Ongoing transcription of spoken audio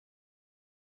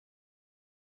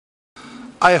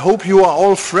I hope you are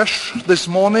all fresh this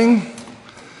morning.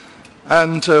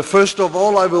 And first of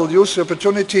all, I will use the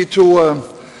opportunity to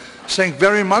thank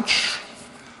very much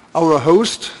our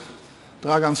host,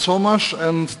 Dragan Somaš,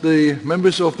 and the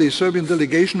members of the Serbian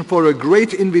delegation for a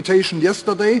great invitation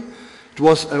yesterday. It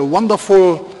was a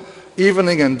wonderful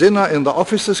evening and dinner in the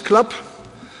Officers Club.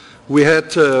 We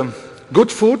had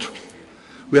good food,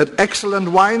 we had excellent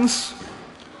wines,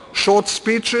 short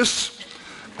speeches,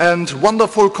 and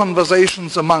wonderful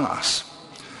conversations among us.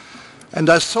 And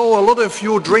I saw a lot of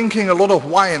you drinking a lot of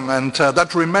wine, and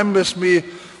that remembers me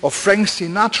of Frank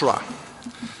Sinatra,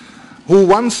 who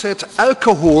once said,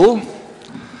 "Alcohol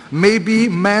may be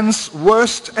man's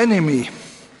worst enemy,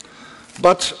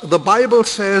 but the Bible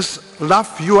says,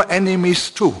 love your enemies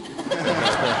too."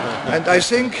 And I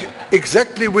think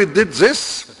exactly we did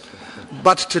this,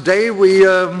 but today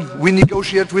we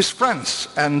negotiate with friends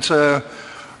and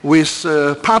with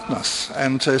partners,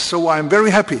 and so I'm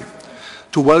very happy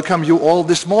to welcome you all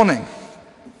this morning.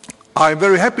 I'm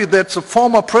very happy that the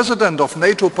former president of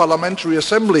NATO Parliamentary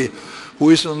Assembly,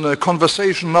 who is in a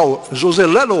conversation now, José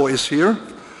Lello, is here,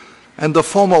 and the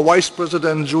former vice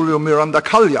president, Julio Miranda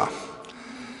Calha.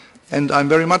 And I'm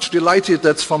very much delighted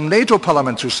that from NATO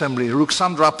Parliamentary Assembly,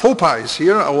 Ruxandra Popa is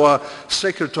here, our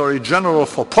Secretary General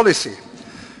for Policy,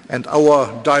 and our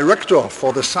Director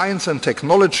for the Science and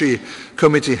Technology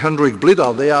Committee, Hendrik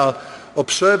Blida. They are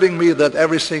observing me that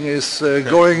everything is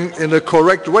going in a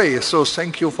correct way, so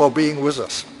thank you for being with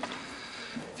us.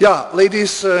 Yeah,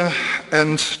 ladies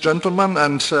and gentlemen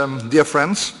and dear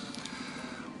friends,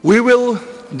 we will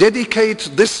dedicate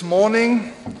this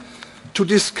morning to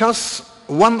discuss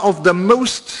one of the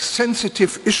most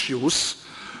sensitive issues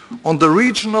on the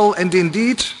regional and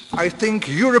indeed, I think,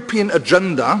 European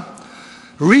agenda: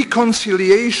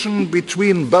 reconciliation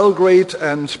between Belgrade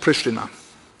and Pristina.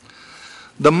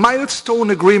 The milestone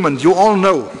agreement, you all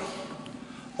know,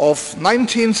 of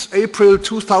 19th April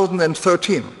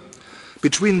 2013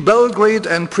 between Belgrade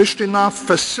and Pristina,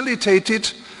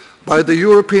 facilitated by the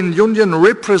European Union,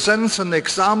 represents an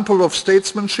example of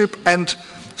statesmanship and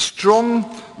strong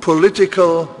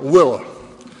political will.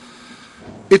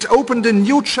 It opened a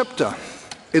new chapter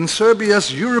in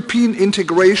Serbia's European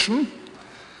integration,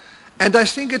 and I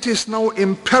think it is now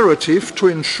imperative to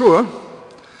ensure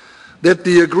that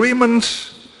the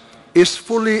agreement is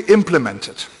fully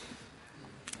implemented.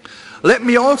 Let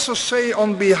me also say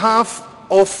on behalf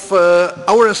of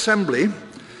our Assembly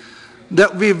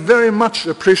that we very much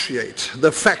appreciate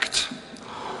the fact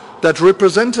that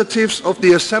representatives of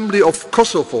the Assembly of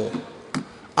Kosovo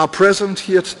are present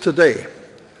here today.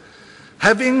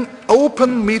 Having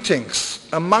open meetings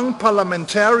among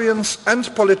parliamentarians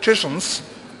and politicians,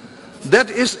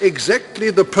 that is exactly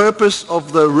the purpose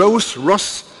of the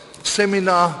Rose-Roth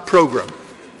seminar program.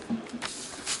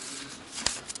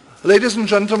 Ladies and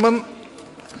gentlemen,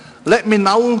 let me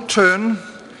now turn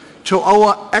to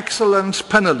our excellent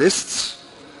panelists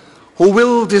who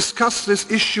will discuss this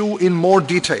issue in more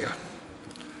detail.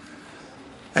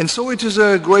 And so it is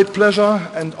a great pleasure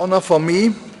and honor for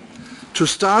me to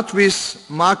start with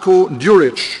Marko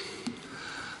Đurić,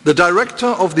 the Director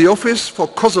of the Office for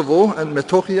Kosovo and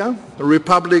Metohija, the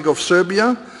Republic of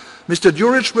Serbia. Mr.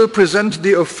 Đurić will present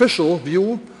the official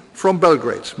view from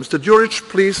Belgrade. Mr. Đurić,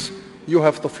 please, you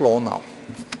have the floor now.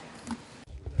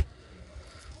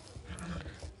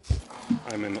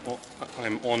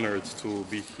 I'm honored to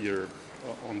be here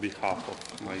on behalf of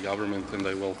my government, and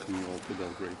I welcome you all to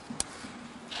Belgrade.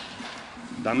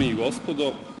 Dame I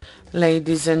gospodo.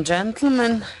 Ladies and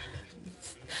gentlemen,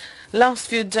 last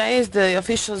few days the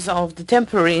officials of the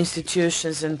temporary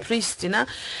institutions in Pristina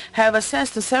have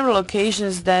assessed on several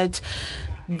occasions that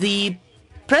the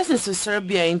presence of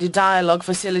Serbia in the dialogue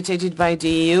facilitated by the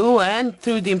EU and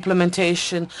through the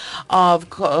implementation of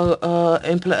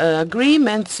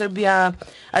agreement, Serbia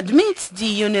admits the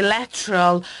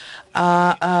unilateral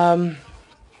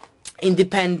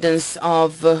independence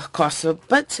of Kosovo.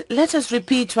 But let us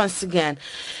repeat once again,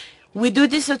 we do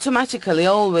this automatically,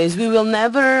 always. We will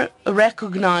never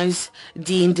recognize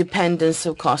the independence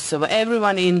of Kosovo.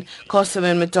 Everyone in Kosovo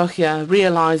and Metohija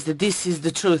realize that this is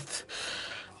the truth.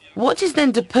 What is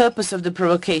then the purpose of the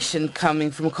provocation coming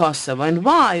from Kosovo, and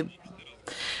why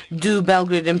do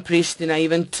Belgrade and Pristina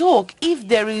even talk if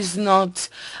there is not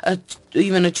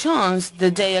even a chance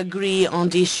that they agree on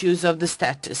the issues of the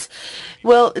status?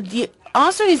 Well, the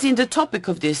answer is in the topic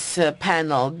of this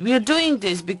panel. We are doing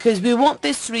this because we want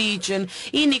this region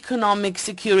in economic,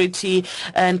 security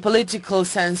and political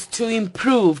sense to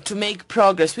improve, to make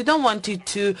progress. We don't want it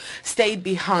to stay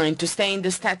behind, to stay in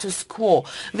the status quo,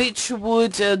 which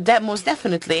would most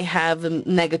definitely have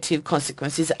negative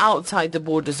consequences outside the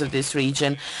borders of this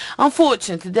region.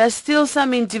 Unfortunately, there are still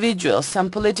some individuals, some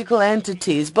political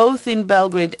entities, both in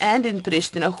Belgrade and in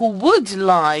Pristina, who would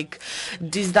like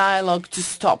this dialogue to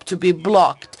stop, to be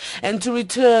blocked, and to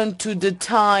return to the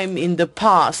time in the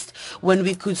past when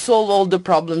we could solve all the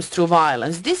problems through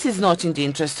violence. This is not in the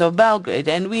interest of Belgrade,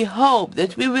 and we hope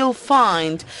that we will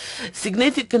find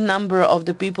significant number of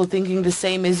the people thinking the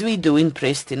same as we do in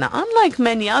Pristina. Unlike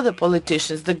many other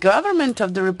politicians, the government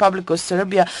of the Republic of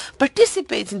Serbia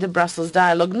participates in the Brussels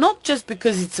dialogue not just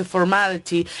because it's a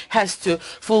formality has to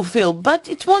fulfill, but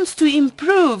it wants to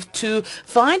improve, to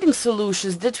finding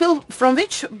solutions that will, from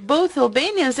which both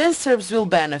Albanians and Serbs will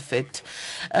benefit.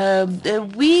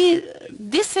 We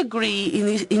disagree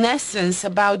in essence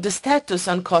about the status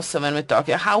on Kosovo and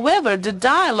Metohija. However, the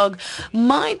dialogue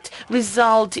might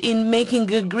result in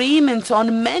making agreements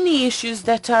on many issues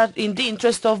that are in the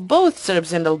interest of both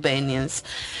Serbs and Albanians.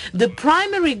 The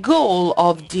primary goal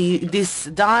of this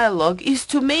dialogue is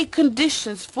to make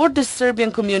conditions for the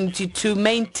Serbian community to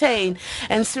maintain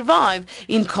and survive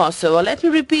in Kosovo. Let me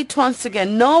repeat once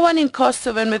again, no one in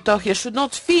Kosovo and Metohija should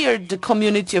not fear the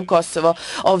community of Kosovo,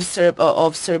 of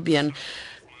Serbian.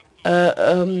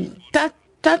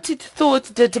 Tacit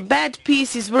thought that a bad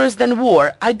peace is worse than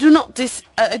war. I do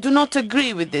not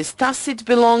agree with this. Tacit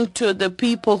belonged to the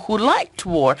people who liked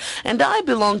war, and I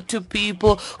belong to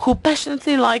people who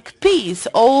passionately like peace,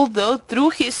 although through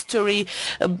history,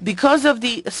 because of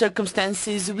the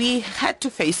circumstances, we had to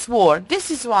face war.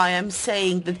 This is why I'm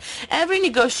saying that every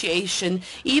negotiation,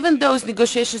 even those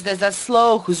negotiations that are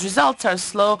slow, whose results are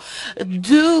slow,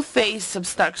 do face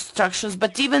obstructions,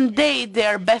 but even they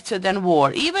are better than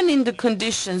war. Even in the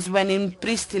conditions when in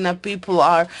Pristina people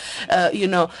are,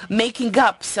 making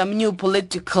up some new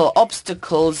political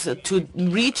obstacles to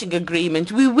reaching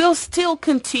agreement, we will still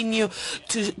continue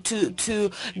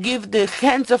to give the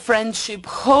hands of friendship,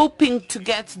 hoping to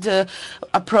get the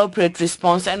appropriate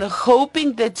response and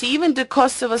hoping that even the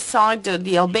Kosovo side,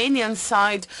 the Albanian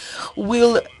side,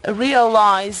 will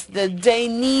realize that they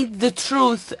need the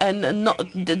truth and not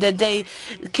that they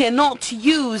cannot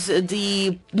use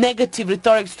the negative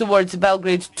rhetoric towards Belgrade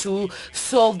to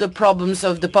solve the problems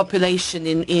of the population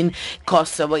in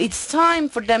Kosovo. It's time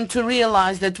for them to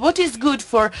realize that what is good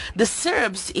for the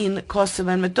Serbs in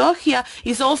Kosovo and Metohija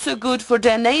is also good for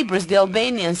their neighbors, the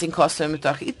Albanians in Kosovo and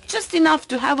Metohija. It's just enough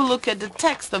to have a look at the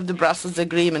text of the Brussels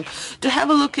Agreement, to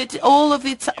have a look at all of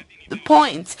its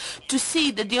points, to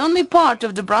see that the only part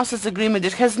of the Brussels Agreement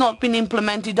that has not been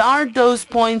implemented are those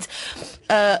points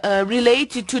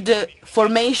related to the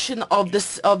formation of the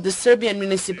Serbian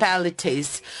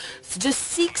municipalities. So just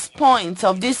 6 points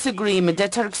of this agreement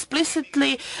that are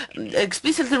explicitly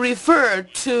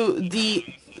referred to the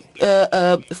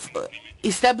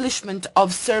establishment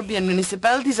of Serbian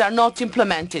municipalities are not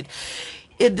implemented.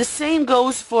 The same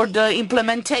goes for the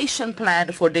implementation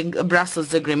plan for the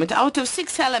Brussels Agreement. Out of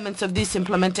 6 elements of this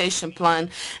implementation plan,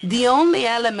 the only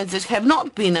elements that have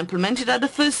not been implemented are the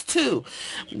first 2.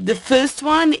 The first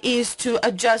one is to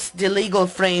adjust the legal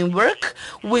framework,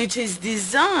 which is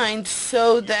designed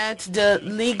so that the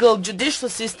legal judicial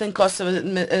system in Kosovo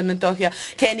and Metohija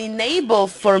can enable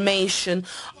formation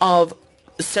of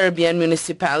Serbian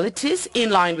municipalities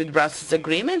in line with Brussels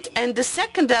Agreement. And the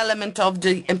second element of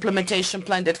the implementation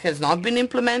plan that has not been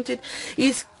implemented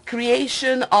is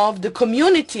creation of the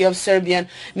community of Serbian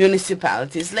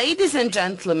municipalities. Ladies and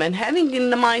gentlemen, having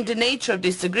in mind the nature of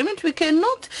this agreement, we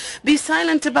cannot be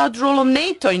silent about the role of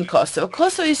NATO in Kosovo.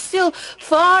 Kosovo is still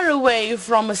far away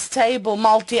from a stable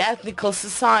multi-ethnical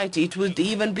society. It would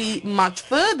even be much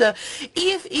further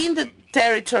if in the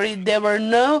territory there were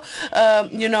no,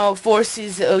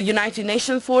 forces, United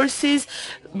Nations forces,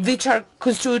 which are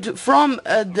construed from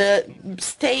the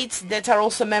states that are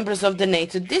also members of the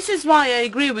NATO. This is why I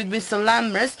agree with Mr.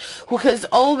 Lammers, who has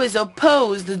always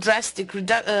opposed the drastic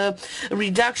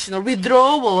reduction or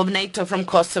withdrawal of NATO from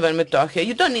Kosovo and Metohija.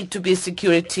 You don't need to be a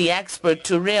security expert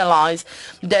to realize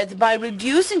that by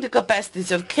reducing the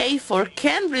capacities of KFOR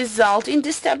can result in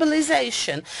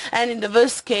destabilization and in the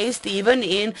worst case even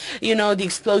in, the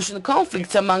explosion of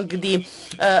conflicts among the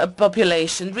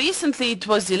population. Recently it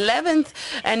was 11th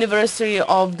anniversary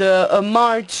of the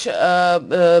March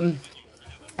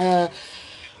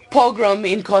pogrom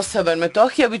in Kosovo and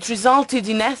Metohija, which resulted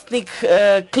in ethnic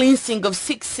cleansing of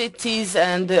 6 cities,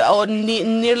 and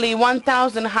nearly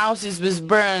 1,000 houses was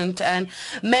burned, and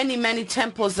many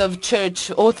temples of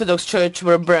Orthodox Church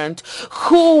were burnt.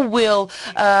 Who will,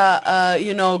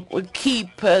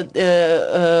 keep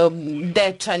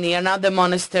Dečani and other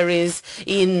monasteries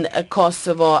in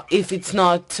Kosovo if it's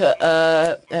not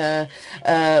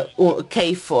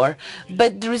KFOR?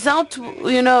 But the result,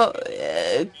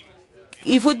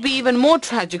 it would be even more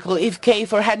tragical if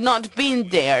KFOR had not been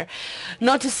there.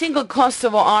 Not a single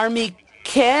Kosovo army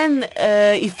can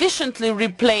efficiently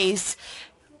replace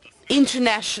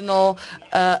international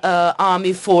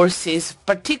army forces,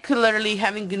 particularly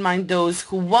having in mind those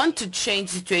who want to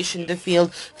change the situation in the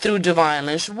field through the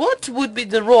violence. What would be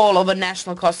the role of a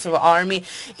national Kosovo army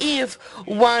if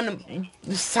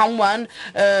someone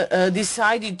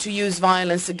decided to use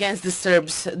violence against the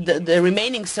Serbs, the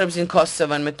remaining Serbs in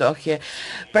Kosovo and Metohija?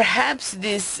 Perhaps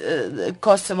this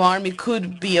Kosovo army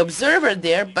could be observer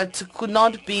there, but could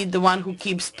not be the one who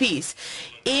keeps peace.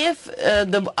 If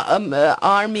the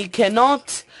army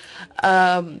cannot,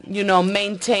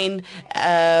 maintain,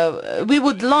 we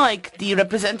would like the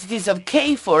representatives of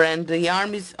KFOR and the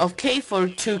armies of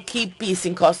KFOR to keep peace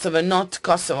in Kosovo, not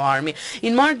Kosovo army.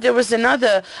 In March there was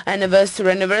another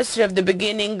anniversary of the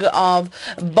beginning of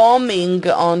bombing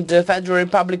on the Federal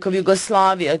Republic of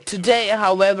Yugoslavia. Today,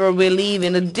 however, we live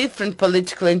in a different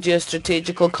political and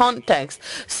geostrategical context.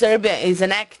 Serbia is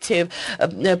an active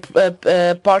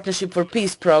partnership for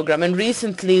peace program, and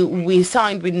recently we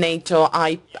signed with NATO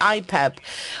IPAP.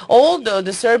 Although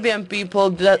the Serbian people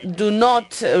do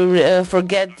not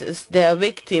forget their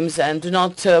victims and do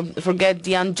not forget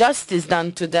the injustice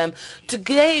done to them,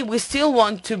 today we still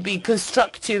want to be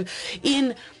constructive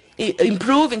in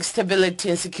improving stability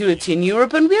and security in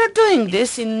Europe, and we are doing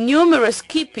this in numerous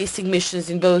key peacing missions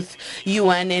in both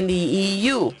UN and the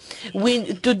EU.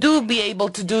 To be able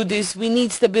to do this, we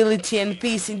need stability and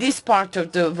peace in this part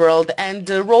of the world, and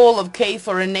the role of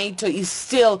KFOR and NATO is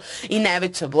still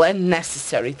inevitable and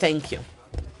necessary. Thank you.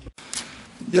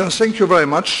 Yes, thank you very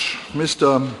much,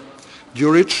 Mr.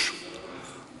 Djuric,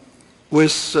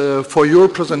 for your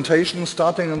presentation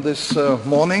starting this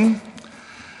morning.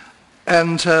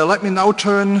 And let me now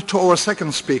turn to our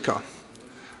second speaker,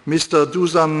 Mr.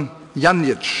 Dusan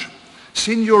Janjic,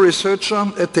 senior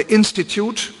researcher at the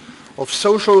Institute of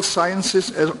Social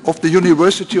Sciences of the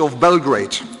University of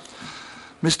Belgrade.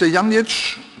 Mr.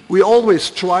 Janjic, we always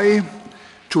try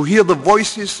to hear the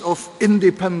voices of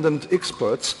independent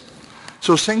experts.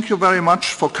 So thank you very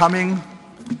much for coming.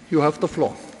 You have the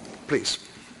floor, please.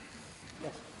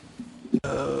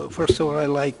 First of all, I'd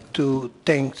like to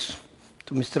thank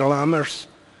Mr. Lammers,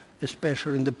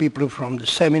 especially the people from the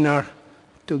seminar,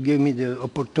 to give me the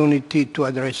opportunity to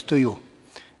address to you.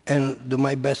 And do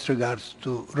my best regards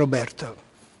to Roberta.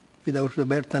 Without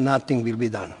Roberta, nothing will be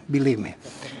done, believe me.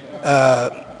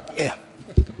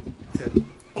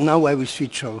 Now I will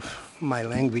switch off my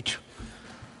language,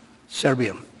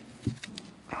 Serbian.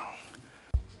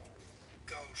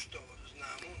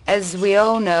 As we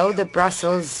all know, the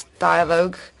Brussels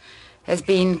dialogue has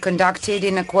been conducted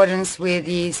in accordance with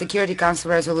the Security Council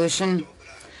resolution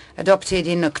adopted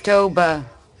in October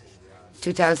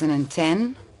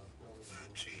 2010.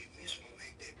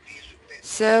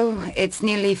 So it's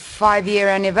nearly 5-year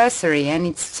anniversary, and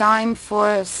it's time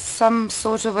for some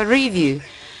sort of a review.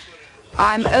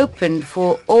 I'm open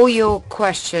for all your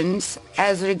questions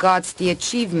as regards the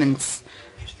achievements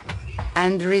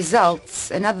and results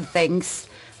and other things.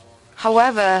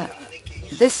 However,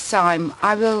 this time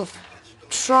I will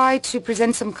try to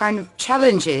present some kind of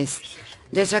challenges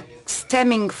that are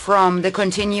stemming from the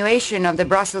continuation of the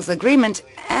Brussels Agreement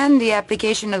and the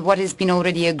application of what has been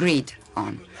already agreed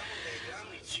on.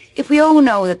 If we all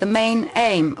know that the main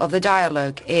aim of the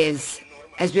dialogue is,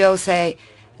 as we all say,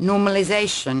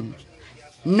 normalization,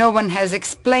 no one has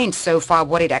explained so far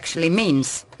what it actually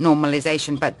means,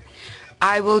 normalization, but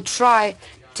I will try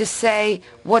to say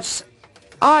what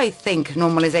I think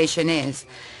normalization is.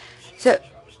 So,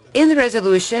 in the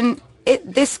resolution,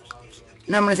 this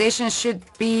normalization should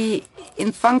be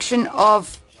in function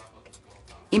of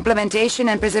implementation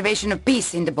and preservation of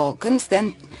peace in the Balkans,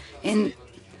 then in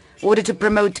order to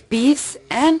promote peace,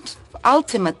 and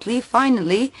ultimately,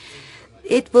 finally,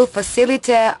 it will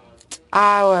facilitate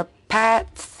our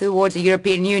path towards the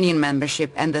European Union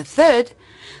membership. And the third,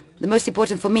 the most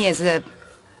important for me as a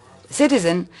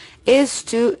citizen, is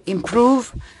to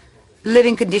improve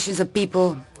living conditions of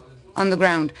people on the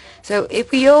ground. So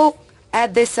if we all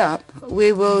add this up,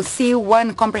 we will see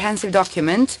one comprehensive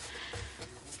document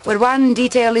where one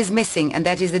detail is missing, and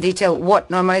that is the detail what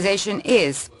normalization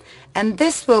is. And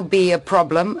this will be a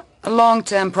problem, a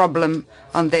long-term problem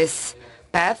on this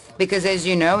path, because as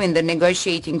you know, in the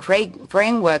negotiating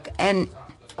framework and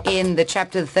in the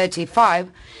chapter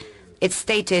 35, it's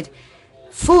stated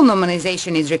full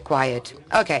normalization is required.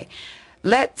 Okay,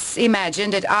 let's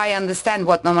imagine that I understand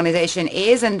what normalization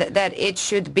is and that it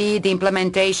should be the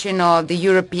implementation of the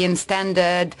European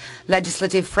standard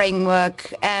legislative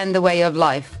framework and the way of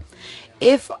life.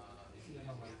 If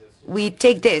we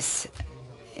take this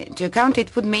into account,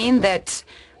 it would mean that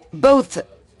both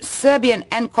Serbian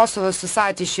and Kosovo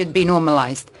society should be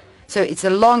normalized. So it's a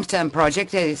long-term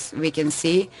project, as we can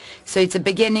see. So it's a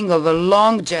beginning of a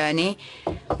long journey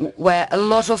where a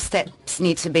lot of steps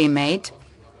need to be made.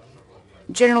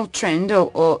 General trend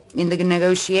or in the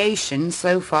negotiations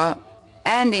so far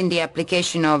and in the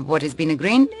application of what has been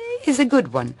agreed is a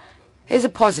good one, is a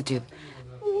positive,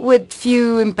 with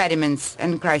few impediments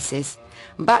and crises.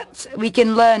 But we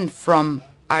can learn from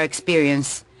our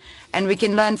experience, and we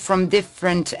can learn from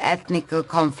different ethnic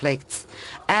conflicts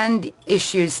and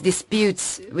issues,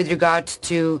 disputes with regard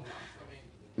to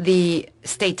the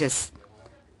status,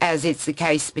 as it's the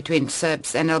case between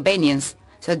Serbs and Albanians.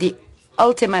 So the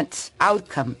ultimate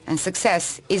outcome and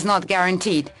success is not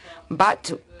guaranteed,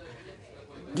 but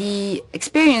the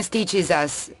experience teaches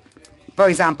us, for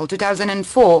example,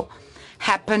 2004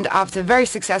 happened after very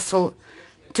successful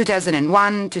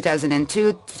 2001,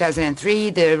 2002, 2003,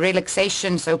 the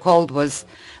relaxation, so-called, was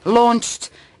launched,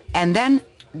 and then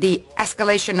the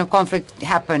escalation of conflict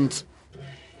happened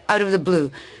out of the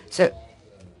blue. So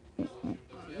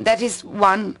that is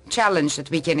one challenge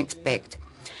that we can expect.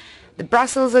 The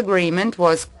Brussels Agreement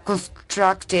was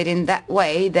constructed in that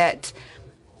way that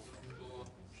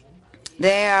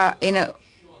they are in a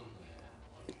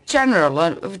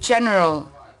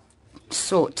general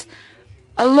sort.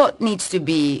 A lot needs to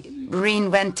be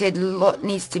reinvented, a lot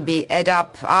needs to be added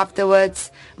up afterwards,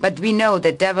 but we know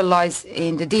the devil lies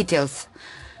in the details.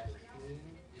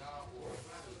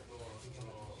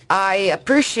 I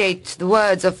appreciate the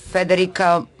words of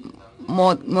Federica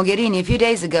Mogherini a few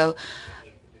days ago,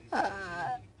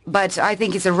 but I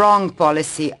think it's a wrong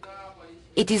policy.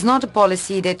 It is not a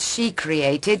policy that she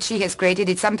has created,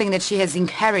 it's something that she has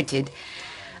inherited.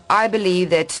 I believe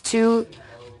that two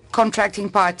contracting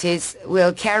parties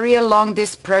will carry along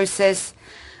this process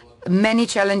many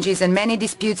challenges and many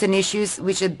disputes and issues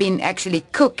which have been actually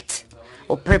cooked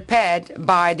or prepared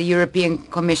by the European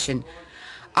Commission.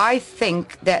 I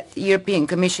think that the European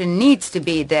Commission needs to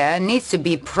be there, needs to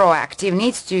be proactive,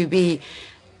 needs to be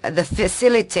the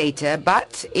facilitator,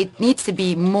 but it needs to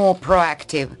be more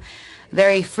proactive.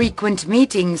 Very frequent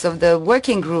meetings of the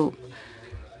working group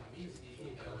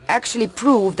actually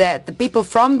prove that the people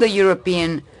from the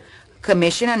European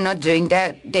Commission are not doing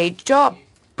their job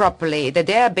properly, that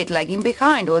they're a bit lagging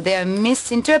behind or they're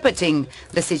misinterpreting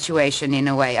the situation in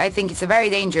a way. I think it's a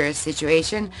very dangerous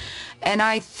situation, and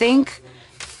I think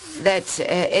that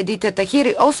Edita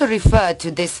Tahiri also referred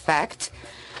to this fact,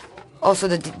 also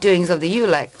the doings of the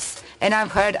ULEX, and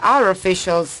I've heard our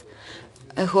officials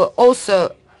who are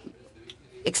also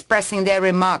expressing their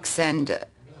remarks, and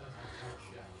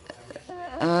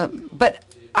but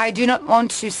I do not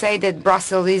want to say that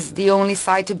Brussels is the only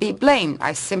side to be blamed.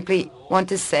 I simply want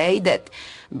to say that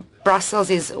Brussels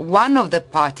is one of the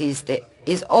parties that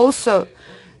is also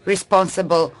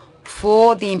responsible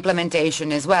for the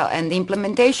implementation as well. And the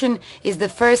implementation is the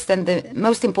first and the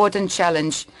most important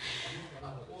challenge.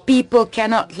 People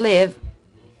cannot live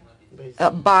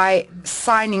by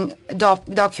signing a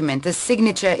document. The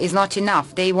signature is not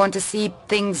enough. They want to see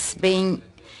things being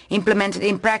implemented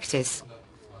in practice.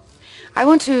 I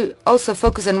want to also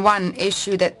focus on one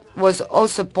issue that was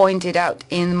also pointed out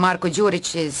in Marko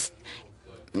Đuric's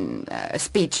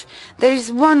speech. There is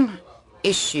one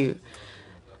issue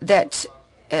that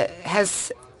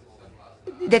is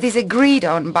agreed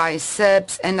on by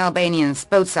Serbs and Albanians,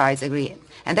 both sides agree,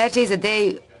 and that is that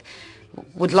they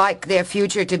would like their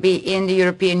future to be in the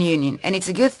European Union. And it's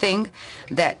a good thing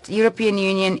that the European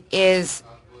Union is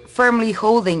firmly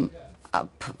holding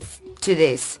up to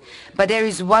this. But there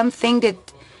is one thing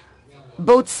that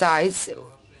both sides,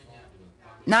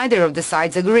 neither of the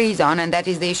sides agrees on, and that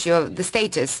is the issue of the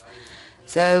status.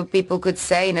 So people could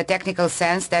say in a technical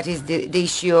sense that is the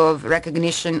issue of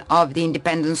recognition of the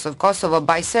independence of Kosovo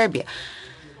by Serbia.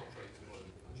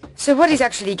 So what is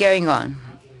actually going on?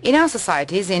 In our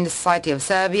societies, in the society of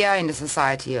Serbia, in the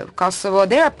society of Kosovo,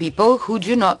 there are people who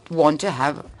do not want to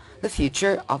have the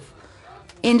future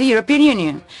in the European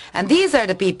Union. And these are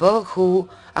the people who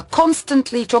are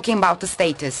constantly talking about the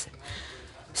status.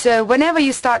 So whenever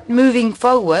you start moving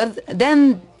forward,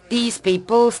 then these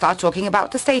people start talking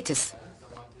about the status.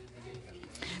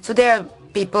 So there are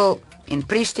people in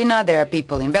Pristina, there are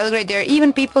people in Belgrade, there are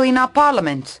even people in our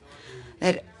parliament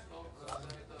that,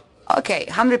 okay,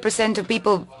 100% of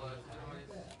people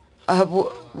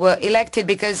were elected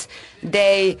because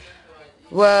they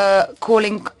were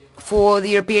calling for the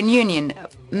European Union.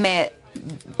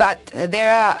 But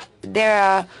there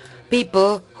are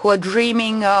people who are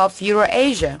dreaming of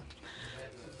Eurasia.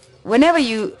 Whenever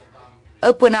you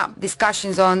open up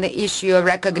discussions on the issue of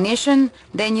recognition,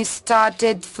 then you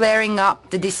started flaring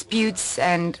up the disputes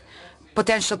and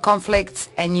potential conflicts,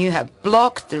 and you have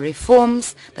blocked the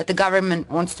reforms that the government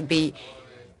wants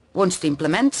to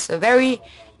implement. A very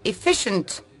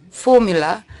efficient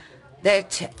formula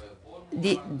that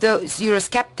those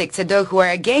Eurosceptics and those who are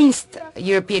against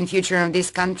European future of this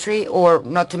country, or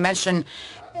not to mention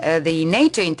the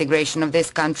NATO integration of this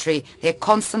country, they're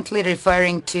constantly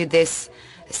referring to this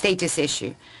status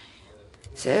issue.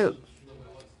 So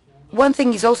one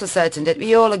thing is also certain, that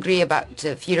we all agree about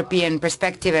the European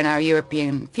perspective and our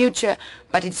European future,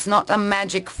 but it's not a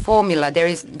magic formula. There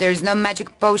is no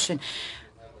magic potion.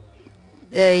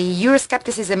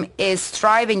 Euroscepticism is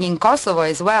thriving in Kosovo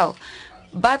as well,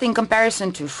 but in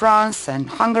comparison to France and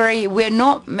Hungary, we're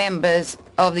not members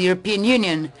of the European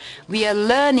Union. We are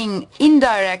learning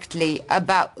indirectly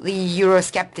about the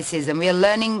Euroscepticism. We are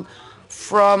learning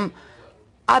from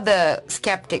other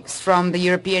skeptics from the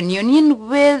European Union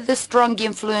with the strong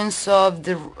influence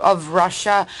of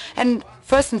Russia, and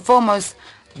first and foremost,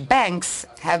 banks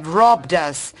have robbed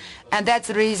us, and that's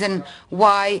the reason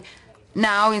why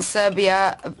now in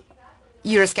Serbia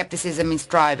Euroscepticism is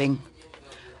thriving.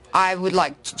 I would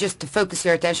like just to focus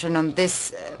your attention on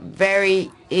this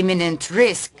very imminent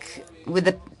risk with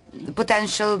the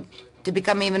potential to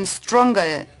become even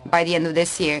stronger by the end of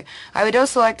this year. I would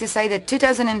also like to say that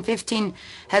 2015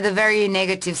 had a very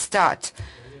negative start.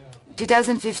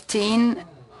 2015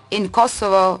 in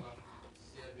Kosovo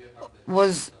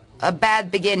was a bad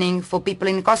beginning for people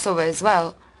in Kosovo as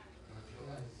well.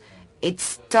 It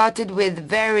started with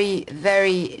very,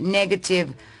 very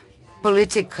negative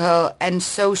political and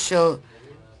social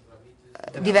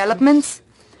developments.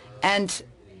 And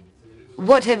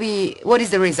what is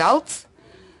the result?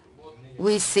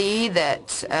 We see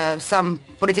that some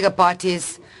political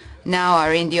parties now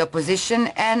are in the opposition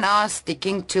and are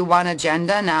sticking to one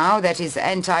agenda now, that is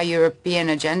anti-European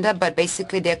agenda, but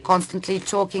basically they're constantly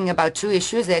talking about two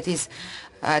issues, that is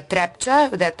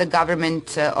Trepča, that the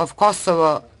government of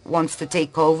Kosovo wants to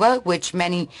take over, which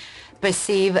many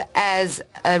perceive as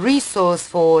a resource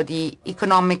for the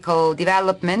economical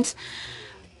development.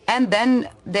 And then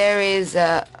there is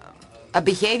a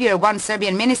behavior of one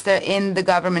Serbian minister in the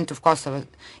government of Kosovo.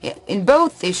 In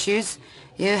both issues,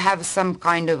 you have some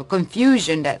kind of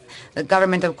confusion that the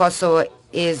government of Kosovo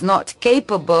is not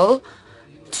capable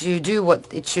to do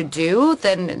what it should do,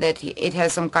 then that it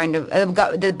has some kind of,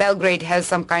 that Belgrade has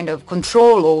some kind of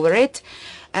control over it.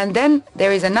 And then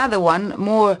there is another one,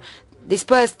 more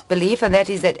dispersed belief, and that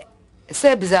is that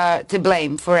Serbs are to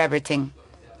blame for everything.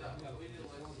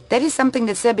 That is something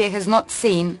that Serbia has not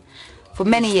seen for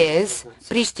many years.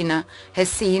 Pristina has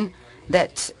seen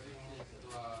that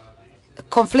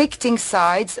conflicting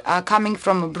sides are coming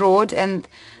from abroad, and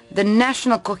the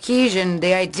national cohesion,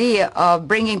 the idea of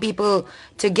bringing people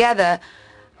together,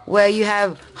 where you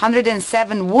have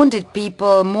 107 wounded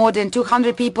people, more than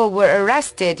 200 people were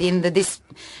arrested in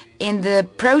the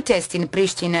protest in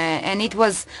Pristina, and it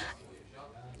was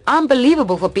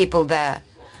unbelievable for people there.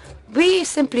 We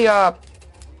simply are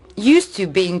used to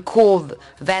being called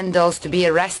vandals, to be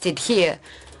arrested here,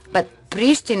 but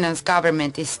Pristina's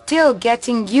government is still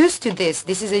getting used to this.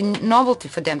 This is a novelty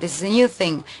for them. This is a new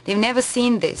thing. They've never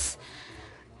seen this.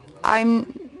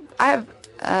 I've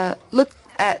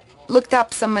looked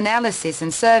up some analysis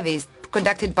and surveys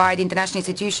conducted by the international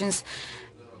institutions,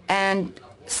 and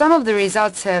some of the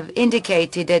results have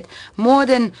indicated that more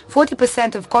than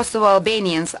 40% of Kosovo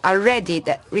Albanians are ready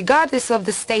that, regardless of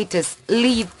the status,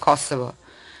 leave Kosovo.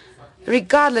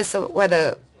 Regardless of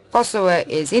whether Kosovo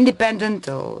is independent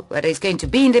or whether it's going to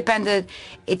be independent,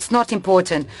 it's not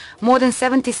important. More than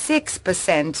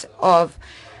 76% of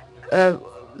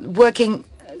working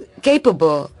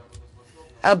capable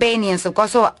Albanians of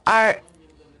Kosovo are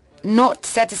not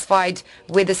satisfied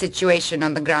with the situation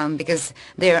on the ground because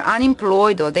they're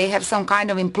unemployed, or they have some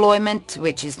kind of employment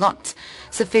which is not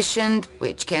sufficient,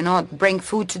 which cannot bring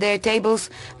food to their tables,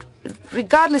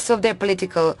 regardless of their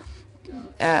political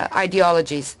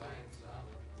ideologies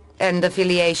and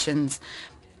affiliations.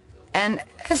 And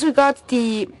as regards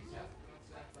the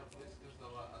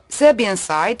Serbian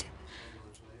side,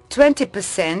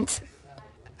 20%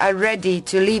 are ready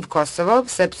to leave Kosovo,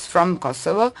 Serbs from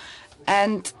Kosovo,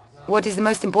 and what is the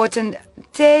most important,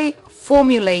 they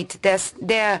formulate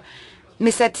their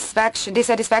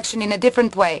dissatisfaction in a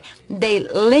different way. They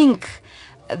link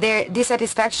their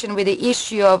dissatisfaction with the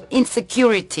issue of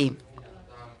insecurity.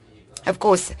 Of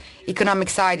course, economic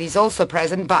side is also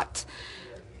present, but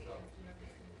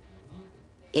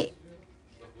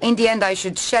in the end I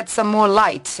should shed some more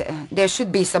light. There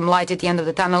should be some light at the end of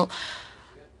the tunnel.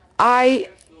 I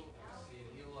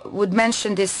would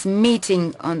mention this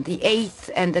meeting on the 8th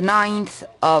and the 9th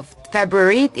of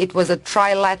February. It was a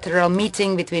trilateral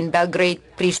meeting between Belgrade,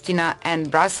 Pristina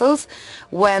and Brussels,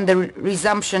 when the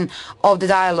resumption of the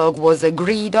dialogue was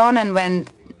agreed on and when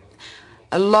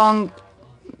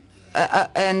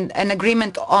an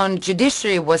agreement on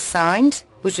judiciary was signed,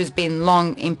 which has been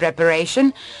long in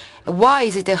preparation. Why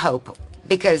is it a hope?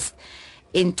 Because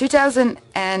in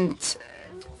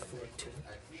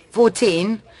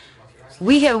 2014,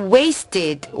 we have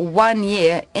wasted 1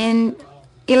 year in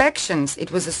elections.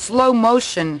 It was a slow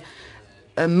motion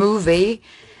movie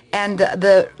and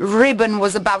the ribbon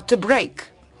was about to break.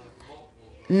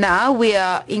 Now we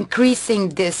are increasing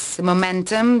this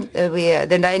momentum,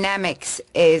 the dynamics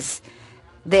is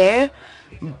there,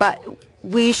 but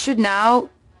we should now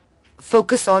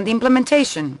focus on the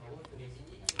implementation.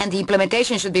 And the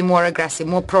implementation should be more aggressive,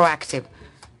 more proactive.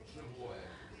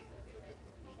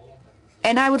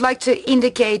 And I would like to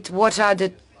indicate what are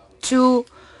the two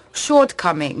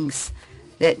shortcomings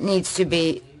that needs to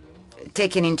be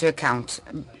taken into account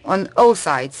on all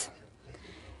sides.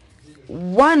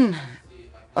 On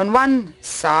one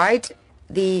side,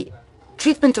 the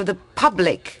treatment of the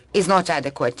public is not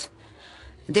adequate.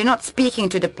 They're not speaking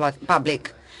to the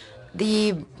public.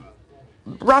 The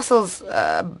Brussels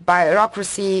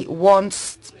bureaucracy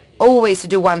wants always to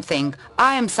do one thing.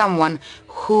 I am someone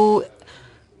who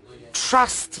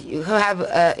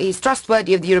is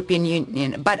trustworthy of the European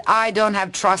Union, but I don't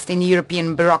have trust in the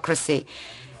European bureaucracy,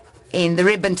 in the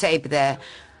ribbon tape there.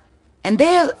 And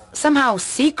they're somehow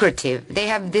secretive. They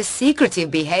have this secretive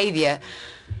behavior,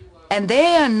 and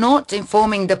they are not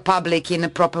informing the public in a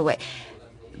proper way.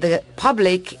 The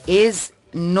public is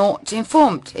not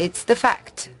informed. It's the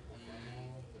fact.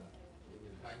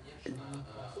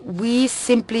 We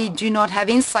simply do not have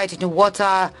insight into what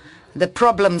are the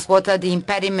problems, what are the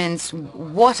impediments,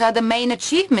 what are the main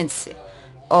achievements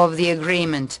of the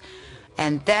agreement.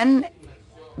 And then,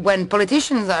 when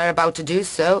politicians are about to do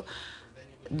so,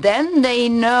 then they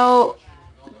know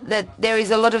that there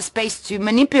is a lot of space to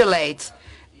manipulate.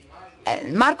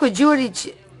 Marko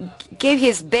Đurić gave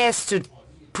his best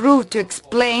to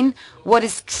explain what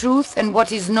is truth and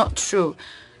what is not true.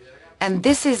 And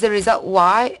this is the result.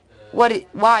 Why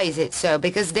is it so?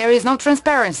 Because there is no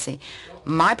transparency.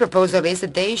 My proposal is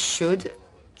that they should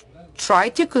try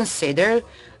to consider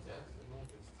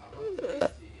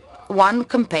one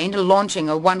campaign, the launching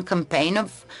of one campaign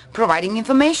of providing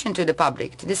information to the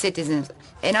public, to the citizens.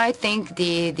 And I think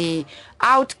the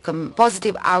outcome,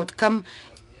 positive outcome,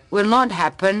 will not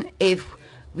happen if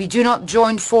we do not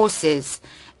join forces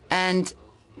and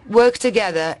work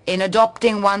together in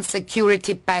adopting one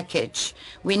security package.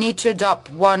 We need to adopt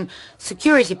one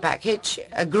security package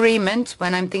agreement.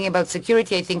 When I'm thinking about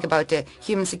security, I think about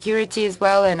human security as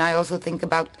well, and I also think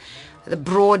about the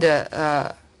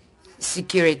broader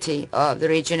security of the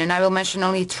region. And I will mention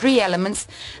only 3 elements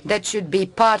that should be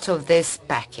part of this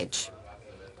package.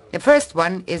 The first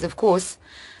one is, of course,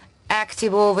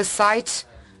 active oversight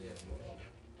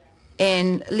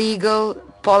in legal,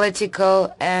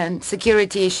 political and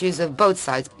security issues of both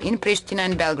sides, in Pristina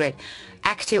and Belgrade.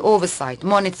 Active oversight,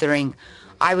 monitoring.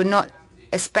 I would not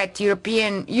expect the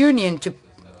European Union to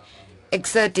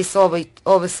exert this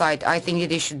oversight. I think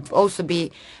that it should also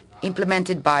be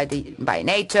implemented by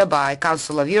NATO, by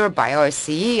Council of Europe, by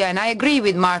OSCE, and I agree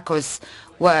with Marco's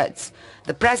words.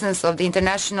 The presence of the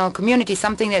international community is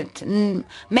something that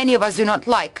many of us do not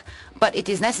like, but it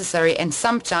is necessary and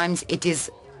sometimes it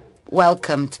is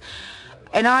welcomed.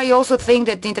 And I also think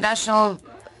that the international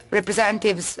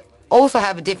representatives also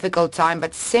have a difficult time,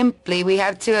 but simply we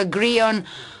have to agree on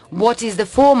what is the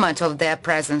format of their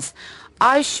presence.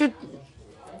 I should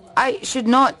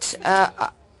not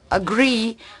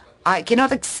agree. I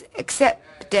cannot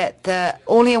accept that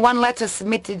only one letter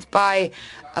submitted by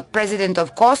a president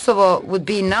of Kosovo would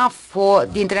be enough for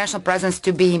the international presence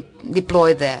to be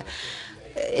deployed there.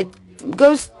 It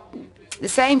goes the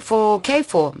same for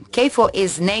KFOR. KFOR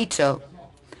is NATO.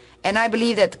 And I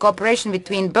believe that cooperation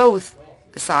between both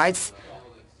sides,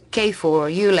 KFOR,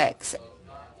 ULEX,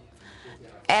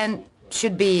 and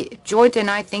should be joint, and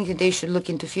I think that they should look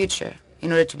into future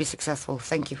in order to be successful.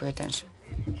 Thank you for your attention.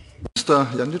 Mr.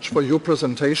 Janic, for your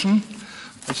presentation.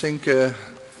 I think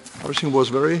Everything was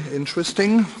very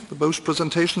interesting, both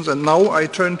presentations. And now I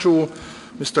turn to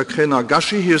Mr.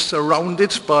 Krenagashi. He is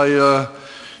surrounded by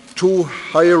two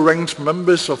higher-ranked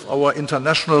members of our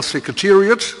international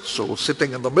secretariat, so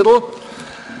sitting in the middle.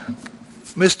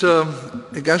 Mr.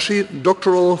 Igashi,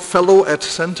 doctoral fellow at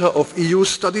Center of EU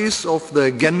Studies of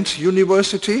the Ghent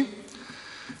University.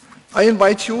 I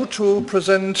invite you to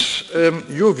present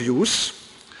your views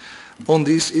on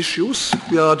these issues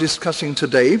we are discussing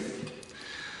today.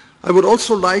 I would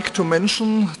also like to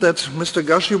mention that Mr.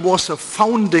 Gashi was a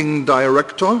founding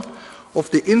director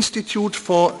of the Institute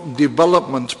for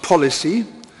Development Policy,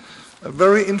 a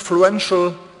very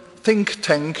influential think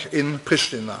tank in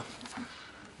Pristina.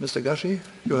 Mr. Gashi,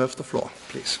 you have the floor,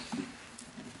 please.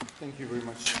 Thank you very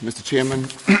much, Mr. Chairman.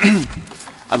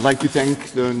 I'd like to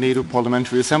thank the NATO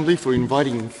Parliamentary Assembly for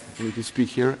inviting me to speak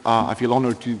here. I feel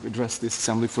honored to address this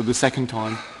assembly for the second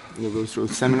time in the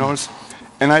Rose-Roth seminars.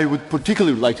 And I would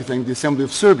particularly like to thank the Assembly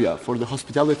of Serbia for the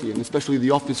hospitality, and especially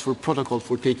the Office for Protocol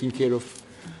for taking care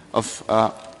of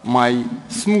my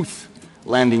smooth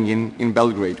landing in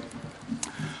Belgrade.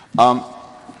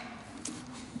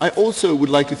 I also would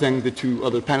like to thank the two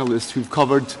other panelists who've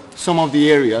covered some of the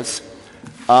areas,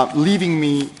 leaving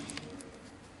me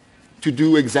to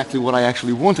do exactly what I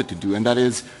actually wanted to do, and that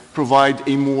is provide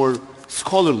a more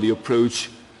scholarly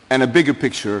approach and a bigger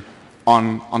picture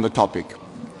on the topic.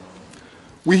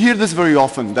 We hear this very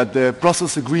often, that the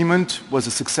Brussels Agreement was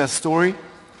a success story,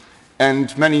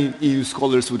 and many EU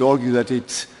scholars would argue that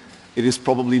it is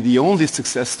probably the only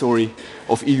success story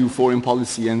of EU foreign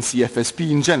policy and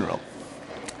CFSP in general.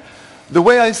 The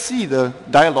way I see the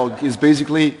dialogue is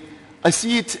basically, I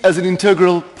see it as an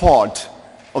integral part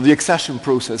of the accession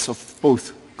process of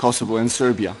both Kosovo and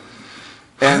Serbia.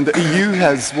 And the EU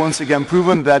has once again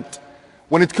proven that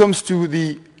when it comes to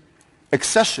the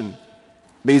accession,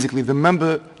 basically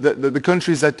the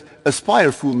countries that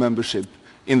aspire full membership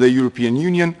in the European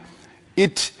Union,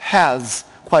 it has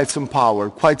quite some power,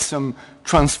 quite some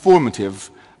transformative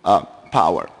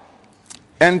power.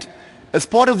 And as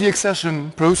part of the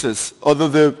accession process, other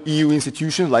the EU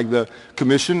institutions like the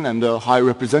Commission and the High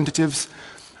Representatives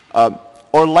are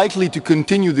likely to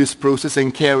continue this process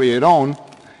and carry it on.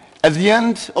 At the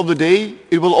end of the day,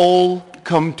 it will all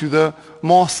come to the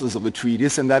masters of the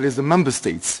treaties, and that is the member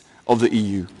states of the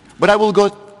EU. But I will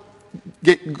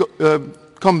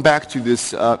come back to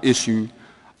this issue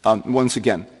once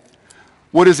again.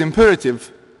 What is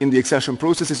imperative in the accession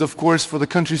process is, of course, for the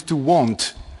countries to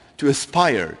want, to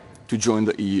aspire to join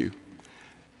the EU.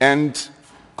 And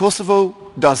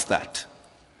Kosovo does that.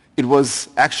 It was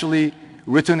actually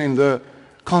written in the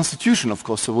Constitution of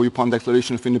Kosovo upon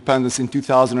declaration of independence in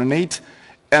 2008,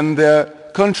 and the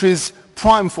country's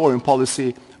prime foreign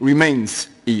policy remains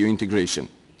EU integration.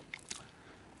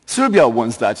 Serbia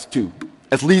wants that too.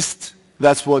 At least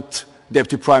that's what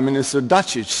Deputy Prime Minister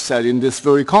Dačić said in this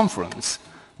very conference,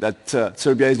 that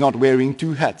Serbia is not wearing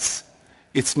two hats.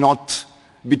 It's not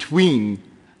between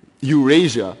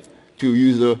Eurasia, to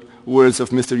use the words of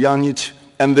Mr. Janjic,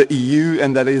 and the EU,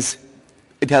 and that is,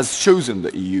 it has chosen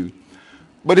the EU.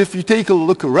 But if you take a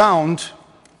look around,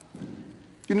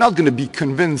 you're not going to be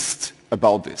convinced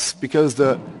about this, because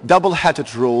the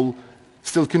double-hatted role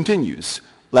still continues.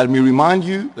 Let me remind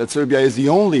you that Serbia is the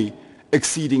only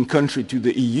acceding country to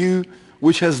the EU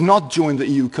which has not joined the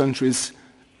EU countries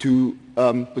to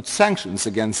put sanctions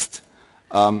against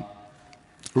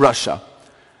Russia.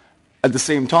 At the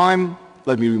same time,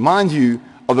 let me remind you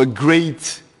of a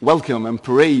great welcome and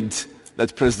parade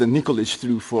that President Nikolic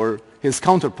threw for his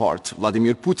counterpart,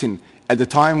 Vladimir Putin, at the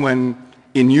time when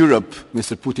in Europe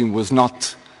Mr. Putin was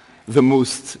not the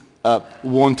most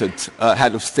wanted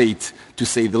head of state, to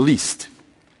say the least.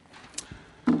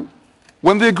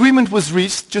 When the agreement was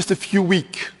reached just a few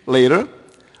weeks later,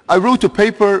 I wrote a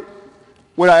paper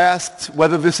where I asked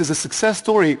whether this is a success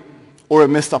story or a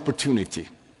missed opportunity.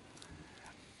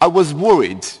 I was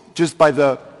worried, just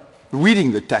by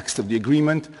reading the text of the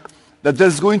agreement, that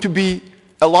there's going to be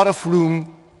a lot of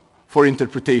room for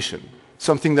interpretation,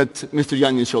 something that Mr.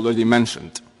 Janjic already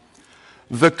mentioned.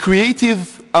 The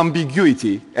creative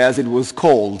ambiguity, as it was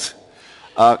called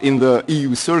in the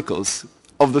EU circles,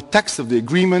 of the text of the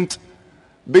agreement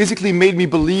basically made me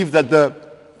believe that the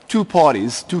two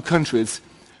parties, two countries,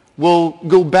 will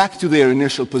go back to their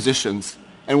initial positions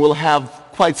and will have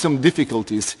quite some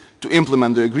difficulties to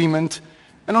implement the agreement.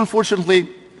 And unfortunately,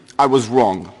 I was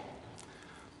wrong.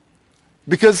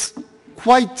 Because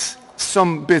quite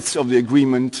some bits of the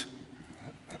agreement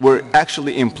were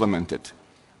actually implemented.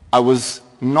 I was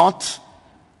not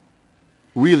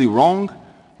really wrong,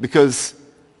 because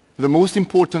the most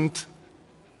important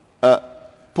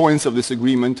points of this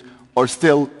agreement are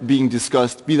still being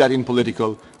discussed, be that in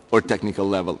political or technical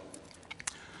level.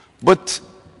 But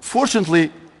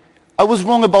fortunately, I was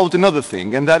wrong about another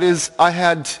thing, and that is I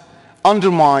had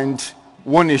undermined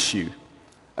one issue,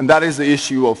 and that is the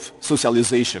issue of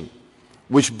socialization,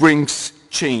 which brings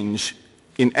change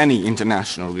in any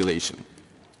international relation.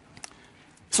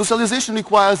 Socialization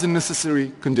requires a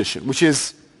necessary condition, which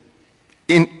is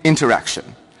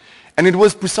interaction. And it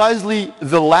was precisely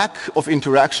the lack of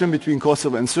interaction between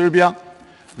Kosovo and Serbia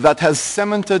that has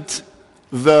cemented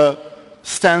the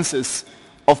stances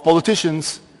of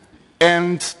politicians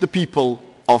and the people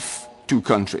of two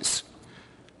countries.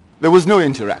 There was no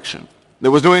interaction.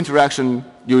 There was no interaction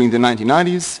during the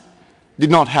 1990s,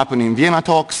 did not happen in Vienna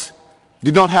talks,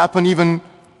 did not happen even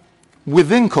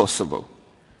within Kosovo.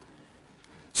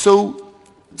 So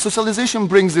socialization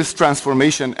brings this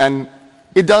transformation, and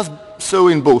it does so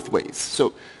in both ways.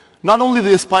 So not only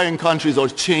the aspiring countries are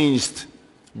changed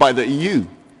by the EU,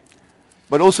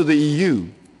 but also the EU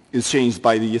is changed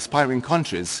by the aspiring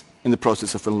countries in the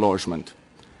process of enlargement.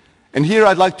 And here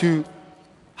I'd like to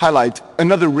highlight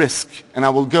another risk, and I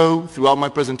will go throughout my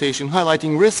presentation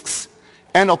highlighting risks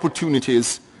and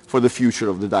opportunities for the future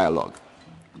of the dialogue.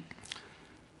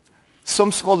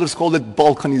 Some scholars call it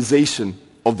Balkanization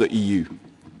of the EU.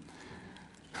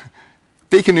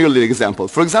 Take an earlier example.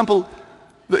 For example,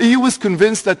 the EU was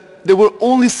convinced that there were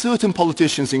only certain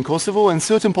politicians in Kosovo and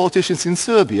certain politicians in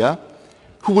Serbia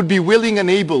who would be willing and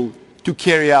able to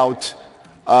carry out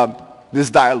this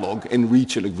dialogue and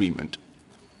reach an agreement.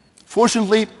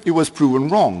 Fortunately, it was proven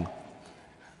wrong.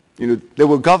 There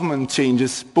were government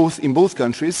changes in both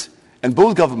countries, and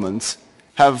both governments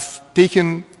have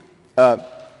taken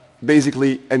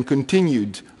basically and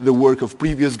continued the work of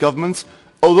previous governments,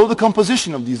 although the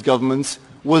composition of these governments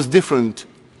was different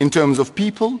in terms of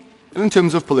people and in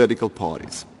terms of political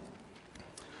parties.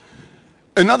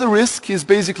 Another risk is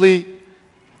basically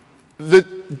the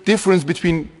difference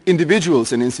between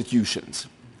individuals and institutions.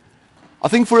 I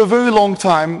think for a very long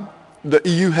time the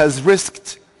EU has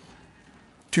risked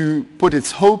to put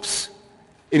its hopes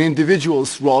in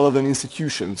individuals rather than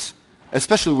institutions,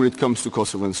 especially when it comes to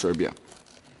Kosovo and Serbia.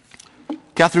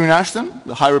 Catherine Ashton,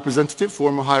 the High Representative,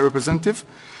 former High Representative,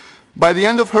 by the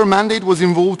end of her mandate was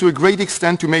involved to a great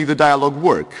extent to make the dialogue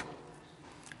work.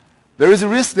 There is a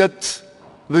risk that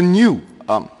the new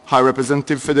High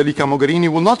Representative Federica Mogherini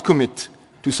will not commit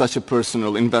to such a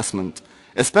personal investment,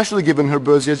 especially given her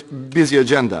busy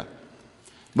agenda.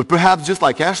 But perhaps just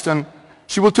like Ashton,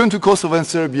 she will turn to Kosovo and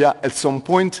Serbia at some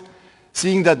point,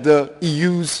 seeing that the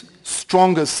EU's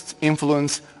strongest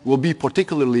influence will be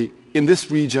particularly in this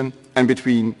region and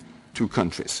between two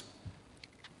countries.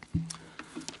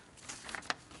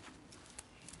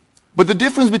 But the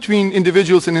difference between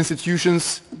individuals and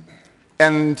institutions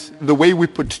and the way we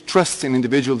put trust in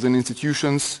individuals and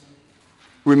institutions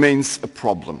remains a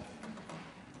problem.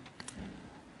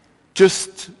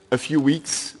 Just a few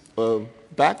weeks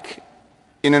back,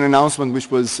 in an announcement which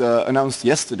was announced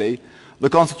yesterday, the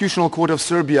Constitutional Court of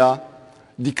Serbia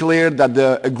declared that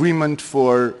the agreement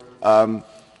for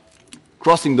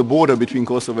crossing the border between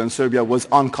Kosovo and Serbia was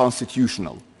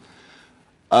unconstitutional.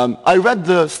 I read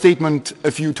the statement a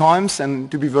few times,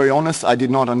 and to be very honest, I did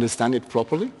not understand it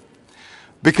properly,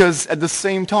 because at the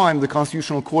same time the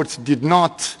Constitutional Court did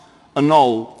not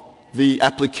annul the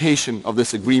application of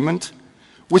this agreement,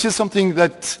 which is something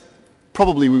that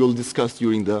probably we will discuss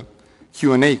during the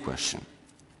Q&A question.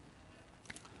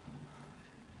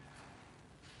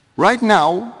 Right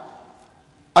now,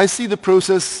 I see the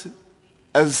process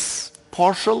as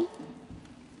partial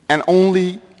and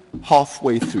only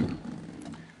halfway through.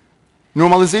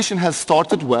 Normalization has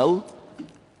started well,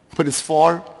 but is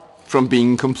far from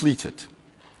being completed.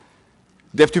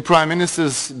 Deputy Prime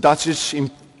Minister's Dacic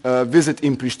visit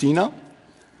in Pristina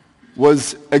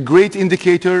was a great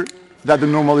indicator that the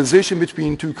normalization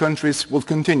between two countries will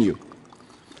continue.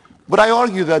 But I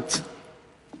argue that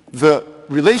the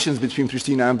relations between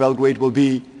Pristina and Belgrade will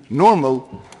be normal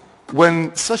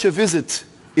when such a visit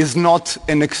is not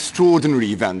an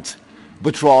extraordinary event,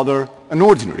 but rather an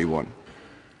ordinary one.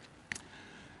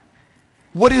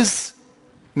 What is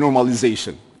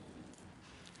normalization?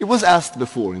 It was asked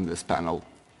before in this panel.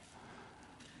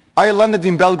 I landed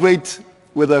in Belgrade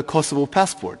with a Kosovo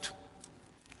passport.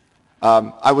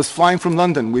 I was flying from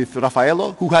London with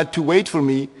Raffaello, who had to wait for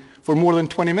me for more than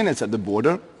 20 minutes at the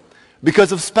border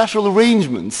because of special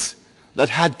arrangements that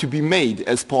had to be made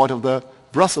as part of the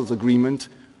Brussels agreement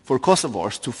for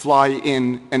Kosovars to fly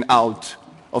in and out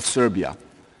of Serbia.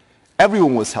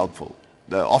 Everyone was helpful.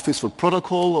 The Office for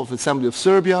Protocol of the Assembly of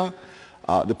Serbia,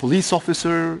 the police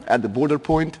officer at the border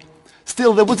point.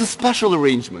 Still, there was a special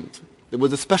arrangement There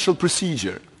was a special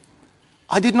procedure.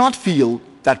 I did not feel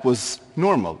that was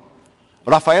normal.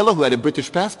 Rafaela, who had a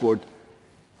British passport,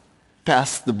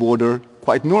 passed the border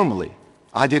quite normally.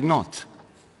 I did not.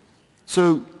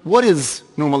 So what is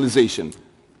normalization?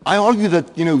 I argue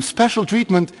that, special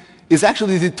treatment is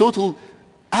actually the total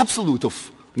absolute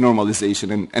of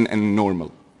normalization and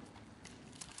normal.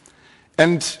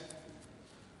 And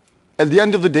at the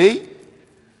end of the day,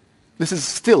 this is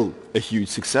still a huge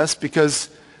success because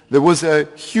there was a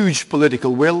huge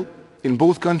political will in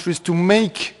both countries to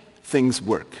make things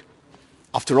work.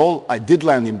 After all, I did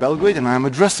land in Belgrade and I am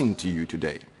addressing to you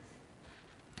today.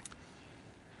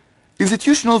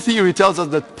 Institutional theory tells us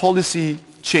that policy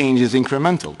change is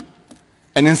incremental,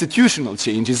 and institutional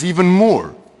change is even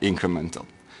more incremental.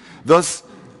 Thus,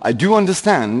 I do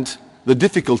understand the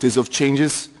difficulties of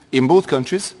changes in both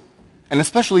countries, and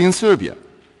especially in Serbia.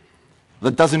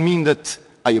 That doesn't mean that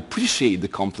I appreciate the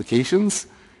complications,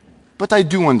 but I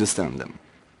do understand them.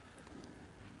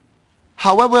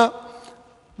 However,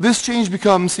 this change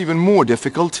becomes even more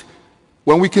difficult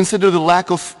when we consider the lack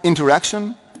of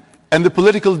interaction and the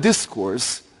political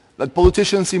discourse that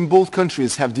politicians in both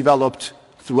countries have developed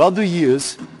throughout the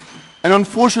years and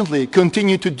unfortunately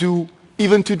continue to do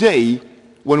even today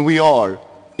when we are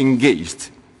engaged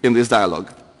in this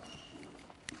dialogue.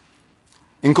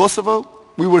 In Kosovo,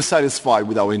 we were satisfied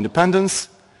with our independence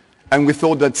and we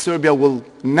thought that Serbia will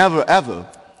never ever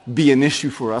be an issue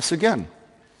for us again.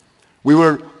 We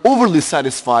were overly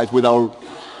satisfied with our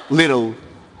little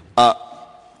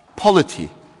polity,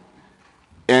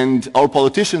 and our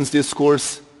politicians'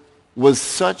 discourse was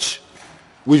such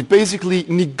which basically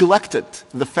neglected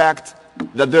the fact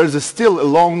that there is still a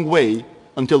long way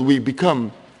until we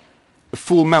become a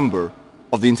full member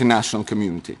of the international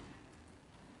community.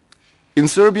 In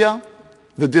Serbia,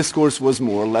 the discourse was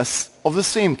more or less of the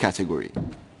same category.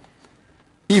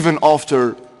 Even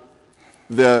after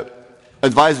the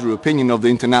advisory opinion of the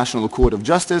International Court of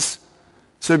Justice,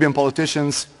 Serbian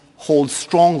politicians hold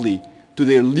strongly to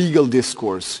their legal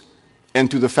discourse and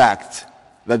to the fact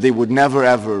that they would never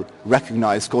ever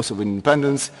recognize Kosovo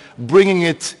independence, bringing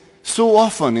it so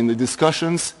often in the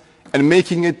discussions and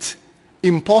making it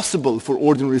impossible for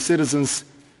ordinary citizens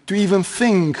to even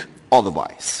think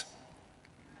otherwise.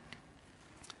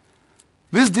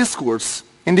 This discourse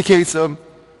indicates a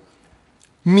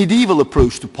medieval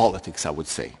approach to politics, I would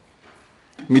say.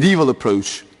 Medieval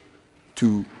approach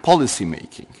to policy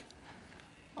making.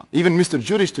 Even Mr.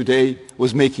 Đurić today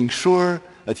was making sure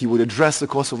that he would address the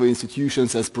Kosovo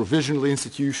institutions as provisional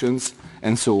institutions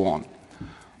and so on.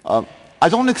 I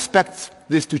don't expect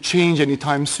this to change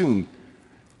anytime soon,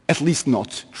 at least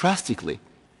not drastically.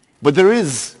 But there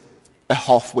is a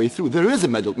halfway through, there is a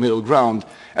middle ground,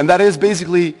 and that is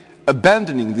basically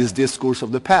abandoning this discourse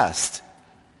of the past.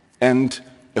 And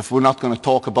if we're not going to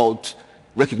talk about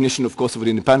recognition of Kosovo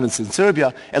independence in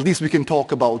Serbia, at least we can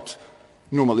talk about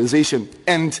normalization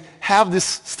and have this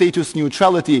status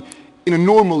neutrality in a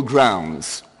normal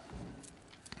grounds.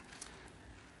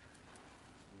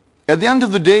 At the end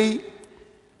of the day,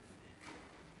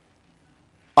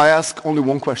 I ask only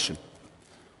one question.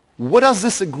 What does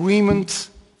this agreement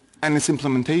and its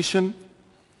implementation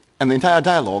and the entire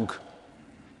dialogue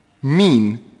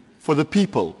mean for the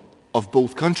people of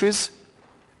both countries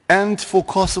and for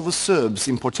Kosovo Serbs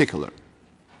in particular?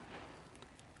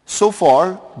 So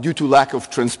far, due to lack of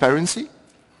transparency,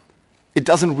 it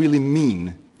doesn't really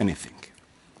mean anything.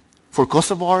 For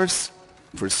Kosovars,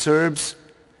 for Serbs,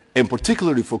 and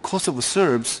particularly for Kosovo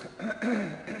Serbs,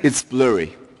 it's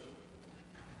blurry.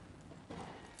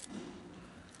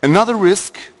 Another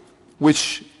risk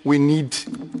which we need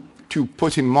to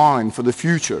put in mind for the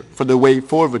future, for the way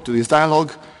forward to this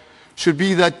dialogue, should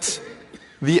be that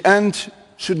the end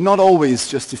should not always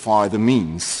justify the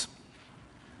means.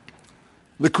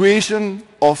 The creation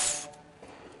of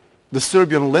the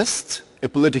Serbian list, a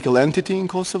political entity in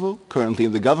Kosovo, currently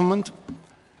in the government,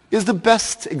 is the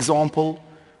best example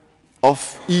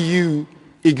of EU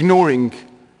ignoring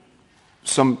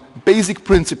some basic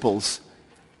principles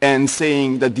and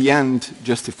saying that the end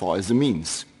justifies the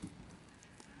means.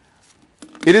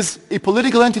 It is a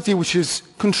political entity which is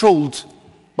controlled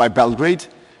by Belgrade,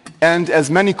 and as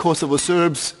many Kosovo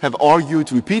Serbs have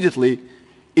argued repeatedly,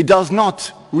 it does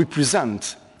not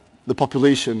represent the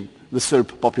population, the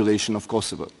Serb population of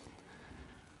Kosovo.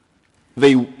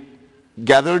 They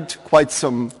gathered quite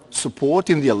some support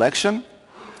in the election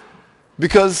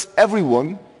because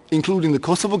everyone, including the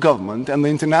Kosovo government and the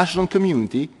international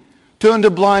community, turned a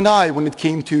blind eye when it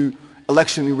came to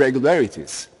election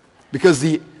irregularities, because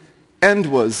the end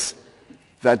was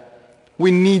that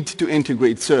we need to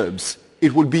integrate Serbs.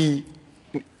 It would be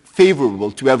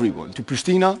favorable to everyone, to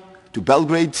Pristina, to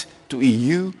Belgrade, to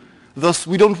EU. Thus,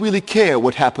 we don't really care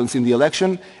what happens in the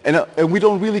election, and we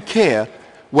don't really care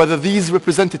whether these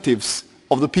representatives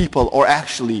of the people are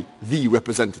actually the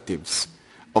representatives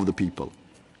of the people.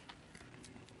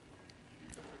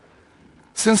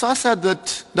 Since I said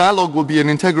that dialogue will be an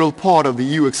integral part of the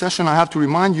EU accession, I have to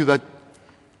remind you that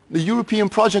the European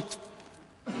project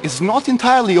is not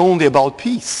entirely only about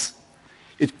peace.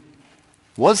 It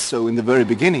was so in the very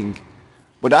beginning,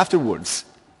 but afterwards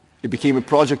it became a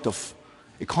project of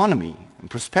economy and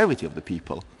prosperity of the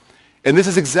people. And this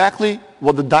is exactly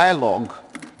what the dialogue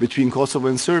between Kosovo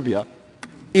and Serbia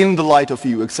in the light of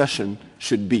EU accession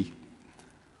should be.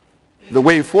 The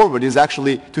way forward is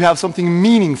actually to have something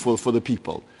meaningful for the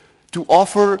people, to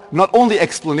offer not only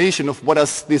explanation of what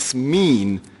does this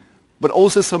mean, but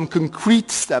also some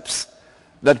concrete steps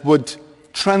that would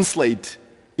translate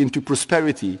into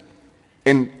prosperity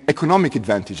and economic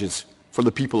advantages for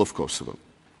the people of Kosovo.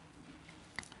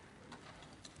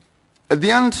 At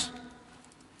the end,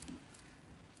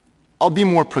 I'll be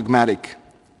more pragmatic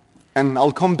and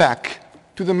I'll come back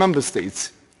to the member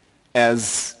states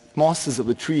as masters of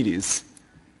the treaties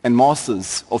and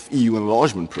masters of EU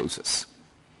enlargement process.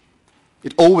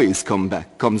 It always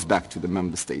comes back to the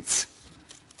member states.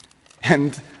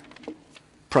 And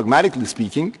pragmatically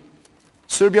speaking,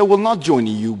 Serbia will not join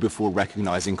the EU before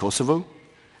recognizing Kosovo,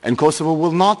 and Kosovo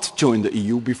will not join the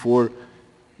EU before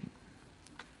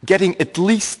getting at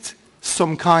least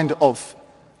some kind of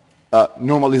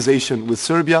normalization with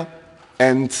Serbia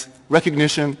and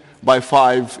recognition by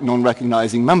 5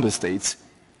 non-recognizing member states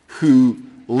who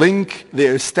link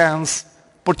their stance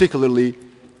particularly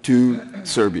to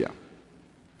Serbia.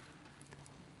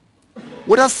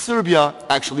 What does Serbia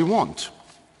actually want?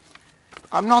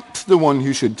 I'm not the one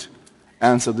who should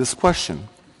answer this question.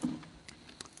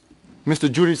 Mr.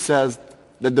 Đurić says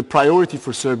that the priority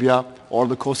for Serbia are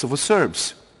the Kosovo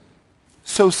Serbs.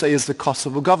 So says the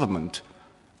Kosovo government.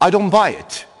 I don't buy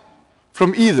it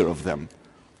from either of them,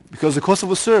 because the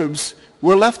Kosovo Serbs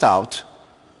were left out.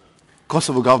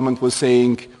 Kosovo government was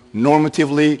saying,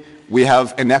 normatively, we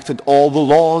have enacted all the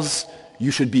laws,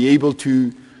 you should be able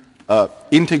to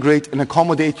integrate and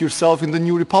accommodate yourself in the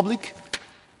new republic.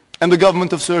 And the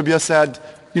government of Serbia said,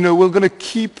 you know, we're going to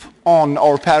keep on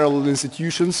our parallel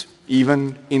institutions,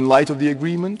 even in light of the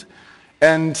agreement.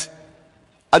 And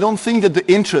I don't think that the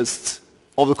interests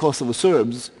of the Kosovo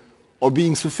Serbs are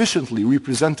being sufficiently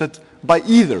represented by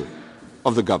either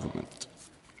of the government.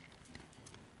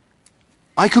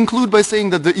 I conclude by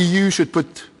saying that the EU should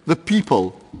put the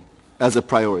people as a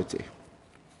priority.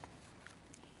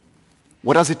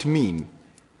 What does it mean?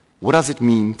 What does it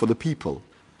mean for the people?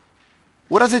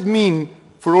 What does it mean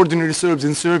for ordinary Serbs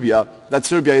in Serbia that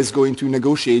Serbia is going to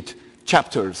negotiate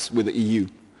chapters with the EU?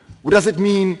 What does it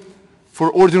mean for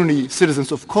ordinary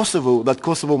citizens of Kosovo that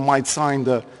Kosovo might sign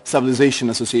the Stabilization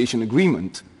Association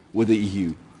Agreement with the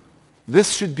EU?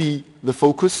 This should be the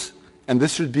focus, and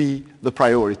this should be the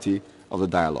priority of the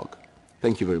dialogue.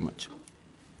 Thank you very much.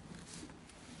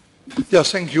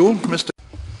 Yes, thank you, Mr.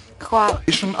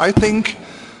 I think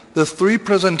the 3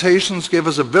 presentations gave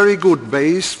us a very good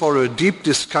base for a deep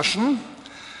discussion.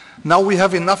 Now we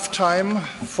have enough time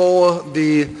for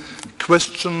the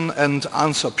question and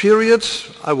answer period.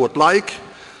 I would like,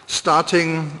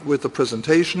 starting with the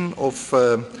presentation of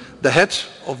the head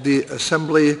of the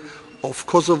Assembly of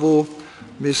Kosovo,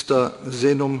 Mr.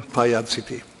 Zenum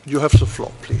Pajaciti. You have the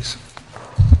floor, please.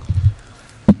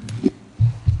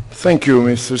 Thank you,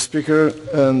 Mr. Speaker.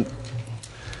 And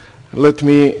let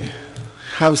me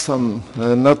have some,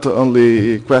 not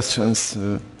only questions,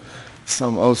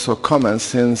 some also comments,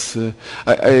 since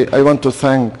I want to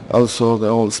thank also the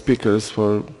all speakers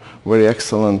for very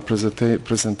excellent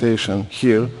presentation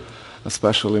here,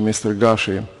 especially Mr.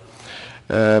 Gashi.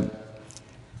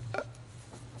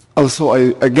 Also,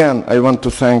 I want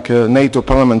to thank NATO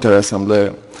Parliamentary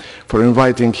Assembly for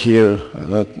inviting here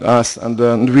us,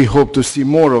 and we hope to see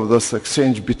more of this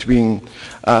exchange between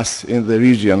us in the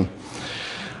region.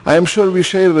 I am sure we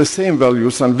share the same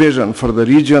values and vision for the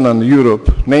region and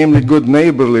Europe, namely good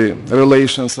neighborly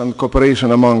relations and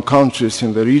cooperation among countries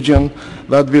in the region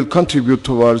that will contribute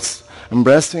towards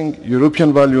embracing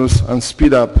European values and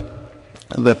speed up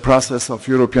the process of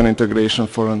European integration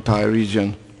for the entire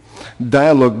region.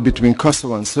 Dialogue between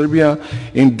Kosovo and Serbia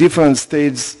in different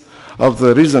stages of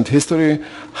the recent history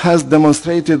has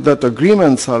demonstrated that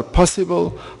agreements are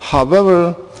possible.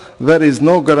 However, there is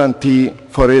no guarantee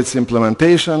for its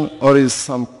implementation, or in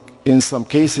some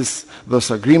cases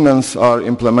those agreements are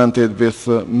implemented with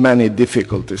many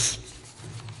difficulties.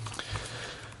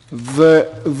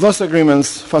 Those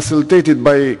agreements, facilitated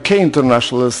by key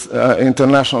international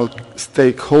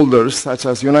stakeholders such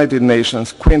as United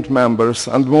Nations, Quint members,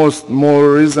 and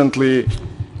more recently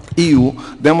EU,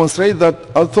 demonstrate that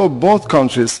although both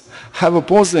countries have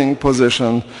opposing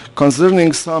positions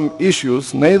concerning some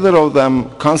issues, neither of them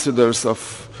considers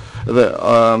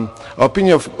the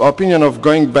opinion of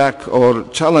going back or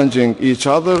challenging each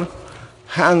other,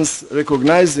 hence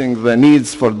recognizing the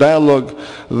needs for dialogue.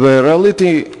 The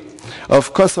reality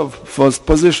of Kosovo's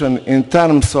position in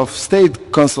terms of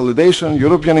state consolidation,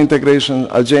 European integration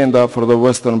agenda for the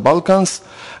Western Balkans,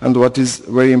 and what is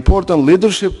very important,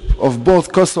 leadership of both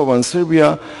Kosovo and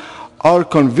Serbia are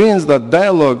convinced that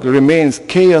dialogue remains a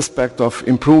key aspect of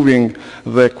improving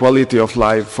the quality of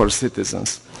life for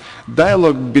citizens.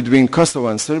 Dialogue between Kosovo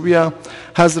and Serbia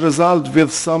has resulted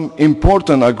with some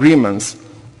important agreements,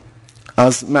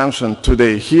 as mentioned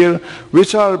today here,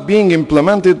 which are being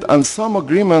implemented, and some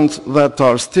agreements that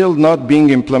are still not being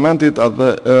implemented at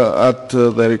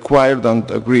the required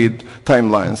and agreed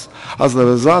timelines. As a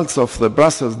result of the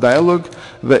Brussels dialogue,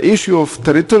 the issue of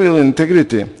territorial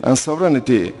integrity and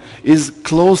sovereignty is a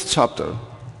closed chapter.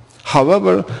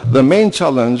 However, the main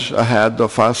challenge ahead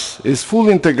of us is full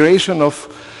integration of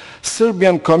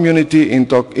Serbian community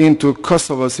into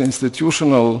Kosovo's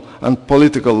institutional and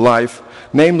political life,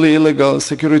 namely illegal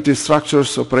security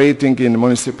structures operating in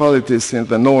municipalities in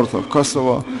the north of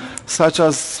Kosovo, such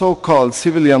as so-called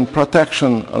civilian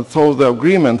protection. Although the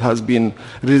agreement has been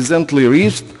recently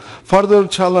reached, further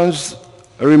challenges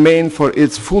remain for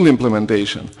its full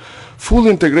implementation. Full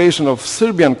integration of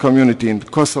Serbian community in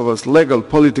Kosovo's legal,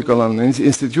 political and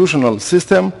institutional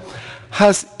system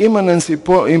has immense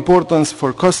importance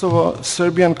for Kosovo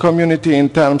Serbian community in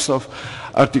terms of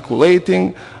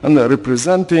articulating and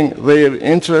representing their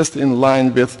interest in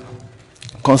line with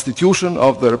Constitution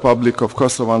of the Republic of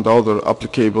Kosovo and other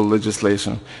applicable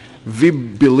legislation. We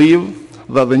believe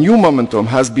that the new momentum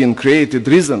has been created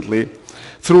recently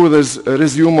through the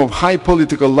resume of high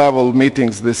political level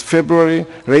meetings this February,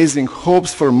 raising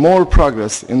hopes for more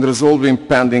progress in resolving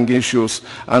pending issues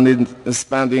and in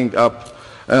speeding up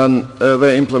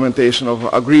the implementation of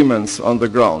agreements on the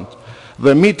ground.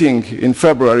 The meeting in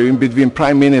February between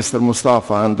Prime Minister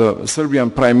Mustafa and the Serbian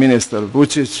Prime Minister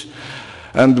Vučić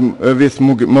and with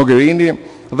Mogherini,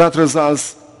 that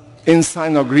results in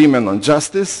signed agreement on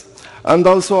justice. And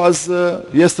also, as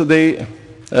yesterday,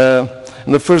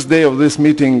 in the first day of this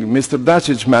meeting, Mr.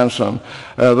 Dačić mentioned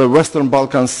the Western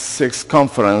Balkans 6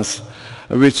 conference,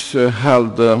 which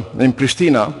held in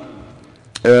Pristina.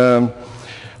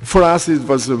 For us, it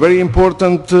was a very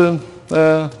important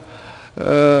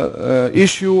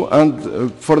issue,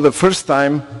 and for the first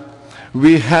time,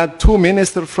 we had two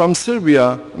ministers from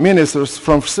Serbia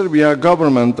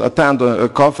government attend a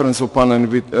conference upon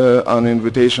an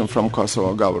invitation from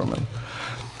Kosovo government.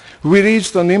 We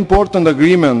reached an important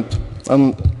agreement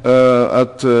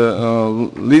at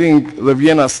leading the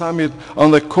Vienna summit on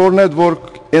the core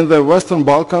network in the Western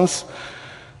Balkans.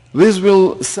 This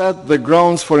will set the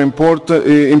grounds for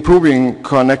improving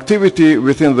connectivity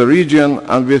within the region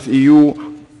and with EU,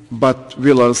 but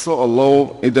will also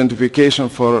allow identification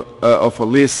of at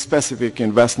least specific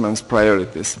investments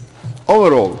priorities.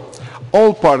 Overall,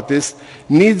 all parties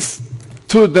need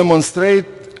to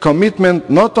demonstrate commitment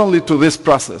not only to this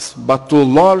process, but to a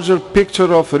larger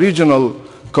picture of regional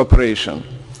cooperation.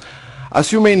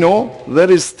 As you may know,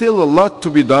 there is still a lot to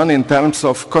be done in terms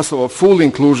of Kosovo full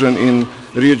inclusion in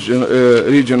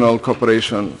regional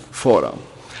cooperation fora.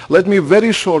 Let me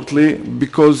very shortly,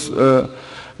 because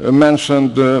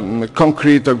mentioned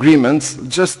concrete agreements,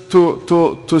 just to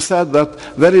say that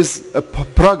there is a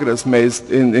progress made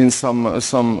in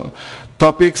some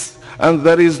topics, and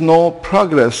there is no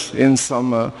progress in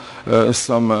some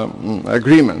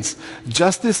agreements.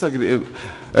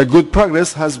 A good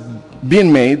progress has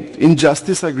been made in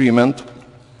justice agreement,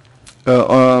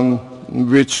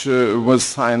 which was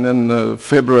signed in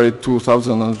February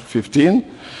 2015.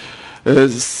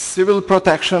 Civil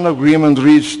protection agreement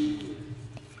reached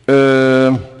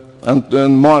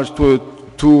in March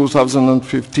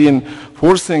 2015,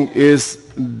 forcing is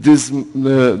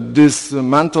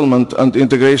dismantlement and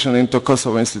integration into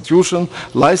Kosovo institution,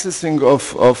 licensing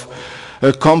of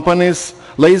companies,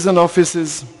 liaison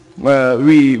offices.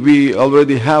 We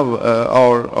already have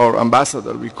our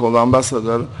ambassador, we call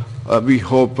ambassador. We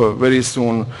hope very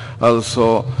soon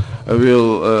also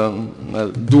will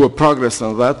do a progress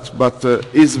on that, but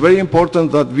it's very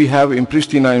important that we have in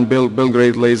Pristina and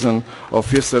Belgrade liaison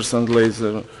officers and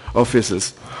liaison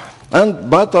offices.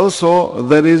 But also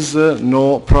there is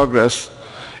no progress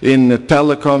in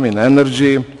telecom, in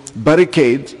energy,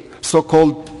 barricade,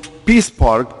 so-called Peace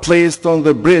Park placed on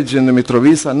the bridge in the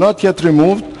Mitrovica, not yet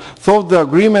removed, though the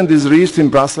agreement is reached in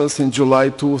Brussels in July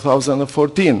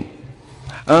 2014.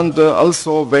 And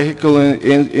also vehicle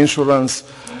insurance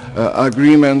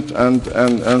agreement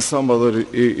and some other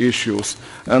issues.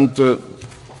 And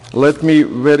let me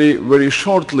very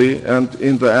shortly and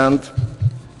in the end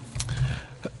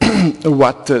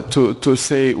to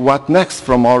say what next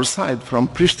from our side, from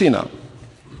Pristina.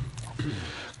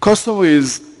 Kosovo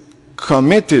is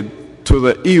committed to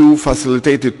the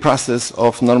EU-facilitated process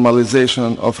of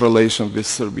normalization of relations with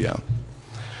Serbia.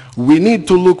 We need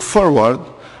to look forward,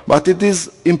 but it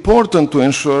is important to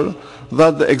ensure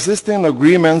that the existing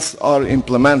agreements are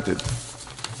implemented.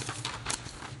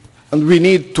 And we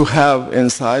need to have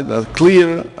inside a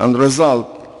clear and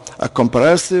result a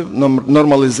comprehensive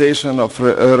normalization of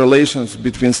relations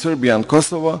between Serbia and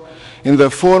Kosovo in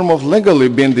the form of legally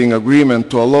binding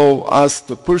agreement to allow us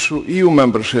to pursue EU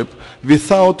membership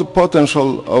without the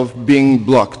potential of being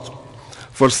blocked.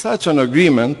 For such an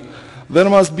agreement, there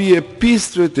must be a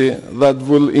peace treaty that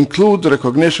will include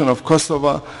recognition of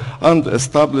Kosovo and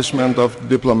establishment of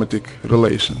diplomatic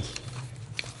relations.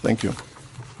 Thank you.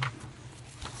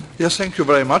 Yes, thank you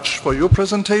very much for your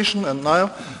presentation. And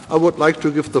now I would like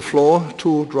to give the floor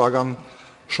to Dragan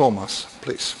Šormaz,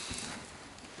 please.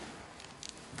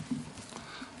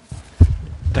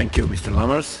 Thank you, Mr.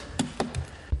 Lammers.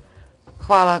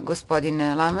 Hvala,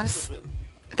 gospodine Lammers.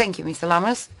 Thank you, Mr.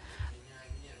 Lammers.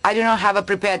 I do not have a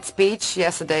prepared speech.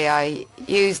 Yesterday I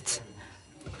used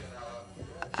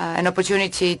an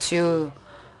opportunity to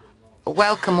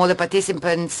welcome all the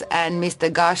participants, and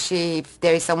Mr. Gashi, if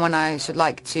there is someone I should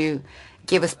like to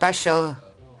give a special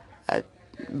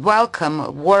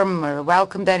welcome, warmer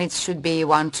welcome, then it should be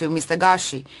one to Mr.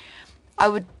 Gashi. I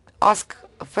would ask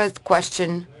a first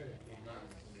question,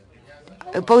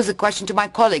 pose a question to my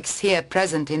colleagues here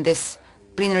present in this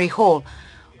plenary hall.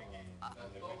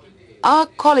 Are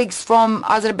colleagues from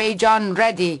Azerbaijan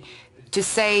ready to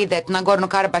say that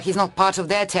Nagorno-Karabakh is not part of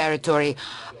their territory?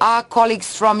 Are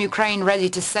colleagues from Ukraine ready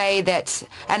to say that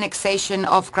annexation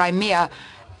of Crimea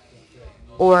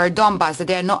or Donbass, that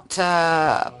they're not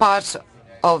part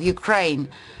of Ukraine?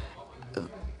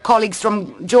 Colleagues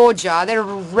from Georgia, they're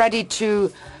ready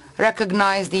to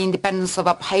recognize the independence of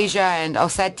Abkhazia and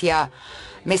Ossetia.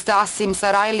 Mr. Asim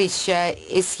Sarajlić,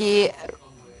 is he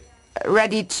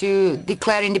ready to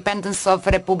declare independence of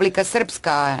Republika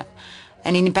Srpska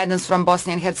and independence from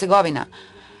Bosnia and Herzegovina?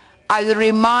 I will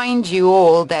remind you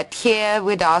all that here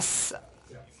with us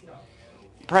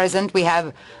present we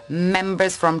have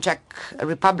members from Czech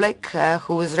Republic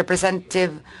whose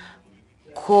representative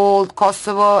called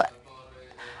Kosovo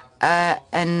a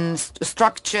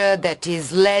structure that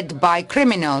is led by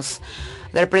criminals.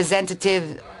 The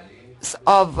representative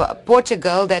of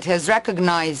Portugal that has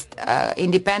recognized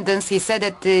independence, he said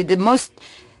that the most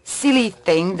silly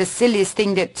thing, the silliest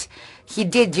thing that he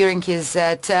did during his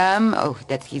term,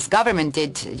 that his government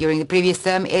did during the previous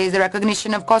term, is the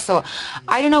recognition of Kosovo.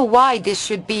 I don't know why this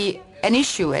should be an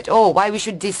issue at all, why we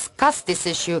should discuss this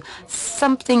issue.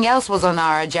 Something else was on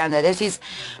our agenda, that is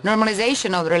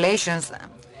normalization of relations.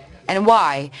 And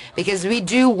why? Because we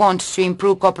do want to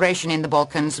improve cooperation in the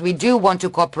Balkans. We do want to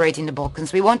cooperate in the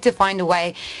Balkans. We want to find a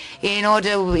way in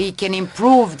order we can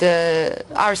improve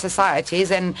our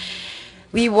societies, and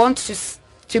we want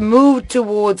to move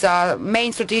towards our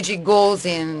main strategic goals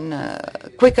in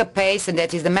quicker pace, and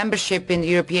that is the membership in the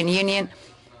European Union.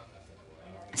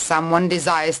 Someone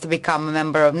desires to become a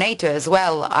member of NATO as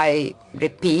well. I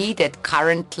repeat that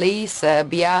currently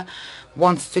Serbia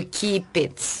wants to keep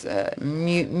its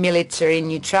military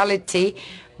neutrality,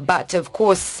 but of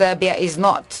course Serbia is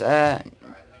not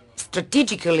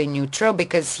strategically neutral,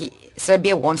 because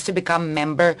Serbia wants to become a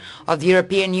member of the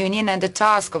European Union, and the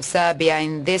task of Serbia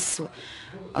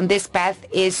on this path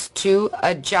is to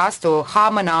adjust or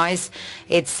harmonize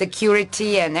its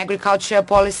security and agriculture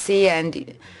policy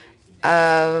and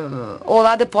all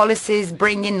other policies,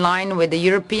 bring in line with the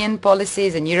European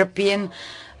policies and European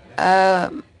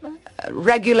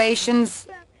regulations.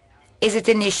 Is it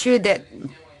an issue that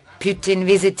Putin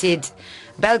visited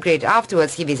Belgrade?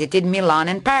 Afterwards he visited Milan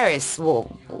and Paris. Well,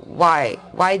 why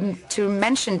to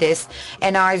mention this?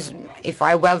 And if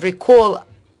I well recall,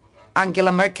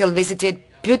 Angela Merkel visited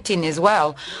Putin as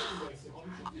well.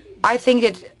 I think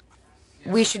that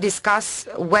we should discuss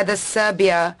whether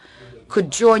Serbia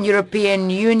could join European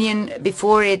Union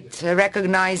before it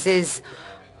recognizes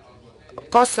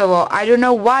Kosovo. I don't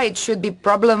know why it should be a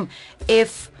problem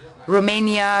if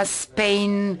Romania,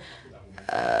 Spain,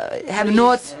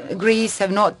 Greece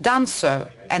have not done so,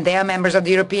 and they are members of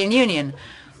the European Union.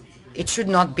 it should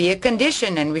not be a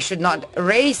condition, and we should not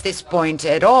raise this point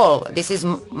at all. This is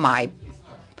my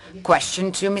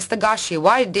question to Mr. Gashi,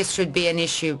 why this should be an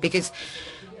issue, because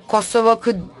Kosovo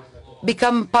could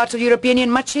become part of the European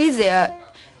Union much easier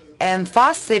and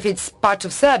faster if it's part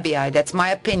of Serbia. That's my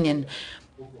opinion.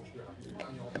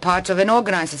 Part of an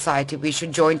organized society, we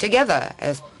should join together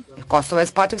as Kosovo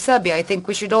as part of Serbia. I think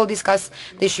we should all discuss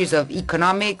the issues of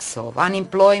economics, of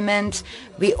unemployment.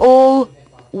 We all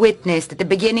witnessed at the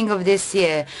beginning of this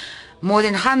year more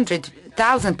than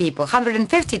 100,000 people,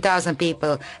 150,000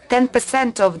 people,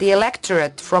 10% of the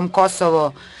electorate from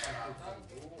Kosovo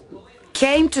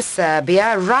came to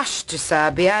Serbia, rushed to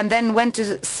Serbia, and then went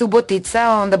to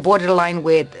Subotica on the borderline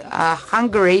with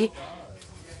Hungary,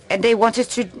 and they wanted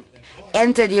to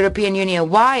enter the European Union.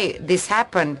 Why this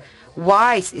happened?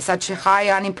 Why such a high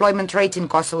unemployment rate in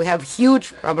Kosovo? We have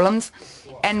huge problems,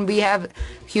 and we have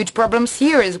huge problems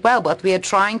here as well, but we are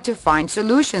trying to find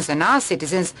solutions, and our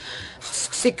citizens,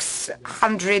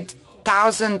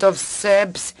 600,000 of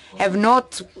Serbs have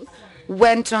not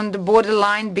went on the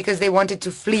borderline because they wanted to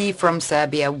flee from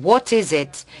Serbia. What is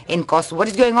it in Kosovo? What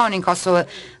is going on in Kosovo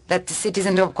that the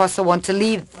citizens of Kosovo want to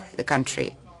leave the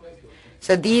country?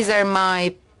 So these are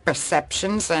my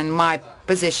perceptions and my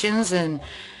positions, and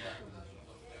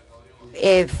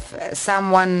if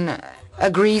someone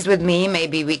agrees with me,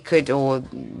 maybe we could, or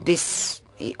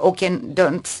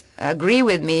don't agree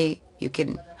with me, you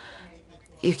can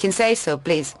say so,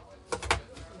 please.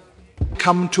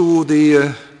 Come to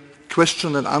the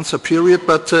question and answer period,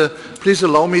 but please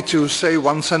allow me to say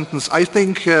one sentence. I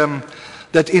think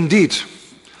that indeed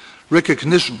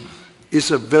recognition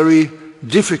is a very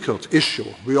difficult issue.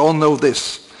 We all know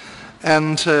this.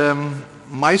 And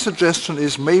my suggestion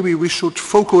is maybe we should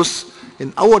focus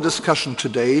in our discussion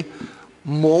today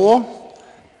more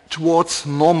towards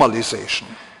normalization.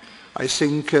 I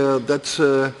think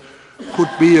that could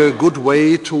be a good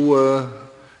way to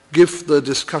give the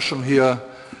discussion here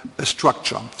a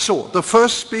structure. So the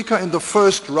first speaker in the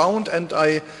first round, and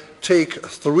I take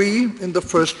 3 in the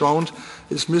first round,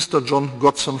 is Mr. John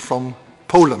Godson from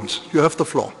Poland. You have the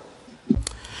floor.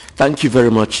 Thank you very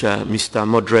much, Mr.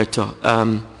 Moderator.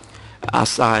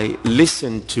 As I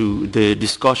listen to the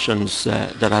discussions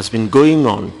that has been going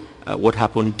on, what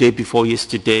happened day before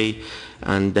yesterday,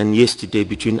 and then yesterday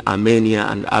between Armenia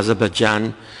and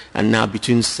Azerbaijan, and now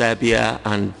between Serbia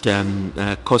and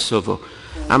Kosovo,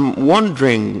 I'm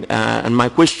wondering, and my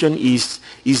question is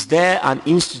there an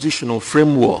institutional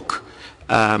framework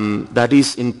that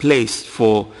is in place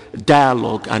for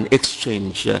dialogue and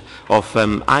exchange of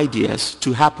ideas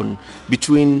to happen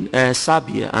between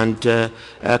Serbia and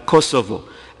Kosovo?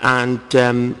 And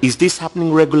is this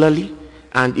happening regularly?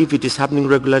 And if it is happening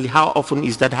regularly, how often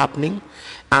is that happening?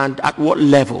 And at what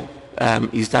level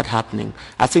is that happening?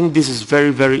 I think this is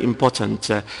very, very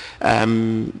important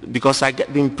because I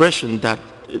get the impression that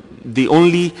the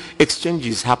only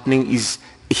exchanges happening is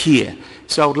here.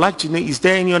 So I would like to know, is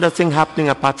there any other thing happening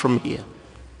apart from here?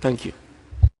 Thank you.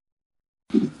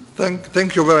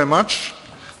 Thank you very much.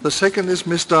 The second is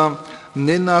Mr.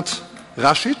 Nenad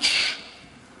Rasic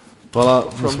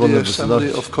from the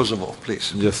Assembly of Kosovo,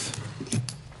 please. Yes.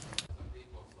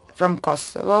 From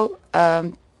Kosovo.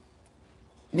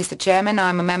 Mr. Chairman,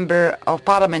 I'm a member of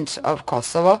Parliament of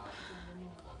Kosovo.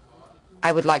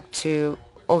 I would like to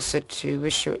also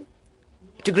to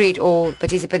greet all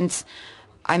participants.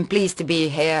 I'm pleased to be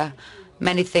here.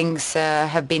 Many things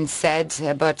have been said,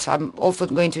 but I'm also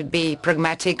going to be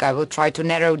pragmatic. I will try to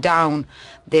narrow down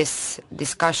this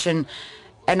discussion,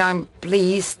 and I'm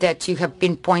pleased that you have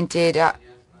been pointed at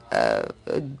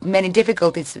many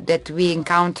difficulties that we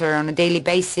encounter on a daily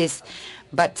basis,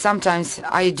 but sometimes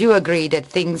I do agree that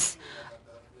things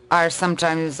are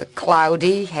sometimes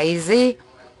cloudy, hazy,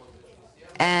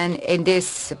 and in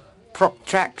this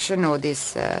protraction or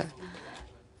this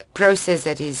process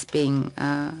that is being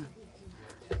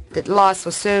that lasts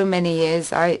for so many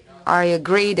years, I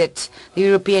agree that the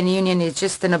European Union is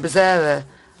just an observer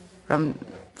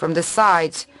from the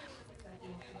side,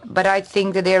 but I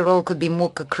think that their role could be more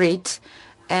concrete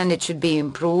and it should be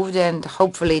improved, and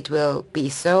hopefully it will be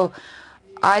so.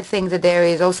 I think that there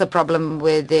is also a problem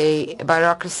with the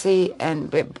bureaucracy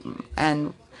and with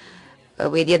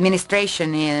the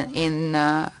administration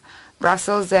in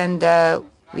Brussels, and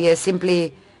we are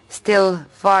simply still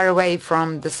far away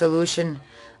from the solution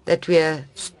that we are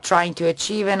trying to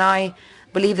achieve, and I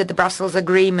believe that the Brussels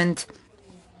agreement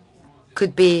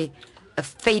could be a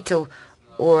fatal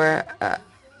or a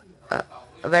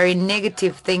very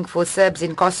negative thing for Serbs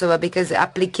in Kosovo, because the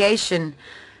application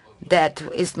that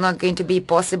is not going to be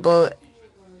possible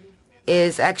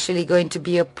is actually going to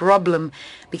be a problem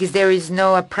because there is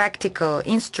no practical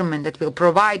instrument that will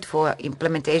provide for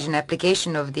implementation,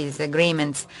 application of these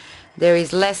agreements. There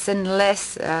is less and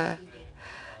less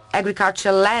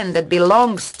agricultural land that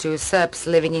belongs to Serbs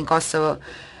living in Kosovo.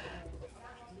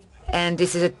 And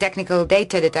this is a technical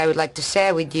data that I would like to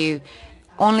share with you.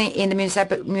 Only in the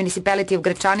municipality of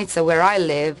Gračanica, where I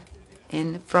live,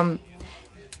 from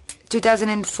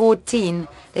 2014,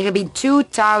 there have been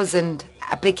 2,000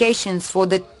 applications for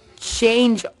the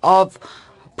change of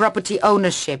property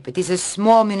ownership. It is a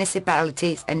small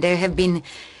municipality, and there have been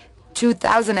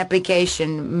 2,000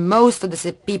 applications. Most of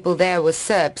the people there were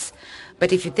Serbs.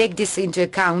 But if you take this into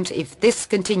account, if this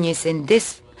continues in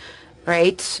this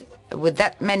rate, with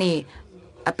that many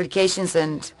applications,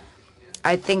 and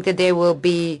I think that there will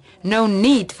be no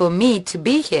need for me to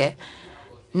be here,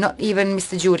 not even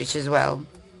Mr. Đurić as well.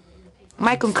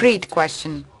 My concrete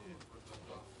question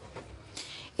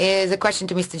is a question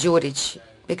to Mr. Đurić,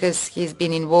 because he's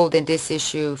been involved in this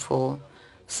issue for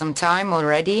some time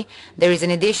already. There is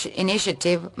an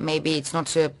initiative, maybe it's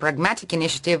not a pragmatic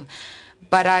initiative,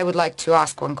 but I would like to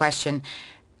ask one question.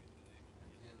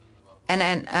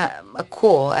 And a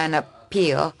call, an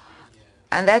appeal,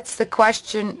 and that's the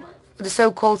question, the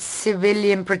so-called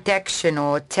civilian protection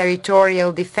or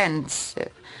territorial defense,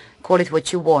 call it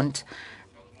what you want,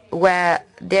 where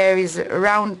there is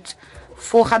around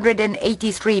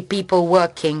 483 people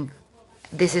working.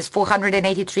 This is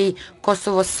 483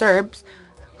 Kosovo Serbs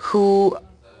who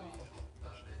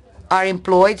are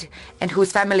employed and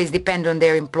whose families depend on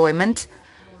their employment.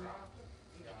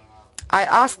 I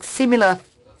asked similar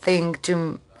question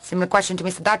to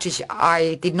Mr. Dačić.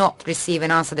 I did not receive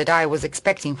an answer that I was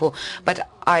expecting for, but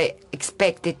I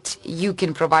expect that you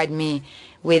can provide me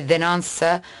with an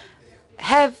answer.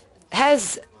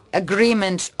 Has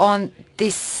agreement on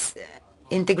this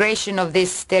integration of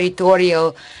this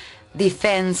territorial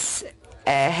defense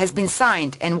has been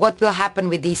signed, and what will happen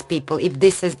with these people if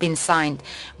this has been signed?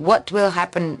 What will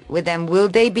happen with them? Will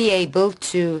they be able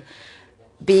to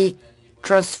be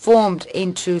transformed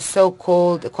into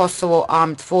so-called Kosovo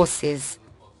armed forces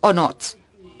or not?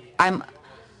 I'm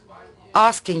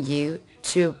asking you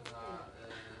to,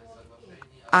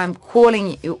 I'm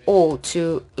calling you all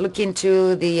to look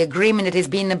into the agreement that has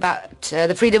been about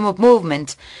the freedom of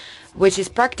movement, which is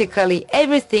practically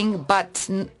everything but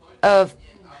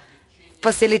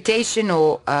facilitation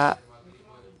or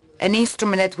an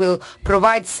instrument that will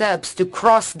provide Serbs to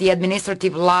cross the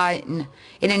administrative line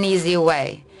in an easier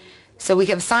way. So we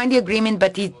have signed the agreement,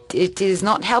 but it is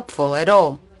not helpful at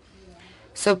all.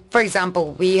 So, for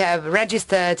example, we have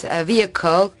registered a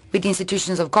vehicle with the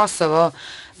institutions of Kosovo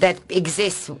that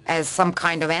exists as some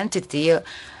kind of entity.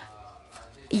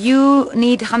 You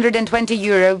need 120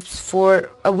 euros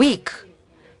for a week.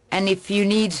 And if you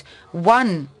need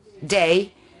 1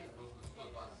 day,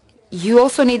 you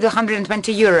also need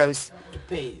 120 euros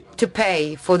to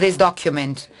pay for this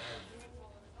document.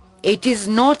 It is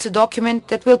not a document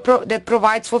that that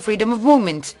provides for freedom of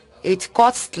movement. It's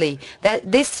costly.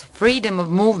 This freedom of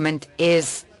movement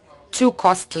is too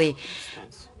costly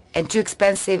and too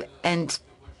expensive, and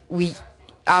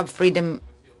our freedom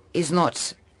is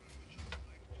not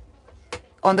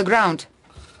on the ground.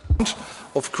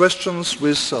 Of questions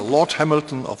with Lord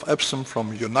Hamilton of Epsom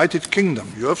from United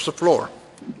Kingdom. You have the floor.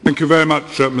 Thank you very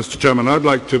much, Mr. Chairman. I'd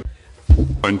like to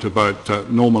point about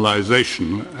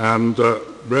normalization and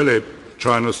really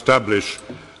try and establish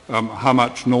how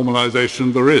much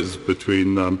normalization there is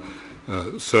between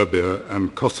Serbia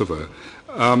and Kosovo.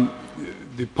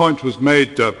 The point was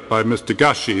made by Mr.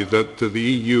 Gashi that the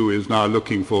EU is now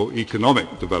looking for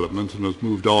economic development and has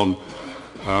moved on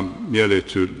merely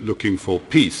to looking for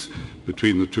peace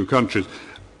between the two countries.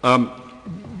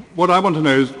 What I want to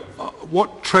know is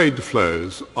what trade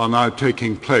flows are now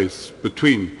taking place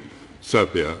between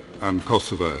Serbia and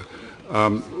Kosovo?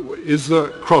 Is there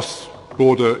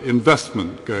cross-border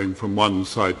investment going from one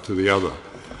side to the other?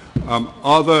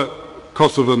 Are there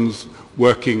Kosovans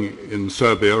working in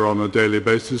Serbia on a daily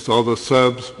basis? Are there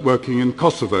Serbs working in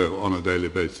Kosovo on a daily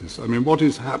basis? I mean, what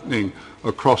is happening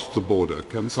across the border?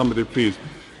 Can somebody please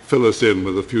fill us in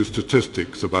with a few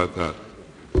statistics about that?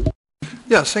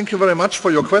 Yes, thank you very much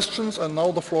for your questions. And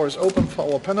now the floor is open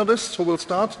for our panelists, who will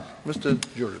start. Mr.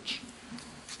 Đurić.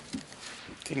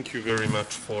 Thank you very much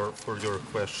for your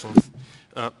questions.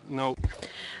 Now,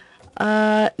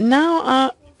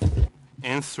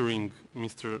 answering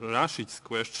Mr. Rashid's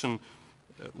question,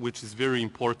 which is very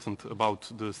important about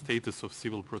the status of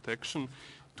civil protection,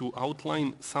 to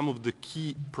outline some of the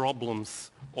key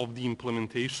problems of the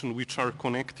implementation which are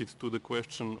connected to the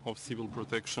question of civil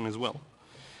protection as well.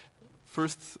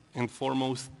 First and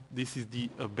foremost, this is the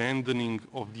abandoning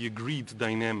of the agreed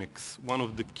dynamics. One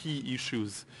of the key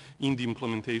issues in the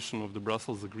implementation of the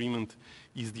Brussels Agreement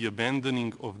is the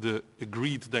abandoning of the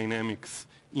agreed dynamics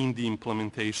in the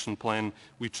implementation plan,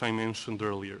 which I mentioned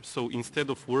earlier. So instead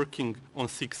of working on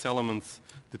 6 elements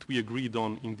that we agreed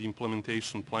on in the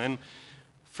implementation plan,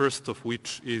 first of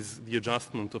which is the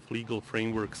adjustment of legal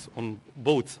frameworks on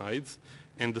both sides,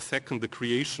 and the second, the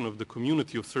creation of the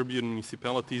community of Serbian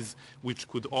municipalities, which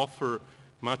could offer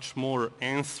much more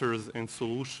answers and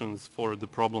solutions for the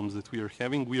problems that we are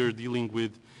having. We are dealing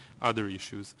with other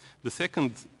issues. The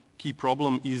second key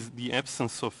problem is the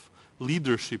absence of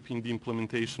leadership in the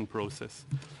implementation process.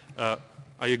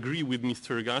 I agree with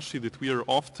Mr. Agashi that we are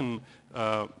often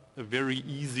very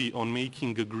easy on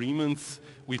making agreements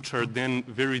which are then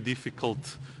very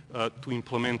difficult to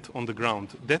implement on the ground.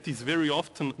 That is very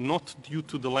often not due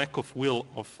to the lack of will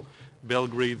of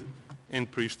Belgrade and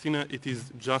Pristina. It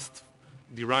is just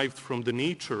derived from the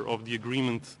nature of the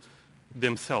agreement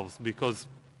themselves. Because,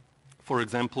 for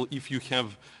example, if you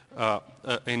have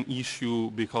an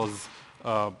issue because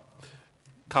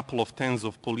couple of tens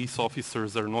of police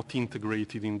officers are not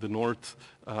integrated in the north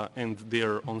and they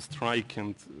are on strike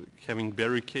and having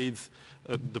barricades,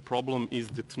 the problem is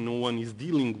that no one is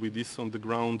dealing with this on the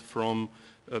ground from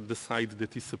the side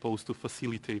that is supposed to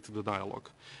facilitate the dialogue.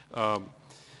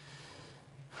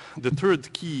 The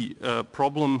third key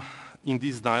problem in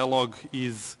this dialogue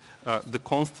is the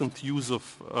constant use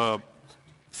of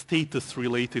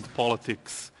status-related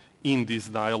politics in this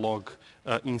dialogue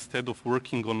instead of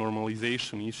working on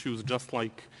normalization issues, just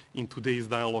like in today's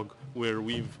dialogue where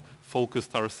we've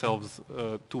focused ourselves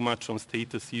too much on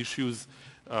status issues.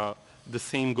 The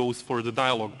same goes for the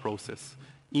dialogue process.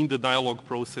 In the dialogue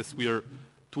process, we are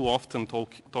too often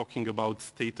talking about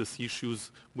status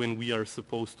issues when we are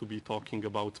supposed to be talking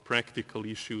about practical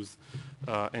issues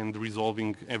and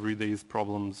resolving everyday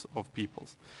problems of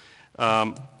peoples.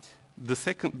 The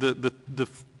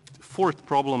fourth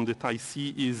problem that I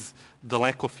see is the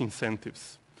lack of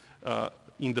incentives.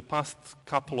 In the past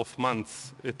couple of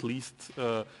months, at least,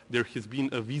 there has been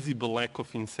a visible lack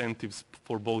of incentives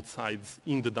for both sides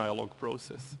in the dialogue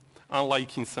process.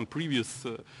 Unlike in some previous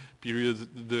periods,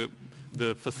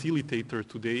 the facilitator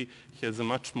today has a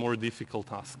much more difficult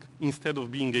task. Instead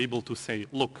of being able to say,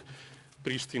 look,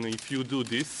 Pristina, if you do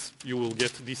this, you will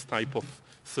get this type of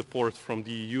support from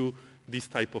the EU, this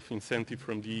type of incentive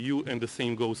from the EU, and the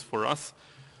same goes for us.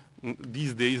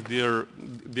 These days, their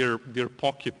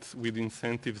pocket with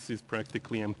incentives is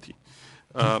practically empty.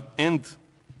 And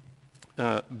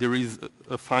there is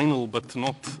a final, but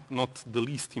not the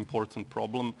least important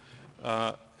problem,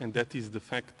 and that is the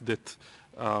fact that,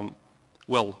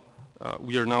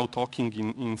 we are now talking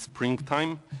in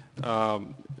springtime.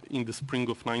 In the spring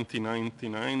of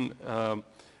 1999,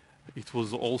 it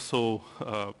was also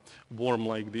warm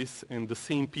like this, and the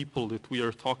same people that we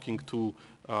are talking to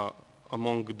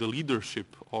among the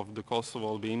leadership of the Kosovo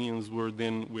Albanians were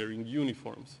then wearing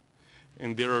uniforms.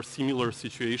 And there are similar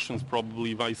situations,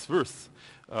 probably vice versa.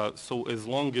 So as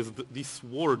long as this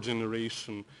war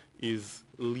generation is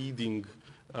leading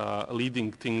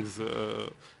things,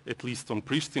 at least on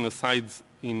Pristina sides,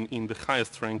 in the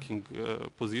highest ranking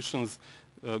positions,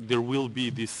 there will be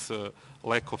this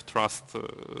lack of trust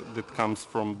that comes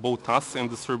from both us and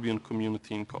the Serbian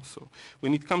community in Kosovo.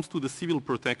 When it comes to the civil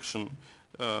protection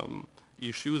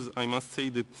issues, I must say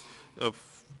that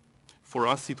for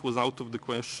us it was out of the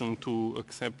question to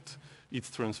accept its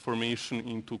transformation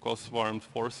into Kosovo Armed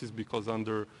Forces, because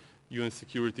under UN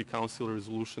Security Council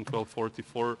Resolution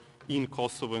 1244, in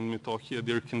Kosovo and Metohija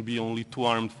there can be only 2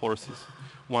 armed forces.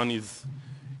 One is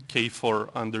KFOR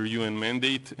under UN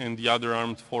mandate, and the other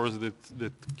armed force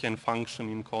that can function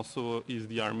in Kosovo is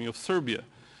the Army of Serbia,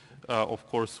 of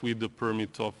course with the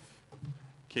permit of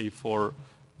KFOR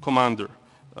commander.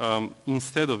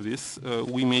 Instead of this,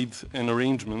 we made an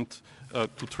arrangement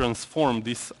to transform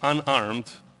this unarmed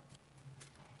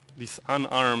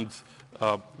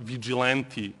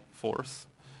vigilante force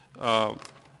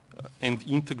and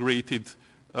integrate it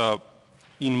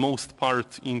in most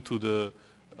part into the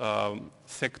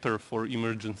sector for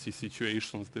emergency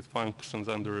situations that functions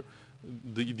under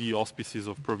the auspices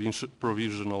of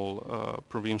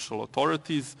provincial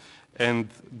authorities, and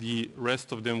the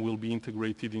rest of them will be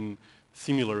integrated in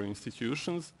similar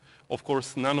institutions. Of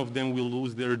course, none of them will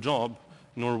lose their job,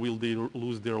 nor will they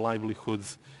lose their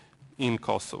livelihoods in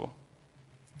Kosovo.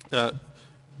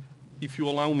 If you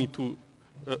allow me to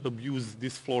abuse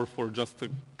this floor for just a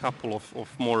couple of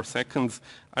more seconds,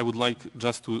 I would like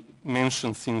just to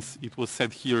mention, since it was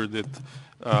said here that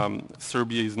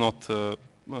Serbia is not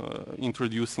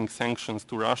introducing sanctions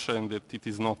to Russia and that it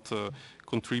is not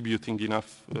contributing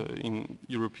enough in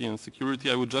European security.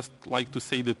 I would just like to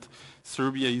say that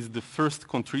Serbia is the first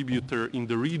contributor in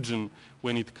the region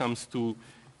when it comes to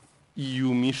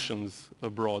EU missions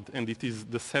abroad, and it is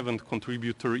the 7th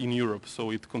contributor in Europe,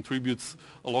 so it contributes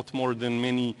a lot more than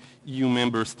many EU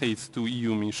member states to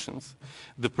EU missions.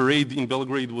 The parade in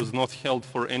Belgrade was not held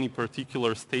for any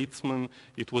particular statesman.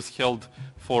 It was held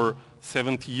for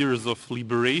 70 years of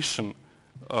liberation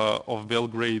of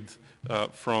Belgrade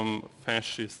from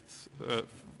fascist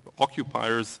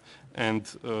occupiers, and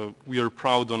we are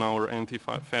proud on our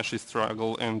anti-fascist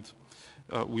struggle, and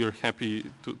we are happy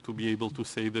to be able to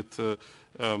say that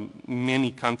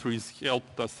many countries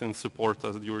helped us and support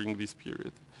us during this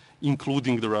period,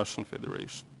 including the Russian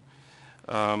Federation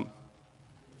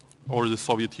or the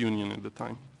Soviet Union at the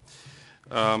time.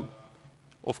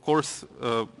 Of course,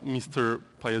 Mr.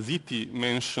 Pajaziti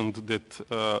mentioned that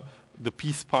the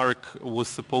Peace Park was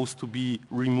supposed to be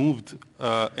removed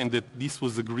and that this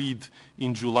was agreed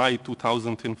in July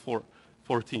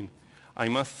 2014. I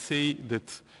must say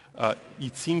that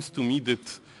it seems to me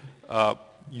that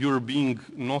you're being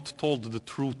not told the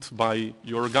truth by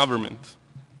your government.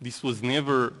 This was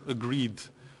never agreed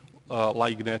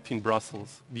like that in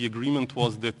Brussels. The agreement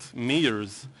was that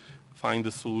mayors find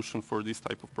a solution for this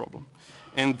type of problem.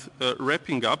 And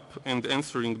wrapping up and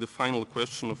answering the final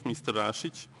question of Mr.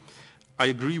 Rasic, I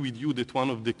agree with you that one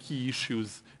of the key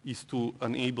issues is to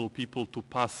enable people to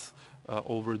pass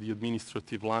over the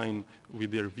administrative line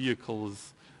with their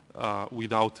vehicles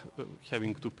without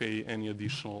having to pay any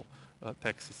additional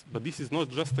taxes. But this is not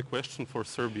just a question for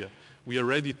Serbia. We are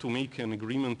ready to make an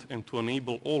agreement and to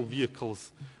enable all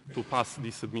vehicles to pass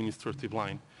this administrative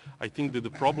line. I think that the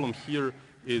problem here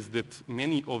is that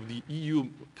many of the EU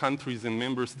countries and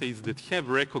member states that have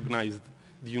recognized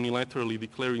the unilaterally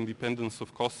declared independence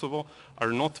of Kosovo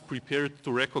are not prepared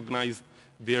to recognize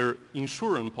their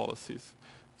insurance policies.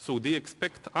 So they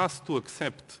expect us to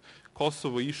accept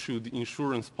Kosovo-issued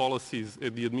insurance policies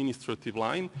at the administrative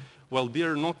line, while they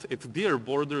are not at their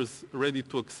borders ready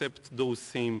to accept those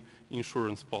same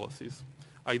insurance policies.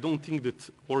 I don't think that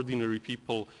ordinary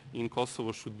people in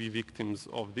Kosovo should be victims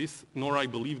of this, nor I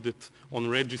believe that on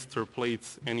register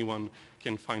plates anyone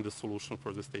can find a solution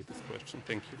for the status question.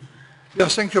 Thank you.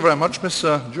 Yes, thank you very much,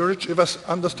 Mr. Juric. If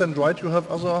I understand right, you have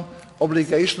other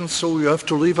obligations, so you have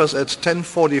to leave us at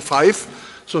 10:45.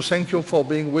 So thank you for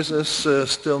being with us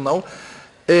still now.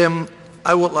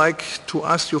 I would like to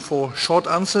ask you for short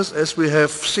answers. As we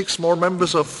have 6 more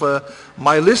members of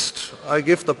my list, I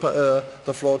give the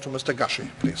floor to Mr. Gashi,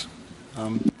 please.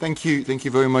 Thank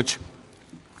you very much.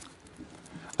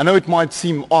 I know it might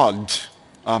seem odd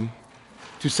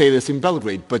to say this in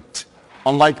Belgrade, but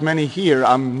unlike many here,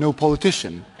 I'm no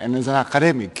politician, and as an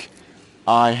academic,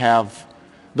 I have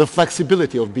the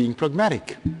flexibility of being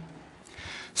pragmatic.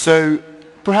 So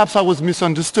perhaps I was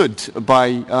misunderstood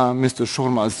by Mr.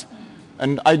 Shormaz,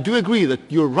 and I do agree that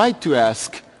you're right to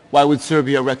ask, why would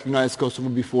Serbia recognize Kosovo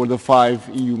before the 5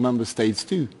 EU member states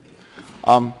too?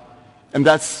 And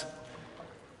that's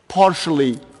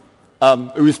partially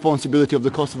a responsibility of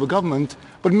the Kosovo government,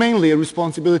 but mainly a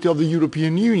responsibility of the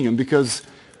European Union, because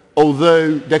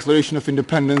although declaration of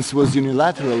independence was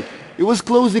unilateral, it was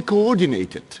closely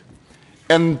coordinated.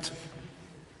 And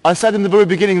I said in the very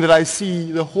beginning that I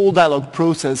see the whole dialogue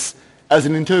process as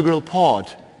an integral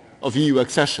part of EU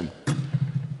accession.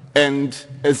 And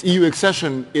as EU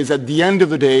accession is at the end of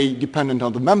the day dependent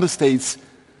on the member states,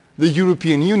 the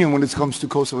European Union, when it comes to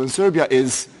Kosovo and Serbia,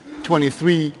 is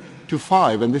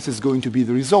 23-5, and this is going to be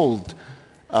the result.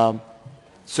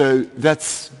 So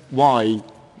that's why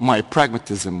my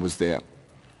pragmatism was there.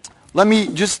 Let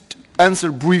me just answer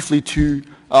briefly to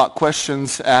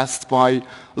questions asked by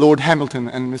Lord Hamilton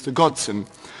and Mr. Godson.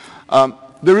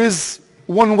 There is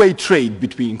one-way trade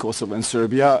between Kosovo and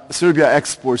Serbia. Serbia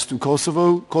exports to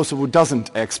Kosovo. Kosovo doesn't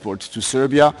export to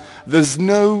Serbia. There's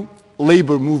no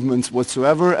labor movements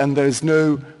whatsoever, and there's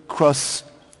no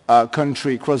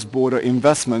cross-country, cross-border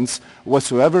investments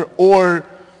whatsoever, or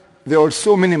they are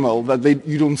so minimal that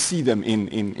you don't see them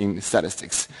in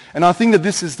statistics. And I think that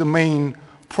this is the main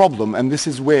problem, and this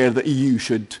is where the EU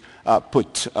should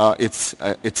put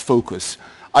its focus.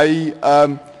 I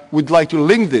would like to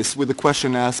link this with the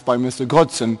question asked by Mr.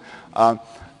 Godson,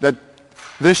 that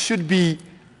there should be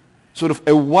sort of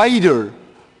a wider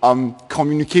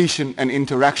communication and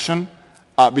interaction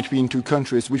between 2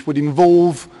 countries, which would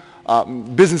involve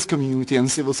business community and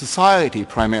civil society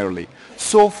primarily.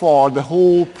 So far, the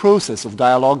whole process of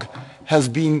dialogue has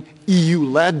been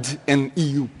EU-led and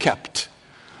EU-kept.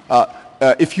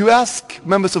 If you ask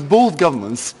members of both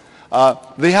governments,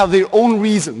 They have their own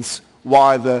reasons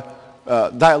why the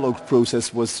dialogue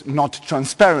process was not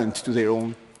transparent to their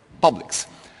own publics.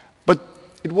 But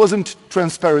it wasn't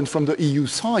transparent from the EU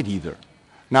side either.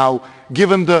 Now,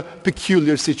 given the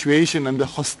peculiar situation and the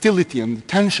hostility and the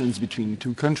tensions between the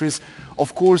two countries,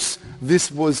 of course,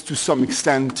 this was to some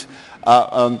extent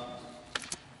all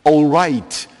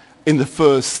right in the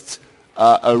first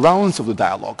rounds of the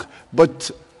dialogue.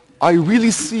 But I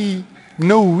really see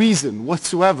no reason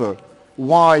whatsoever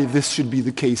why this should be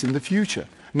the case in the future.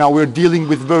 Now we're dealing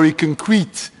with very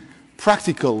concrete,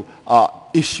 practical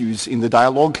issues in the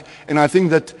dialogue, and I think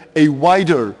that a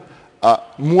wider,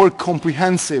 more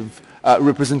comprehensive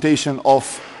representation of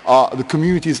the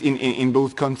communities in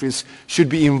both countries should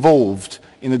be involved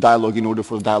in the dialogue in order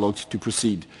for the dialogue to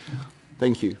proceed.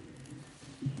 Thank you.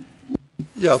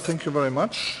 Yeah, thank you very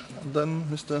much. And then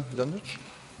Mr. Jandic.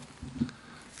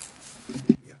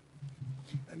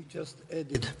 I just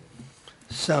added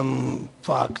some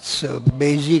facts,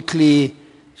 basically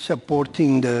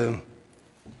supporting the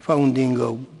founding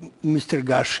of Mr.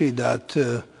 Gashi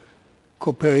that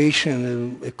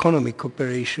cooperation, economic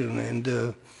cooperation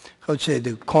and how to say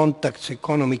the contacts,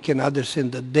 economic and others in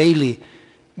the daily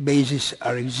basis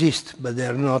exist, but they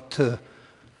are not,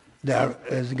 they are,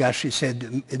 as Gashi said,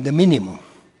 the minimum.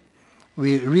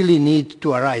 We really need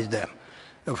to arise them.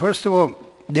 First of all,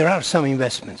 there are some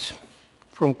investments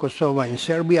from Kosovo and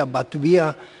Serbia, but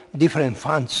via different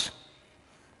funds,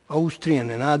 Austrian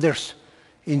and others,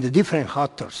 in the different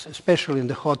hotels, especially in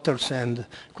the hotels and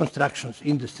construction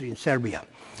industry in Serbia.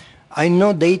 I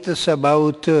know data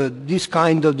about this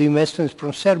kind of investments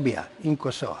from Serbia in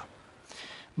Kosovo.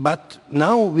 But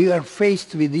now we are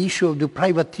faced with the issue of the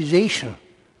privatization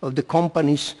of the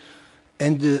companies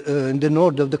and in the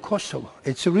north of the Kosovo.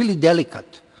 It's a really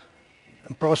delicate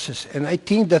process, and I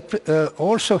think that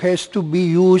also has to be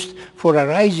used for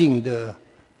arising the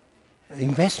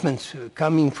investments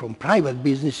coming from private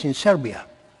business in Serbia,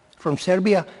 from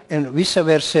Serbia, and vice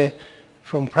versa,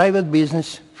 from private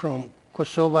business from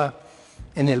Kosovo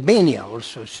and Albania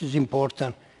also. This is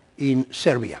important in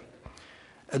Serbia.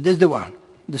 That's the one.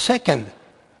 The second,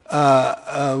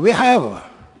 we have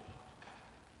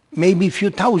maybe a few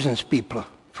thousands people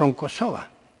from Kosovo,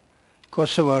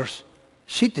 Kosovo's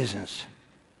citizens,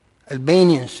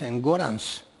 Albanians and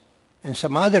Gorans, and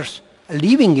some others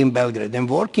living in Belgrade and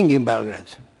working in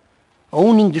Belgrade,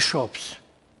 owning the shops,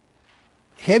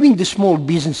 having the small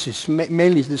businesses,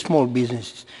 mainly the small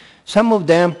businesses. Some of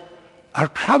them are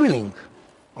traveling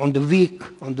on the week,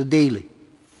 on the daily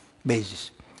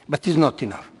basis, but it's not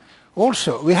enough.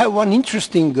 Also, we have one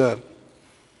interesting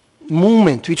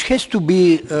movement which has to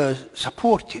be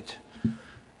supported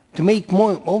to make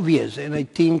more obvious, and I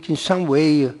think in some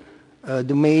way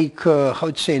to make, how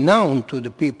to say, known to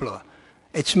the people.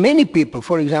 It's many people,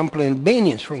 for example,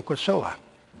 Albanians from Kosovo,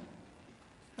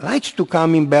 likes to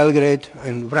come in Belgrade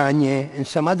and Vranje and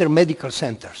some other medical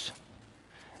centers.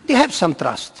 They have some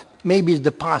trust. Maybe it's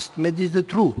the past, maybe it's the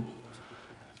truth.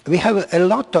 We have a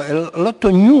lot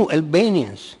of new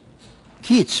Albanians,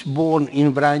 kids born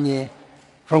in Vranje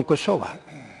from Kosovo,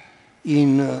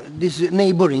 in these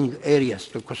neighboring areas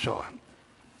to Kosovo,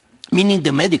 meaning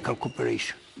the medical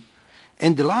cooperation.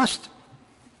 And the last,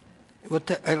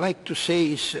 what I like to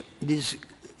say is this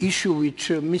issue which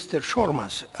Mr.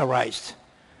 Shormas raised,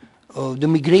 of the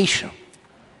migration,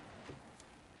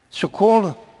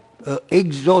 so-called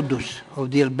exodus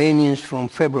of the Albanians from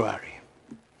February.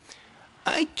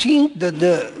 I think that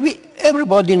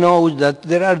everybody knows that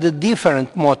there are the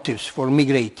different motives for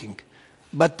migrating.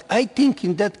 But I think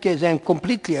in that case I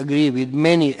completely agree with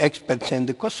many experts and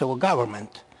the Kosovo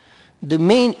government. The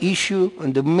main issue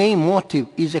and the main motive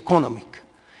is economic.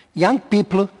 Young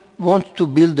people want to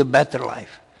build a better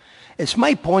life. As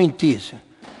my point is,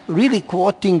 really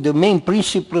quoting the main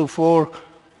principle for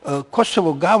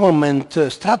Kosovo government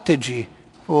strategy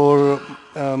for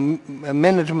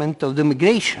management of the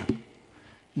migration,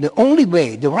 the only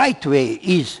way, the right way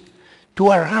is to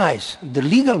arise the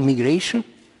legal migration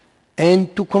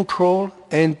and to control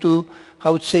and to,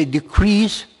 how to say,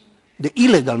 decrease the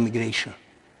illegal migration.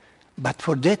 But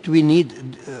for that we need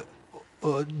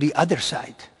the other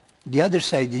side. The other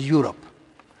side is Europe.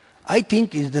 I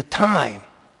think it's the time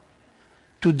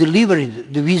to deliver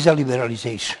the visa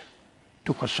liberalization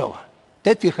to Kosovo.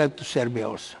 That will help to Serbia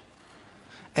also.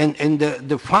 And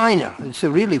the final, it's a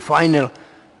really final,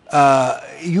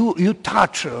 you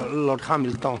touch, Lord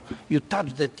Hamilton, you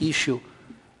touch that issue.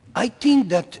 I think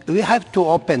that we have to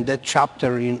open that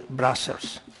chapter in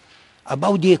Brussels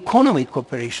about the economic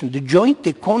cooperation, the joint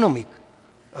economic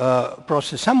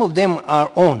process. Some of them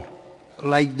are on,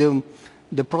 like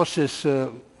the process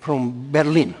from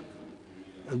Berlin.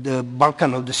 the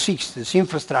Balkan of the Six, this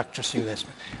infrastructure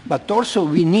investment. But also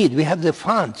we have the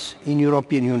funds in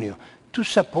European Union to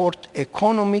support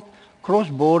economic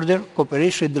cross-border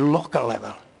cooperation at the local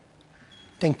level.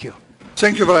 Thank you.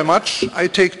 Thank you very much. I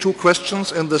take two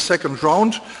questions in the second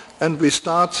round, and we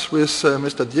start with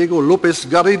Mr. Diego López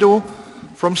Garrido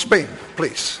from Spain,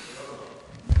 please.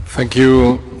 Thank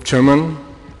you, Chairman.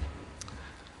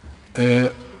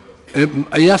 I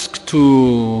ask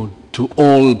to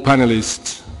all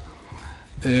panelists,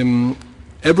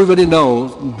 everybody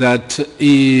knows that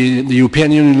the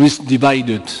European Union is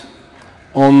divided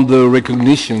on the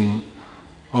recognition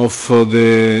of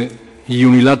the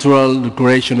unilateral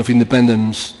declaration of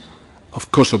independence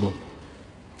of Kosovo.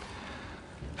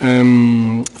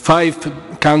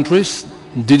 5 countries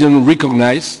didn't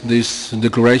recognize this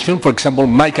declaration. For example,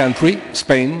 my country,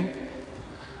 Spain.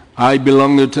 I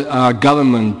belonged to a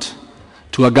government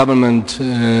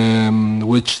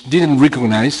which didn't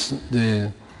recognize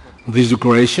this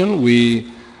declaration.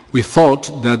 We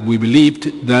thought that we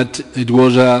believed that it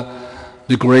was a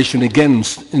declaration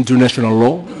against international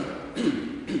law.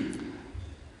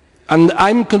 And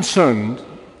I'm concerned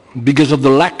because of the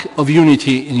lack of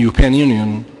unity in the European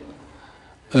Union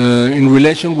in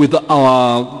relation with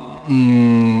our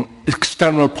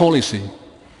external policy.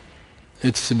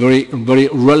 It's very, very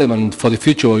relevant for the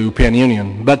future of the European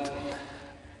Union. But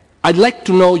I'd like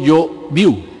to know your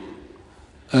view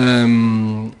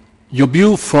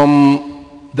from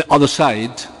the other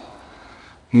side,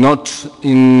 not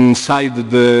inside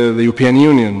the European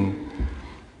Union.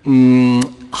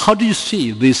 How do you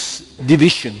see this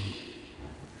division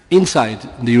inside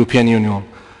the European Union?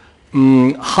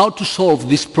 How to solve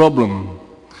this problem,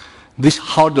 this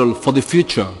hurdle for the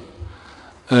future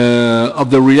of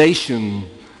the relation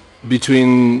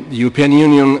between the European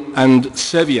Union and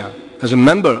Serbia as a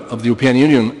member of the European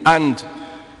Union, and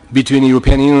between the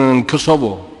European Union and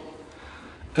Kosovo?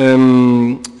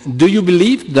 Do you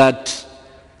believe that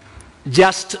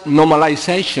just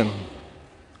normalization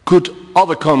could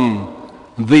overcome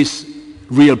this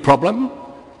real problem?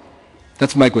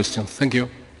 That's my question. Thank you.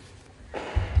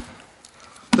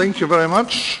 Thank you very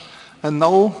much. And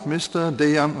now, Mr.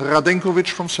 Dejan Radenkovic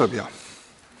from Serbia.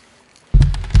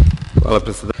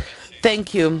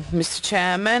 Thank you, Mr.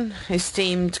 Chairman,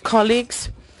 esteemed colleagues.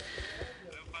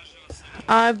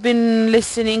 I've been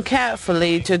listening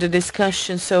carefully to the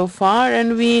discussion so far,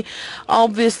 and we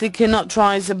obviously cannot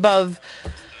rise above.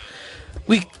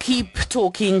 We keep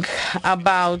talking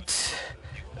about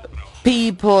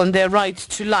people and their right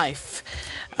to life.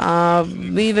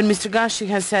 Even Mr. Gashi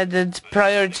has said that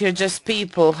priority are just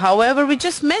people. However, we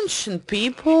just mention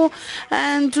people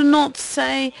and do not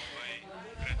say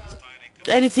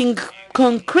anything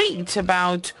concrete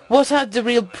about what are the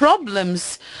real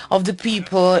problems of the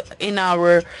people in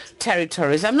our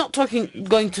territories. I'm not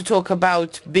going to talk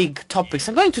about big topics.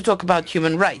 I'm going to talk about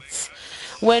human rights.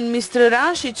 When Mr.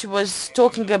 Rašić was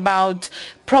talking about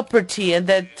property and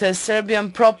that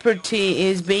Serbian property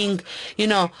is being,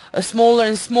 smaller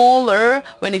and smaller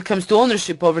when it comes to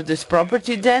ownership over this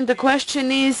property, then the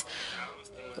question is,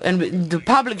 and the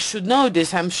public should know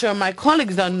this, I'm sure my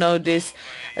colleagues don't know this,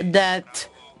 that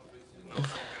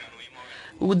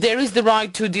there is the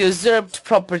right to the usurped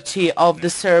property of the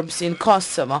Serbs in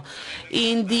Kosovo.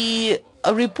 In the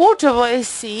report of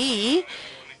OSCE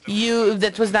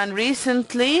that was done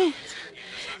recently,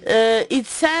 it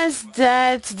says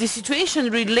that the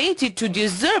situation related to the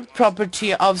usurped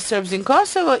property of Serbs in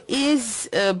Kosovo is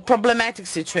a problematic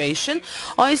situation.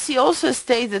 OSCE also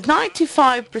states that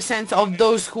 95% of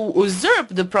those who usurp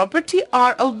the property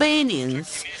are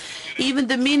Albanians. Even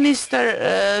the Minister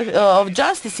of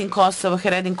Justice in Kosovo,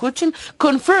 Haradin Kucin,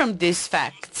 confirmed this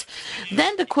fact.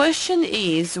 Then the question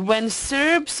is, when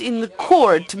Serbs in the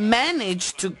court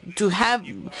manage to have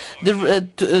the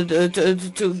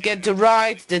to get the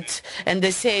right that, and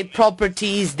they say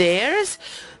property is theirs,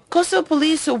 Kosovo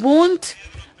police won't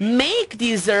make the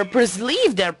usurpers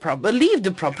leave the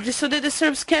property so that the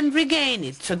Serbs can regain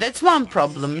it. So that's one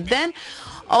problem. Then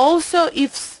also,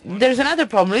 if there's another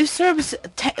problem, if Serbs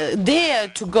dare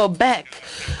to go back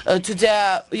to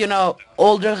their,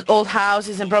 old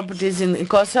houses and properties in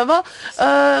Kosovo,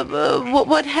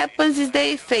 what happens is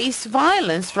they face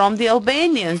violence from the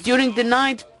Albanians. During the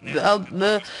night,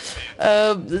 they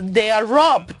are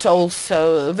robbed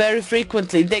also very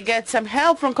frequently. They get some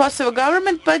help from Kosovo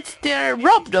government, but they're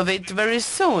robbed of it very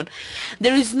soon.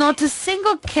 There is not a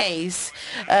single case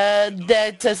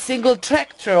that a single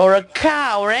tractor or a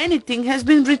cow or anything has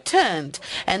been returned.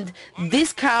 And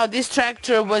this cow, this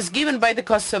tractor was given by the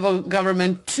Kosovo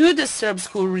government to the Serbs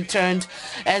who returned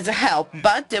as a help,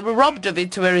 but they were robbed of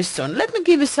it very soon. Let me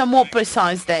give you some more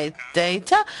precise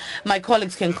data. My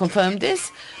colleagues can confirm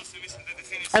this.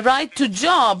 A right to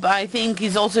job, I think,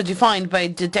 is also defined by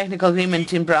the technical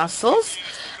agreement in Brussels.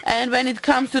 And when it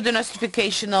comes to the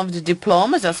notification of the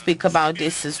diplomas, I'll speak about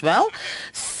this as well.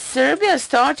 Serbia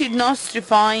started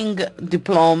notifying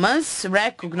diplomas,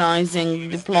 recognizing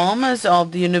diplomas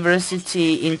of the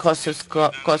university in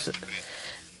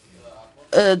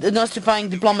notifying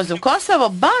diplomas of Kosovo,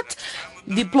 but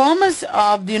diplomas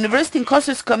of the university in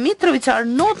Kosovska Mitrovica are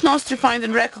not notified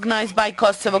and recognized by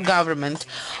Kosovo government.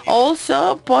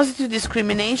 Also, positive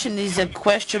discrimination is a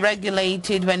question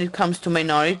regulated when it comes to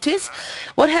minorities.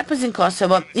 What happens in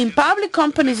Kosovo? In public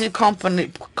companies and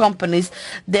companies,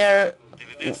 there are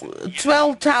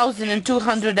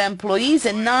 12,200 employees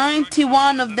and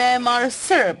 91 of them are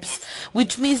Serbs,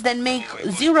 which means they make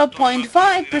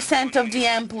 0.5% of the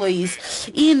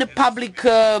employees in public,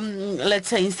 let's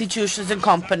say, institutions and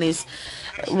companies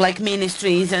like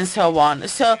ministries and so on.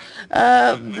 So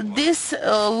this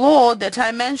law that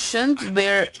I mentioned,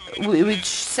 which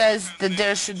says that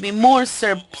there should be more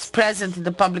Serbs present in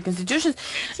the public institutions,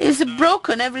 is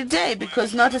broken every day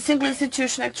because not a single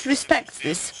institution actually respects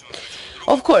this.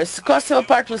 Of course, Kosovo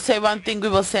part will say one thing, we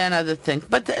will say another thing.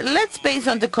 But let's base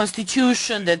on the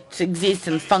constitution that exists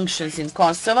and functions in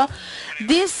Kosovo.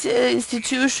 This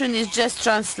institution is just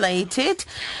translated,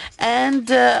 and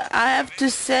I have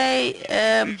to say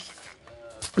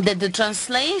that the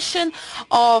translation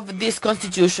of this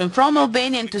constitution from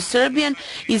Albanian to Serbian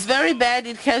is very bad.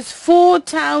 It has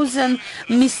 4,000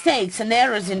 mistakes and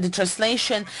errors in the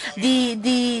translation.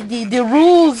 The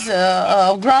rules,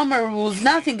 grammar rules,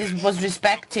 nothing was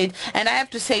respected. And I have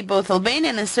to say both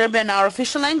Albanian and Serbian are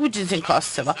official languages in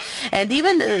Kosovo. And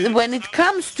even when it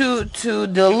comes to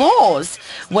the laws,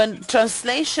 when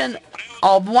translation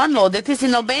of one law that is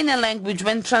in Albanian language,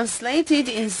 when translated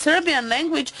in Serbian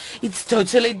language, it's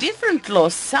totally different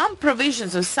laws. Some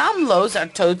provisions of some laws are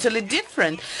totally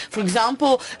different. For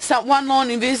example, one law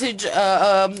envisage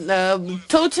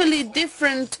totally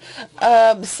different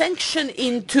sanction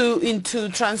into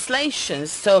translations.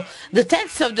 So the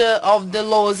texts of the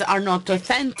laws are not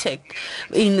authentic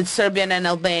in Serbian and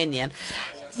Albanian.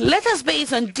 Let us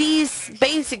base on these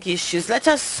basic issues. Let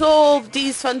us solve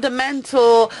these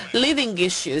fundamental living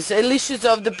issues, issues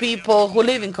of the people who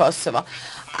live in Kosovo.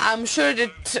 I'm sure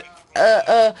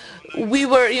that we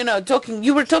were,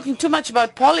 you were talking too much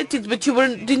about politics, but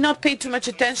you did not pay too much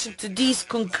attention to these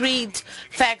concrete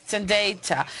facts and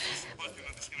data.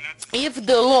 If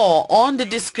the law on the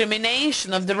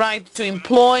discrimination of the right to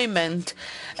employment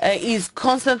is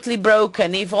constantly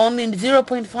broken, if only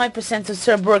 0.5% of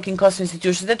Serb work in Kosovo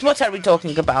institutions, then what are we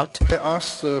talking about? I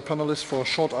ask the panelists for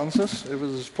short answers, if it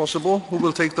is possible. Who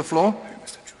will take the floor?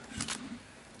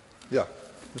 Yeah,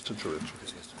 Mr. Juric.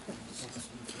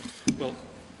 Well,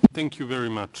 thank you very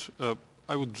much.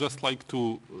 I would just like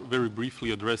to very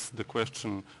briefly address the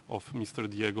question of Mr.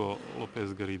 Diego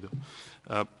Lopez Garrido.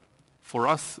 For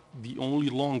us, the only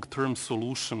long-term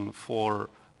solution for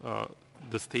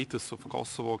the status of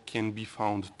Kosovo can be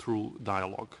found through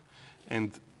dialogue.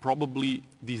 And probably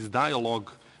this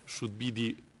dialogue should be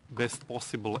the best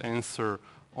possible answer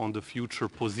on the future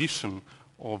position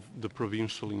of the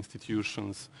provincial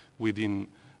institutions within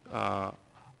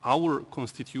our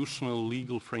constitutional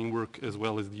legal framework as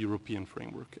well as the European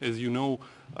framework. As you know,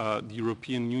 the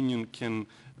European Union can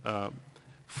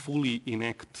fully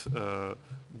enact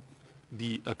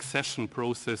the accession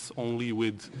process only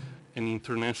with an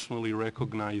internationally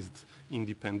recognized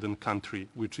independent country,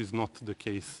 which is not the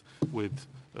case with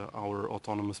our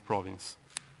autonomous province.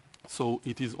 So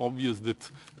it is obvious that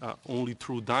only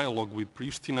through dialogue with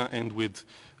Pristina and with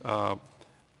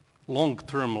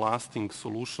long-term lasting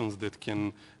solutions that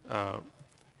can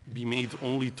be made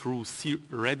only through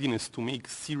readiness to make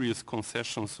serious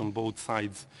concessions on both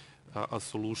sides, a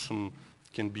solution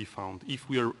can be found. If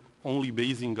we are only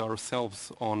basing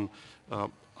ourselves on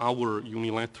our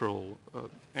unilateral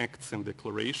acts and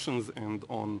declarations and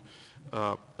on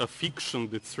a fiction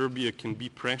that Serbia can be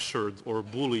pressured or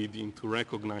bullied into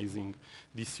recognizing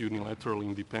this unilateral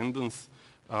independence,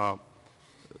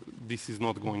 this is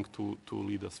not going to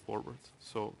lead us forward.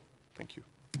 So, thank you.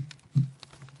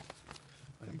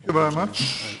 Thank you very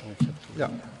much.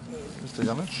 Yeah, Mr.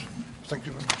 Janic, thank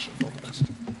you very much. All the best.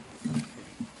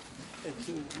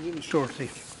 Shortly,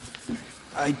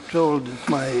 I told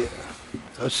my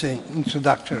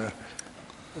introductory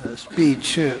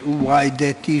speech why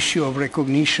that issue of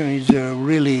recognition is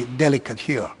really delicate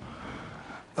here.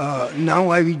 Now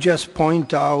I will just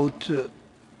point out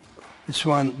this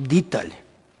one detail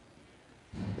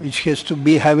which has to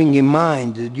be having in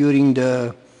mind during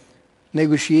the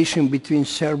negotiation between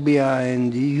Serbia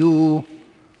and the EU,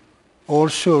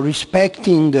 also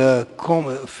respecting the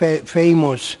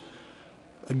famous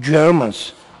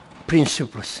Germans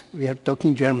principles. We are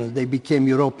talking Germans, they became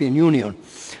European Union.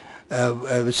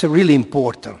 It's really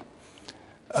important.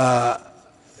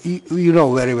 You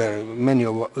know very well, many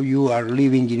of you are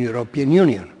living in European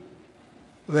Union.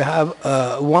 We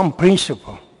have one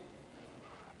principle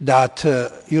that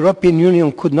European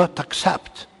Union could not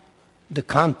accept the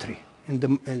country and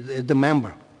the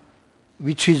member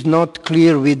which is not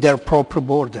clear with their proper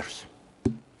borders.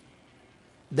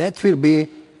 That will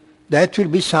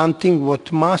be something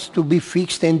what must to be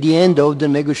fixed at the end of the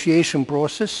negotiation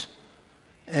process,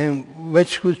 and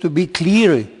which has to be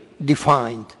clearly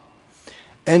defined.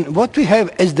 And what we have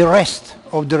as the rest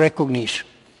of the recognition.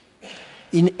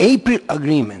 In April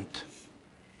agreement,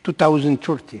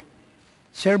 2030,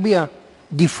 Serbia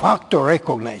de facto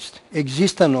recognized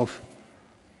existence of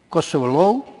Kosovo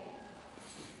law,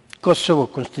 Kosovo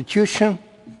constitution,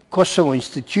 Kosovo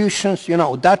institutions. You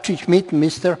know, Dacic met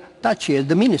Mr. Taci as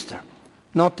the minister,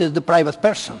 not as the private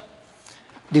person.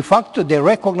 De facto, they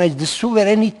recognize the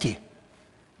sovereignty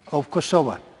of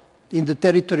Kosovo in the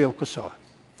territory of Kosovo.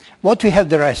 What we have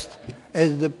the rest,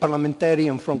 as the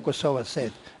parliamentarian from Kosovo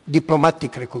said,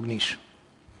 diplomatic recognition.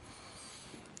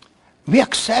 We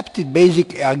accepted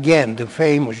basically again the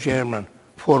famous German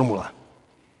formula.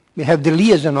 We have the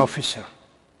liaison officer.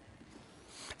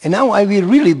 And now I will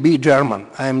really be German.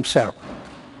 I am Serb.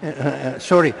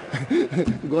 Sorry,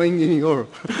 going in your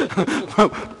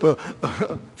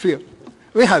field.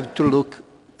 We have to look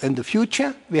in the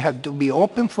future. We have to be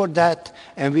open for that,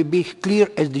 and we be clear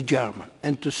as the German,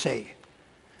 and to say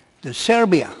that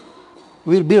Serbia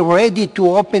will be ready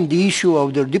to open the issue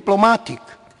of the diplomatic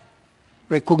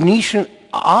recognition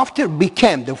after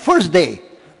became, the first day,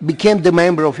 became the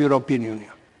member of European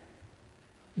Union.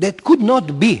 That could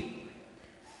not be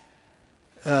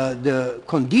the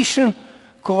condition,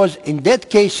 because in that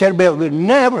case Serbia will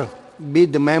never be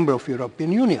the member of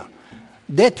European Union.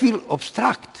 That will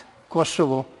obstruct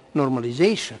Kosovo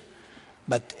normalization.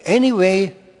 But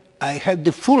anyway, I have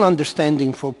the full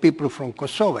understanding for people from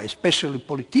Kosovo, especially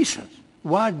politicians,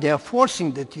 why they are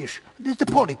forcing that issue. That's the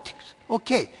politics.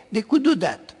 Okay, they could do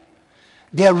that.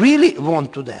 They really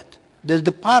want to do that. That's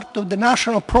the part of the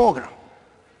national program.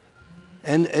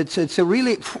 And it's a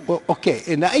really, okay,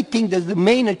 and I think that's the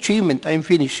main achievement I'm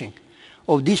finishing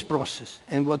of this process.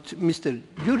 And what Mr.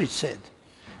 Juric said,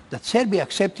 that Serbia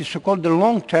accepted so-called the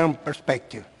long-term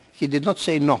perspective. He did not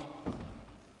say no.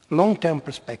 Long-term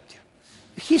perspective.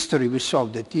 History will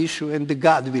solve that issue, and the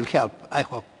God will help, I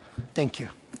hope. Thank you.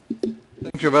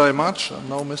 Thank you very much. And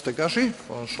now Mr. Gashi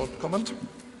for a short comment.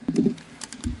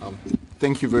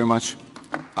 Thank you very much.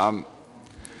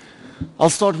 I'll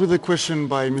start with a question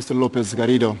by Mr. Lopez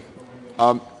Garrido.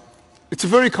 It's a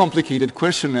very complicated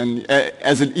question, and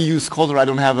as an EU scholar, I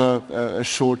don't have a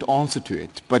short answer to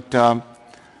it. But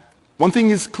one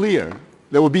thing is clear.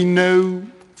 There will be no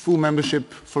full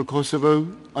membership for Kosovo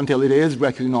until it is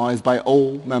recognized by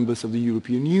all members of the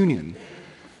European Union.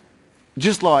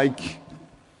 Just like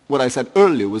what I said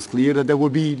earlier was clear, that there will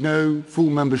be no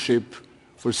full membership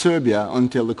for Serbia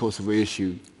until the Kosovo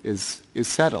issue is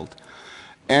settled.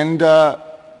 And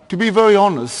to be very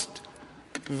honest,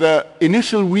 the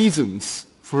initial reasons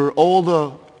for all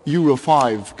the Euro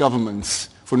 5 governments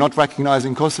for not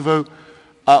recognizing Kosovo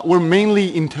were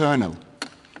mainly internal.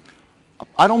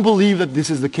 I don't believe that this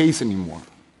is the case anymore.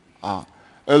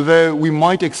 Although we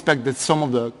might expect that some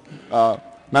of the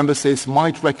member states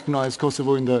might recognize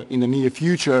Kosovo in the near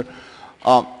future,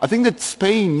 I think that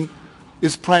Spain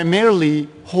is primarily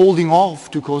holding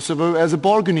off to Kosovo as a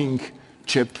bargaining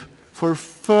chip for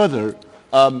further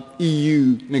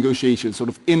EU negotiations, sort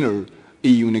of inner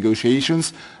EU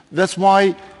negotiations. That's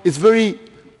why it's very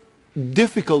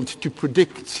difficult to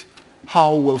predict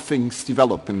how will things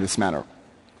develop in this manner.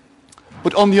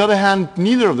 But on the other hand,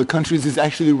 neither of the countries is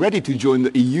actually ready to join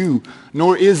the EU,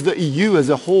 nor is the EU as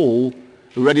a whole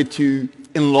ready to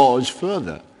enlarge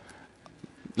further.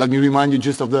 Let me remind you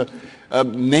just of the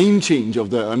name change of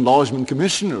the enlargement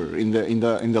commissioner in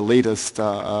the latest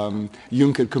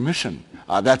Juncker Commission.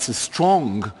 That's a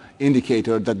strong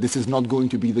indicator that this is not going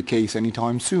to be the case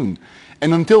anytime soon.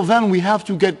 And until then, we have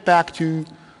to get back to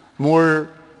more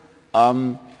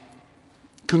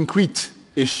concrete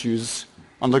issues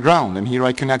on the ground. And here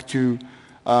I connect to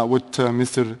what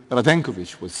Mr.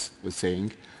 Radenkovic was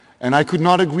saying, and I could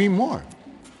not agree more.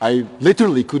 I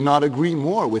literally could not agree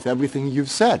more with everything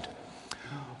you've said.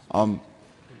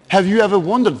 Have you ever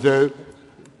wondered, though,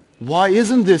 why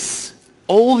isn't this,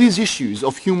 all these issues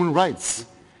of human rights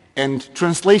and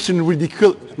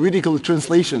ridicule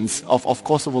translations of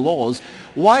Kosovo laws,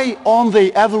 why aren't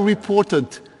they ever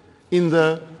reported in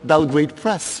the Belgrade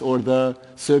press or the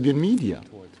Serbian media?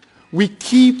 We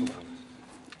keep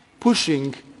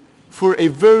pushing for a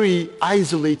very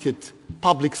isolated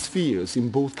public spheres in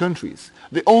both countries.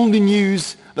 The only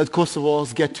news that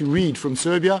Kosovars get to read from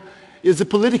Serbia is the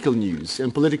political news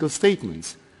and political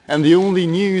statements. And the only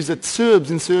news that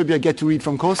Serbs in Serbia get to read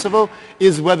from Kosovo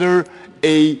is whether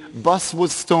a bus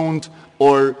was stoned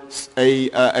or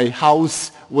a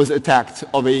house was attacked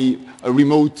of a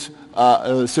remote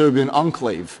Serbian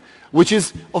enclave, which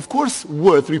is, of course,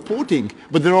 worth reporting.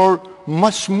 But there are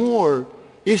much more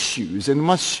issues and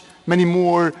many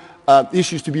more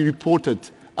issues to be reported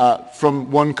from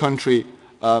one country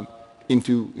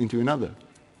into another.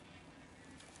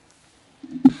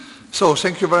 So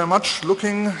thank you very much.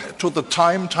 Looking to the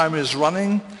time is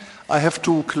running. I have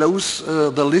to close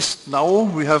the list now.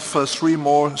 We have 3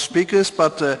 more speakers,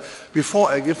 but before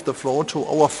I give the floor to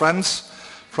our friends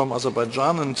from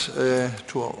Azerbaijan and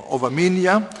of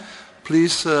Armenia,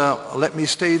 please let me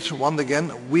state once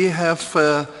again, we have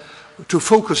to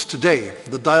focus today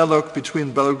the dialogue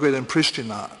between Belgrade and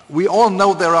Pristina. We all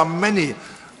know there are many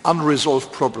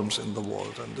unresolved problems in the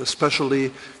world, and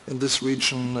especially in this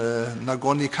region,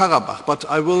 Nagorno-Karabakh. But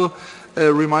I will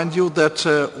remind you that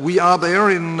we are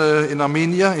there in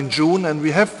Armenia in June, and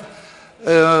we have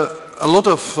a lot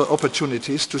of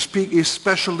opportunities to speak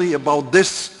especially about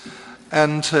this.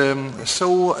 And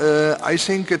so I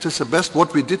think it is the best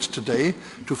what we did today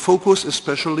to focus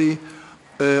especially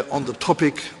on the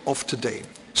topic of today.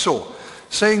 So,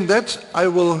 saying that, I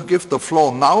will give the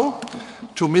floor now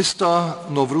to Mr.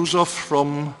 Novruzov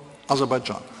from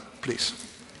Azerbaijan. Please.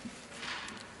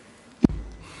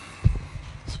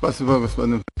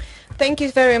 Thank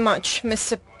you very much,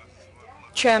 Mr.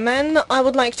 Chairman. I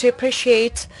would like to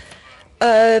appreciate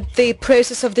the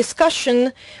process of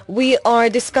discussion. We are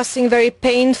discussing very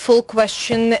painful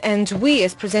question, and we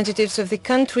as representatives of the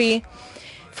country,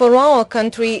 for our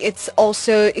country, it's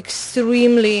also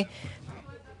extremely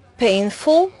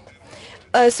painful.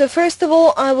 So first of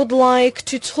all, I would like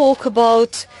to talk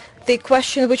about the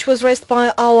question which was raised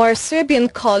by our Serbian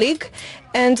colleague,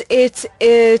 and it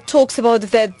talks about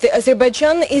that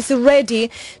Azerbaijan is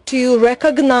ready to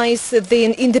recognize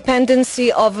the independence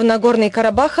of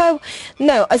Nagorno-Karabakh.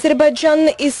 No, Azerbaijan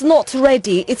is not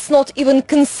ready. It's not even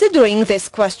considering this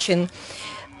question.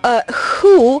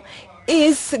 Who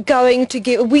is going to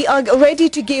give, we are ready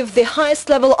to give the highest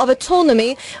level of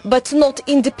autonomy, but not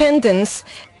independence.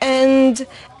 And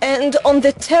on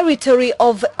the territory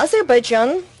of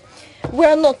Azerbaijan, we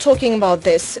are not talking about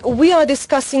this. We are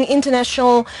discussing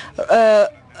international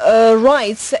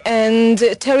rights and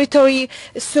territory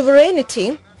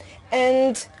sovereignty,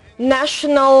 and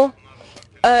national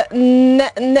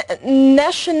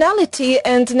nationality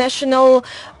and national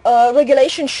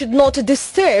regulation should not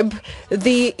disturb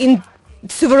the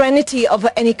sovereignty of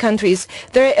any countries.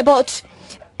 There are about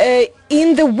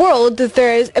in the world,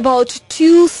 there's about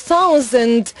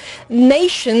 2,000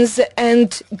 nations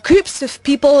and groups of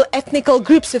people, ethnic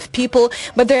groups of people,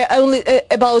 but there are only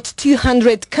about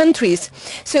 200 countries.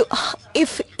 So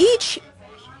if each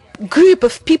group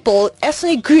of people,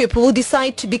 ethnic group, will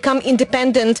decide to become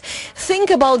independent,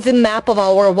 think about the map of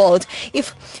our world.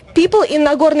 If people in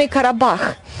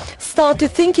Nagorno-Karabakh start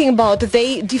thinking about,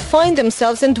 they define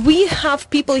themselves, and we have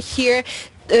people here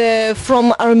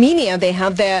from Armenia, they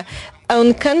have their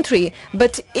own country,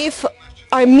 but if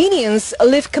Armenians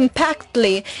live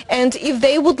compactly, and if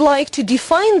they would like to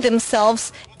define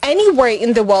themselves anywhere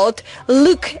in the world,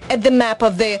 look at the map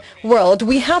of the world.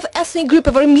 We have ethnic group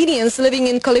of Armenians living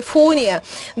in California.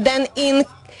 Then in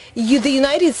the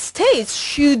United States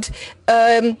should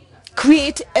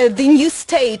create the new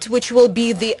state, which will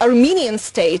be the Armenian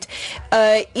state.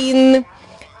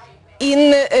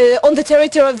 On the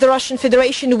territory of the Russian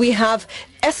Federation, we have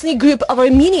ethnic group of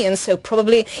Armenians, so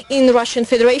probably in the Russian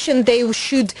Federation they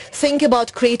should think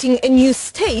about creating a new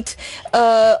state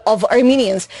of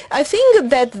Armenians. I think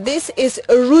that this is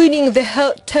ruining the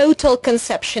total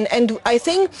conception, and I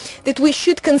think that we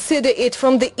should consider it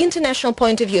from the international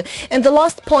point of view. And the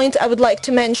last point I would like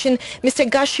to mention, Mr.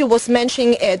 Gashi was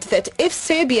mentioning it, that if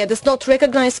Serbia does not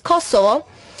recognize Kosovo,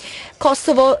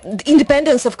 the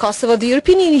independence of Kosovo, the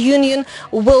European Union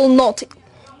will not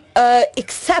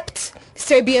accept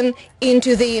Serbia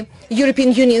into the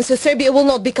European Union, so Serbia will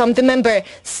not become the member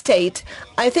state.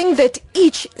 I think that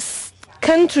each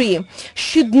country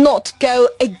should not go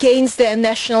against their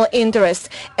national interest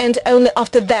and only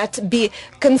after that be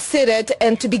considered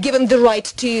and to be given the right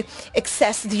to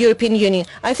access the European Union.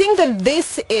 I think that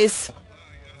this is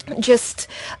just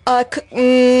I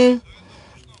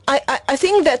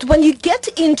think that when you get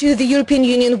into the European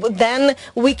Union, then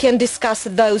we can discuss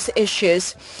those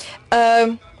issues.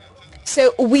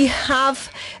 So we have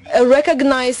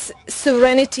recognized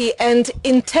sovereignty and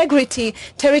integrity,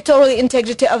 territorial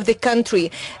integrity of the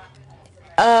country.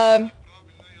 And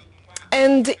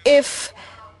if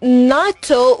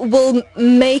NATO will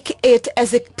make it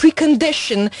as a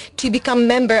precondition to become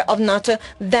member of NATO,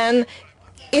 then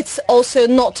it's also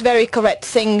not very correct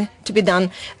thing to be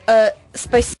done.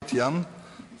 Jan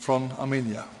from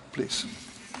Armenia, please.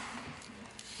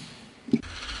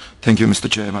 Thank you, Mr.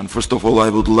 Chairman. First of all, I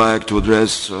would like to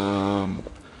address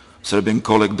Serbian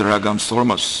colleague Dragan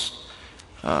Sormas.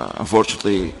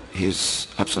 Unfortunately, he's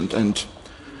absent, and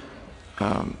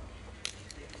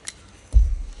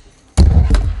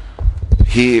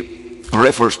he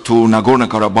refers to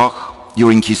Nagorno-Karabakh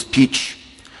during his speech,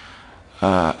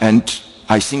 and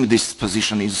I think this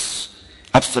position is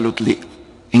absolutely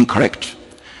incorrect,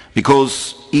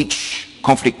 because each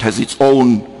conflict has its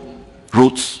own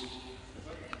roots,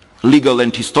 legal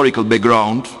and historical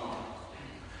background,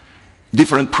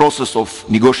 different process of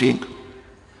negotiating,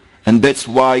 and that's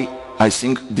why I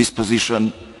think this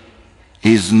position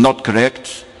is not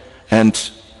correct, and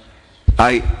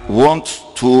I want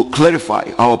to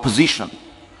clarify our position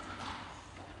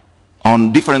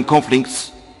on different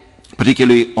conflicts,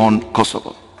 particularly on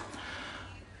Kosovo.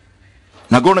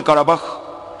 Nagorno-Karabakh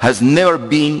has never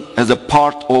been as a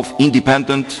part of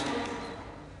independent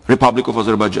Republic of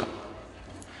Azerbaijan,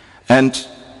 and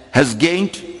has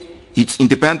gained its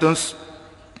independence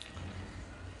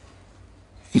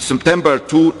in September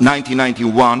 2,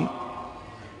 1991,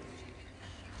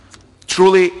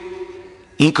 truly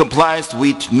in compliance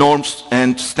with norms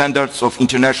and standards of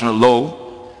international law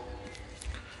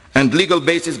and legal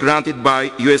basis granted by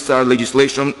USSR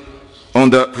legislation on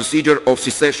the procedure of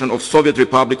secession of Soviet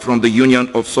Republic from the Union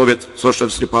of Soviet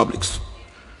Socialist Republics.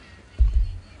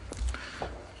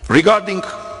 Regarding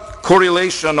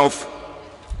correlation of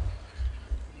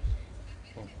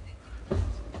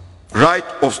right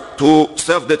to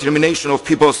self-determination of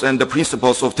peoples and the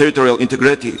principles of territorial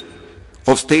integrity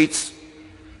of states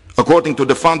according to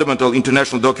the fundamental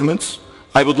international documents,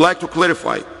 I would like to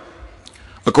clarify.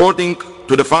 According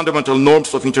to the fundamental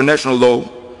norms of international law,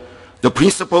 the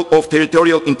principle of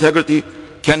territorial integrity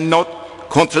cannot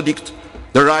contradict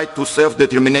the right to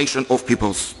self-determination of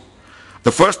peoples.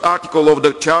 The first article of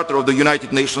the Charter of the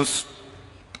United Nations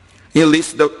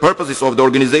enlists the purposes of the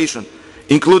organization,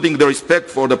 including the respect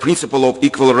for the principle of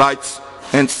equal rights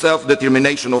and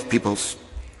self-determination of peoples.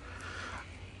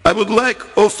 I would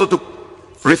like also to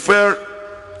refer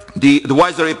the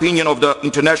wiser opinion of the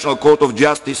International Court of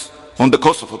Justice on the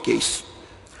Kosovo case.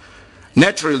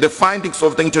 Naturally, the findings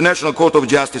of the International Court of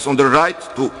Justice on the right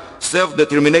to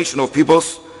self-determination of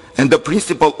peoples and the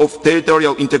principle of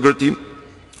territorial integrity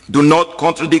do not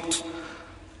contradict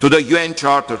to the UN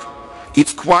Charter.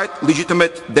 It's quite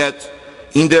legitimate that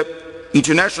in the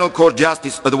International Court of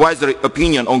Justice advisory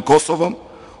opinion on Kosovo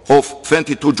of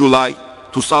 22 July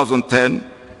 2010,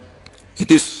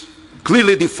 it is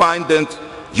clearly defined that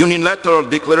unilateral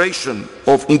declaration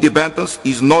of independence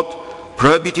is not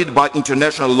prohibited by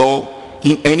international law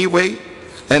in any way,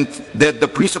 and that the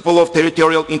principle of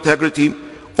territorial integrity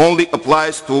only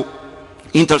applies to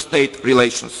interstate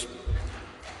relations.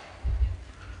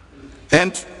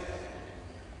 And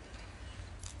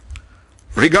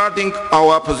regarding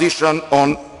our position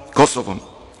on Kosovo,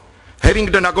 having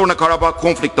the Nagorno-Karabakh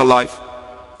conflict alive,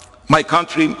 my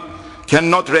country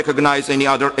cannot recognize any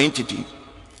other entity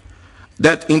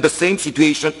that in the same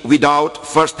situation without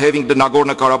first having the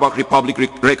Nagorno-Karabakh Republic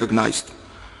recognized.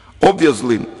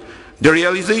 Obviously, the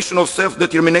realization of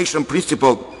self-determination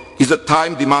principle is a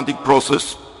time-demanding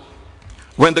process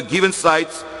when the given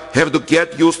sides have to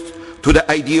get used to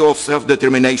the idea of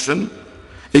self-determination,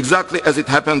 exactly as it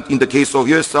happened in the case of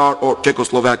USSR or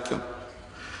Czechoslovakia.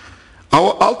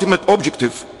 Our ultimate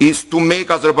objective is to make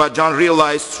Azerbaijan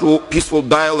realize through peaceful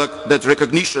dialogue that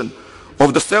recognition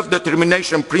of the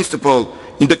self-determination principle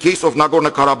in the case of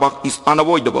Nagorno-Karabakh is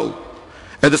unavoidable.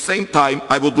 At the same time,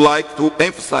 I would like to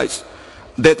emphasize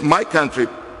that my country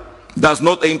does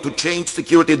not aim to change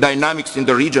security dynamics in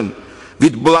the region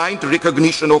with blind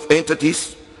recognition of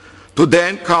entities to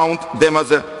then count them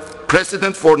as a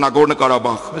precedent for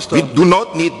Nagorno-Karabakh. We do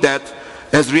not need that,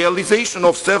 as realization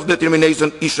of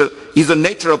self-determination is a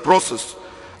natural process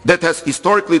that has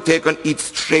historically taken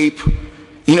its shape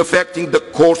in affecting the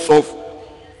course of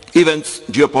events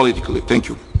geopolitically. Thank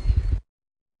you.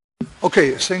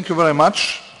 Okay, thank you very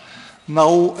much.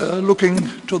 Now, looking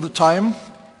to the time,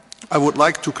 I would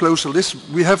like to close the list.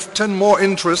 We have 10 more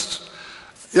interests.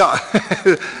 Yeah,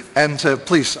 and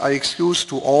please, I excuse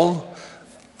to all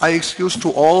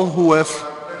who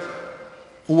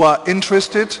are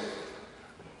interested.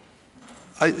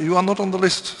 You are not on the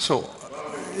list, so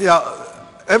yeah,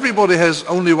 everybody has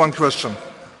only one question.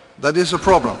 That is a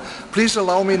problem. Please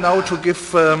allow me now to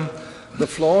give the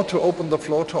floor, to open the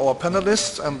floor to our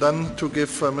panelists, and then to give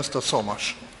Mr.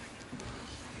 Somash.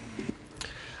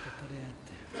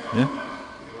 Yeah.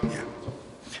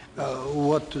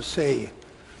 What to say?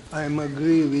 I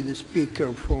agree with the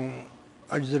speaker from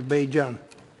Azerbaijan.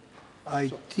 I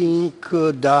think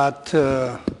that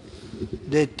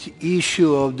that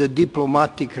issue of the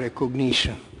diplomatic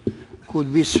recognition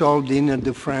could be solved in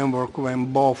the framework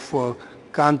when both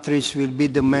countries will be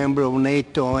the member of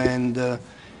NATO and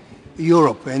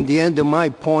Europe. And the end of my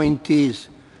point is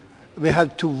we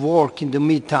have to work in the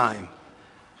meantime,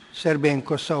 Serbia and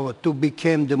Kosovo, to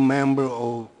become the member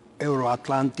of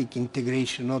Euro-Atlantic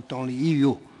integration, not only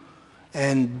EU.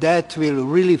 And that will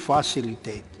really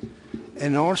facilitate.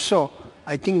 And also,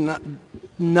 I think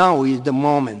now is the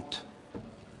moment.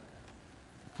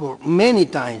 For many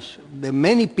times, the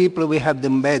many people we have the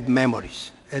bad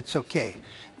memories. It's okay.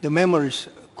 The memories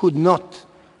could not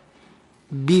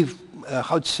be,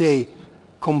 how to say,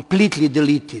 completely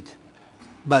deleted.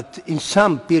 But in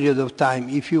some period of time,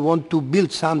 if you want to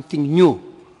build something new,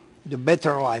 the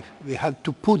better life, we have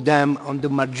to put them on the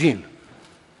margin.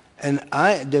 And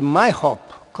my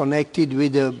hope connected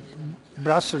with the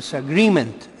Brussels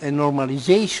agreement and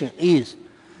normalization is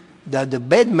that the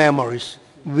bad memories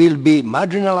will be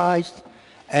marginalized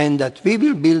and that we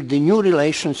will build the new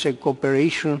relations and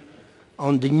cooperation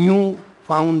on the new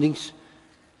foundings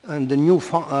and the new,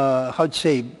 how to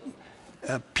say,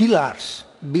 pillars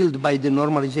built by the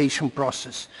normalization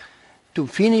process. To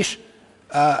finish,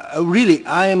 really,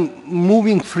 I am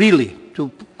moving freely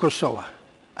to Kosovo.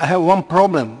 I have one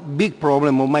problem, big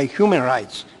problem of my human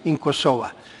rights in Kosovo.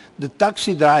 The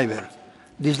taxi driver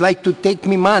dislike to take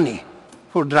me money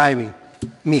for driving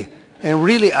me. And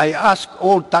really, I ask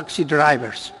all taxi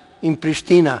drivers in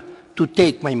Pristina to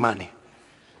take my money.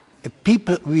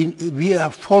 People, we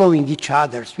are following each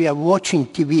other. We are watching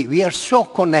TV. We are so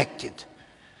connected.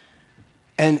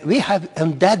 And we have,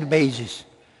 on that basis,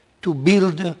 to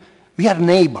build, we are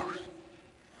neighbors.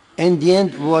 In the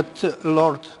end, what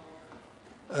Lord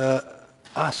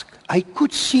asked, I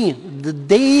could see the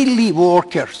daily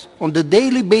workers on the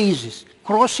daily basis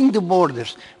crossing the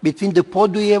borders between the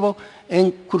Podujevo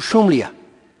and Kuršumlija,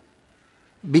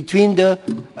 between the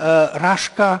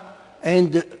Raška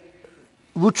and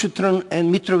Vučetran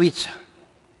and Mitrovica.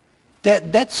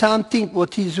 That's something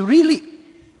what is really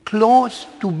close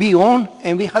to be on,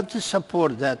 and we have to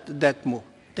support that move.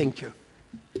 Thank you.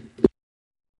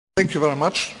 Thank you very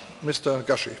much. Mr.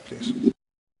 Gashi, please.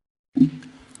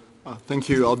 Thank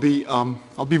you.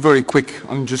 I'll be very quick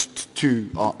on just two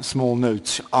small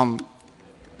notes.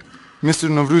 Mr.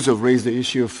 Novruzov raised the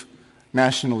issue of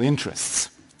national interests.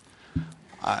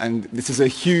 And this is a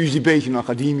huge debate in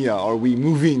academia. Are we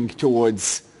moving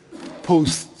towards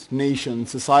post-nation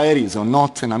societies or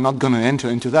not? And I'm not going to enter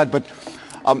into that. But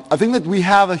I think that we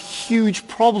have a huge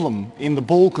problem in the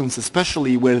Balkans,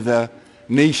 especially where the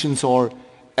nations are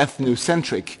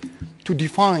ethnocentric, to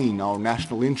define our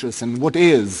national interests and what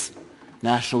is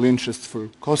national interest for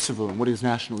Kosovo and what is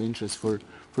national interest for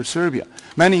Serbia.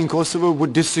 Many in Kosovo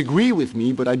would disagree with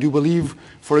me, but I do believe,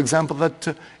 for example,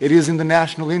 that it is in the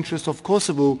national interest of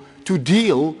Kosovo to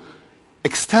deal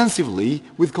extensively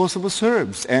with Kosovo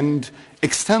Serbs and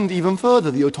extend even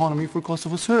further the autonomy for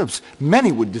Kosovo Serbs.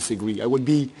 Many would disagree. I would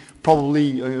be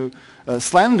probably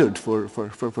slandered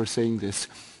for saying this.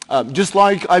 Just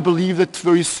like I believe that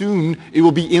very soon it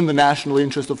will be in the national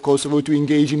interest of Kosovo to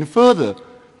engage in further,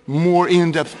 more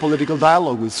in-depth political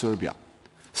dialogue with Serbia.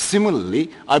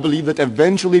 Similarly, I believe that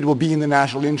eventually it will be in the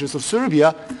national interest of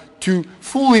Serbia to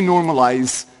fully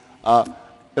normalize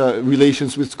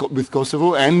relations with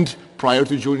Kosovo and, prior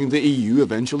to joining the EU,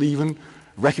 eventually even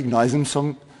recognizing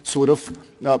some sort of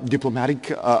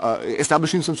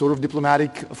establishing some sort of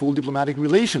full diplomatic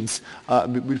relations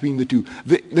between the two.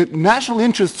 The national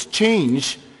interests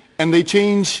change, and they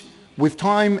change with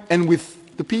time and with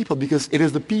the people, because it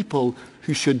is the people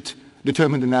who should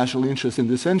determine the national interest in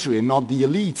this century and not the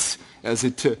elites as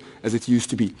it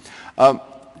used to be.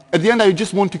 At the end, I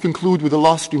just want to conclude with a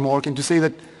last remark and to say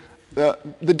that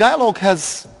the dialogue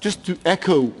has, just to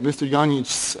echo Mr.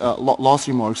 Janic's last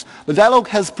remarks, the dialogue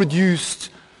has produced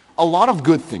a lot of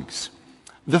good things.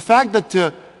 The fact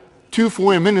that two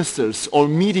foreign ministers are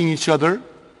meeting each other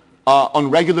on a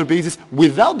regular basis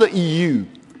without the EU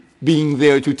being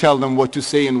there to tell them what to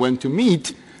say and when to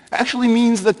meet actually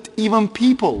means that even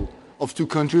people of two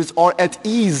countries are at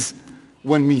ease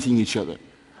when meeting each other.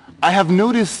 I have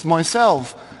noticed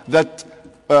myself that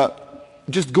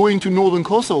just going to northern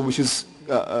Kosovo, which is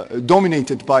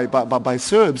dominated by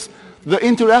Serbs, the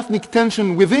inter-ethnic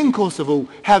tension within Kosovo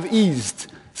have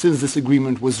eased since this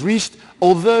agreement was reached,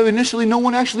 although initially no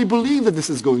one actually believed that this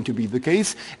is going to be the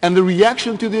case, and the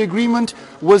reaction to the agreement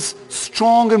was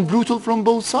strong and brutal from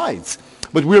both sides.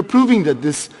 But we're proving that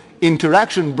this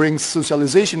interaction brings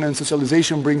socialization, and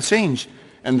socialization brings change,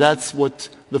 and that's what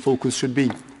the focus should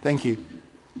be. Thank you.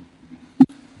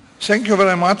 Thank you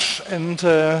very much, and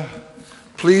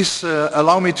please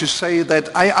allow me to say that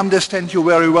I understand you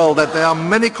very well, that there are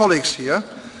many colleagues here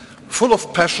full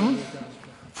of passion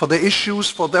for the issues,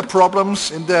 for their problems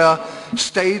in their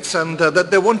states, and that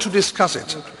they want to discuss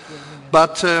it.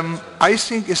 But I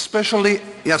think especially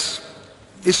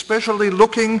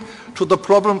looking to the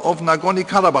problem of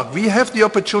Nagorno-Karabakh, we have the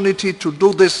opportunity to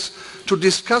do this, to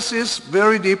discuss this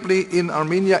very deeply in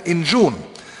Armenia in June.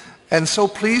 And so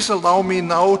please allow me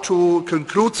now to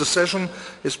conclude the session,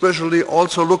 especially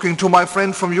also looking to my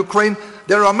friend from Ukraine.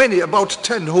 There are many, about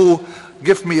 10, who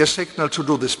give me a signal to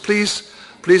do this.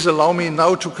 Please allow me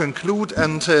now to conclude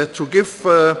and to give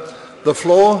the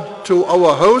floor to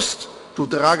our host, to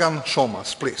Dragan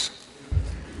Šormaz, please.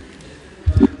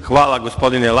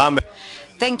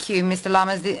 Thank you, Mr.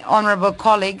 Lamas, the honorable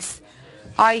colleagues.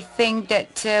 I think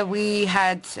that we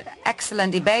had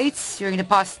excellent debates during the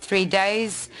past 3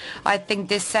 days. I think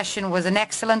this session was an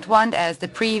excellent one, as the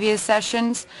previous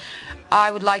sessions.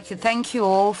 I would like to thank you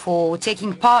all for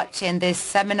taking part in this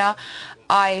seminar.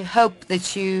 I hope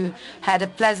that you had a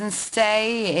pleasant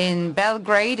stay in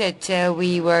Belgrade, that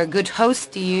we were a good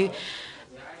host to you,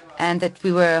 and that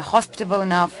we were hospitable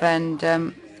enough, and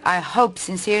I hope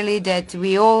sincerely that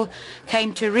we all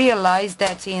came to realize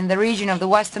that in the region of the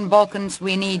Western Balkans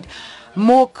we need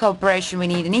more cooperation, we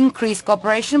need an increased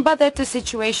cooperation, but that the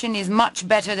situation is much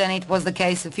better than it was the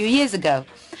case a few years ago.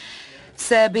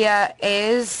 Serbia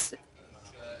has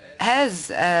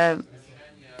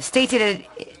stated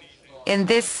in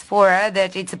this fora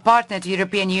that it's a partner to the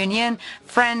European Union,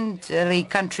 friendly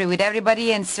country with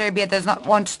everybody, and Serbia does not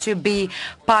want to be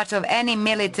part of any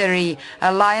military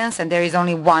alliance, and there is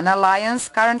only one alliance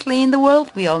currently in the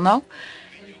world, we all know.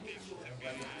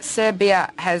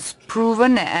 Serbia has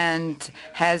proven and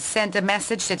has sent a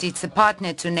message that it's a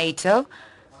partner to NATO.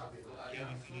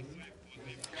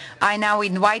 I now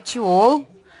invite you all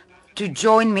to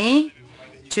join me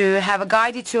to have a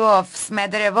guided tour of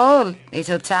Smederevo,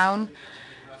 little town.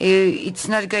 It's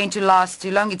not going to last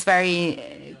too long. It's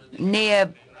very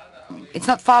near, it's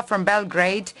not far from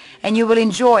Belgrade, and you will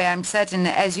enjoy, I'm certain,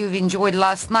 as you've enjoyed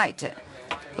last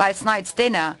night's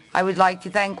dinner. I would like to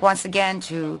thank once again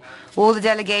to all the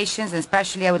delegations, and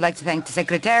especially I would like to thank the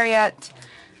Secretariat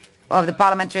of the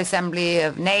Parliamentary Assembly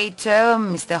of NATO,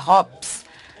 Mr. Hobbs,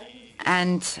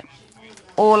 and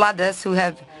all others who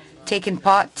have taken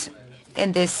part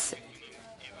in this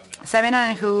seminar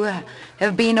and who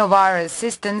have been of our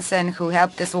assistance and who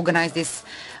helped us organize this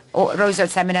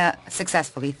Rose-Roth seminar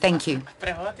successfully. Thank you.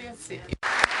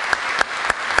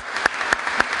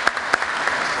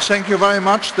 Thank you very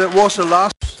much. That was the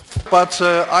last, but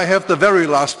I have the very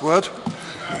last word.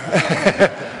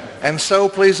 And so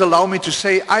please allow me to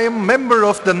say I am a member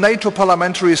of the NATO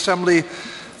Parliamentary Assembly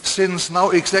since now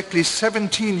exactly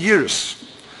 17 years.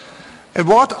 And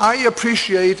what I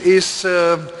appreciate is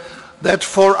that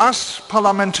for us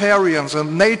parliamentarians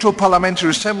and NATO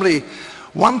Parliamentary Assembly,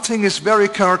 one thing is very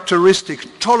characteristic: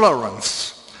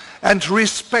 tolerance and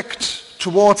respect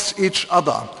towards each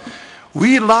other.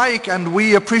 We like and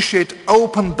we appreciate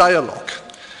open dialogue.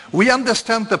 We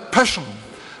understand the passion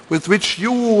with which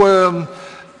you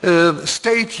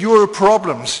state your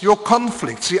problems, your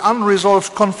conflicts, the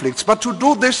unresolved conflicts, but to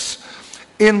do this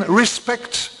in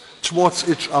respect towards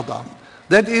each other.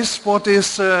 That is what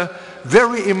is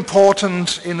very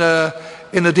important in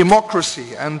a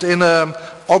democracy and in an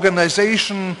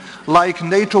organization like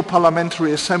NATO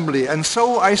Parliamentary Assembly. And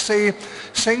so I say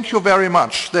thank you very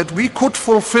much that we could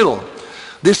fulfill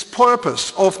this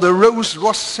purpose of the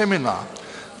Rose-Roth seminar,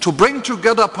 to bring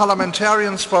together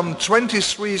parliamentarians from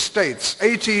 23 states,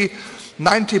 80,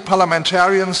 90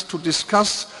 parliamentarians, to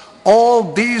discuss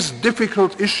all these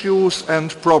difficult issues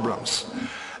and problems.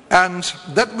 And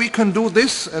that we can do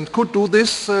this and could do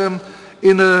this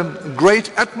in a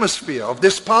great atmosphere of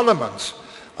this Parliament.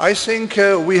 I think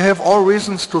we have all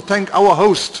reasons to thank our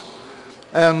host,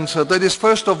 and that is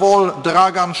first of all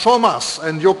Dragan Šormaz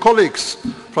and your colleagues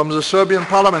from the Serbian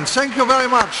Parliament. Thank you very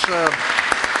much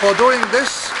for doing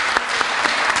this.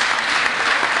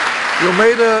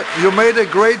 You made a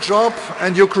great job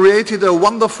and you created a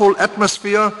wonderful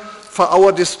atmosphere for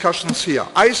our discussions here.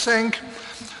 I thank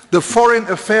the Foreign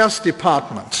Affairs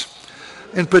Department,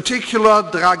 in particular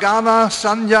Dragana,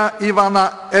 Sanja,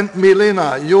 Ivana and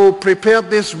Milena. You prepared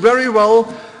this very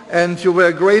well and you were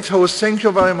a great host. Thank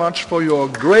you very much for your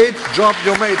great job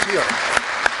you made here.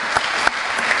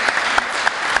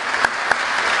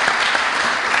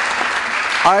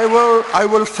 I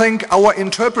will thank our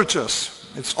interpreters.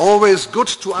 It's always good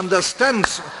to understand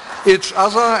each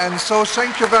other, and so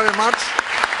thank you very much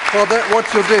for that, what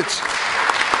you did.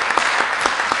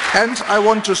 And I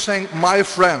want to thank my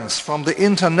friends from the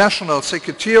International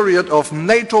Secretariat of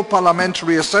NATO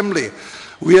Parliamentary Assembly.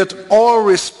 We had all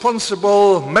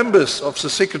responsible members of the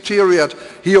Secretariat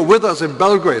here with us in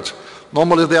Belgrade.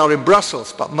 Normally they are in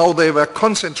Brussels, but now they were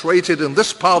concentrated in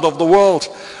this part of the world.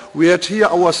 We had here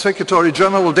our Secretary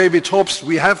General David Hobbs.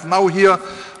 We have now here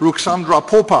Ruxandra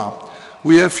Popa.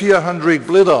 We have here Hendrik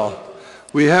Blider.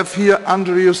 We have here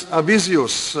Andrius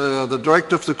Avisius, the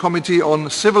Director of the Committee on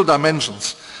Civil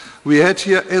Dimensions. We had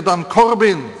here Edan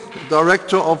Corbin,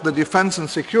 Director of the Defense and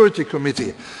Security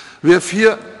Committee. We have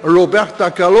here Roberta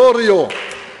Calorio.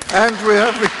 And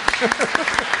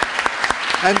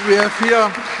we have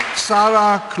here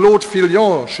Sarah Claude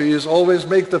Fillon. She is always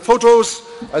make the photos,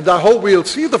 and I hope we'll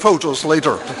see the photos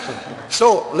later.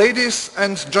 So, ladies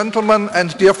and gentlemen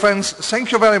and dear friends,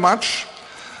 thank you very much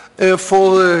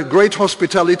for the great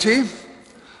hospitality,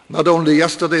 not only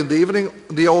yesterday in the evening,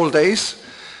 the old days.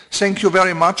 Thank you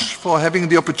very much for having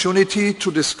the opportunity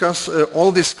to discuss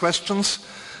all these questions.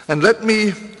 And let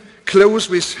me close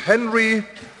with Henry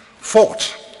Ford,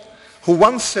 who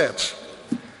once said,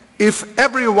 "If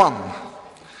everyone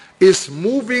is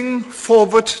moving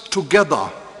forward together,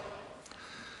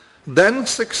 then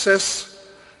success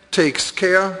takes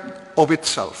care of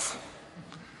itself."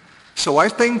 So I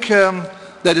think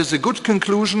that is a good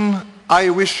conclusion. I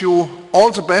wish you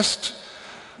all the best.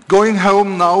 Going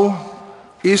home now,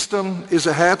 Easter is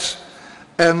ahead,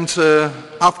 and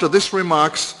after these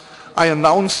remarks, I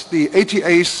announce the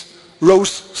 88th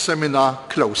Rose Seminar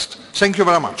closed. Thank you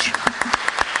very much.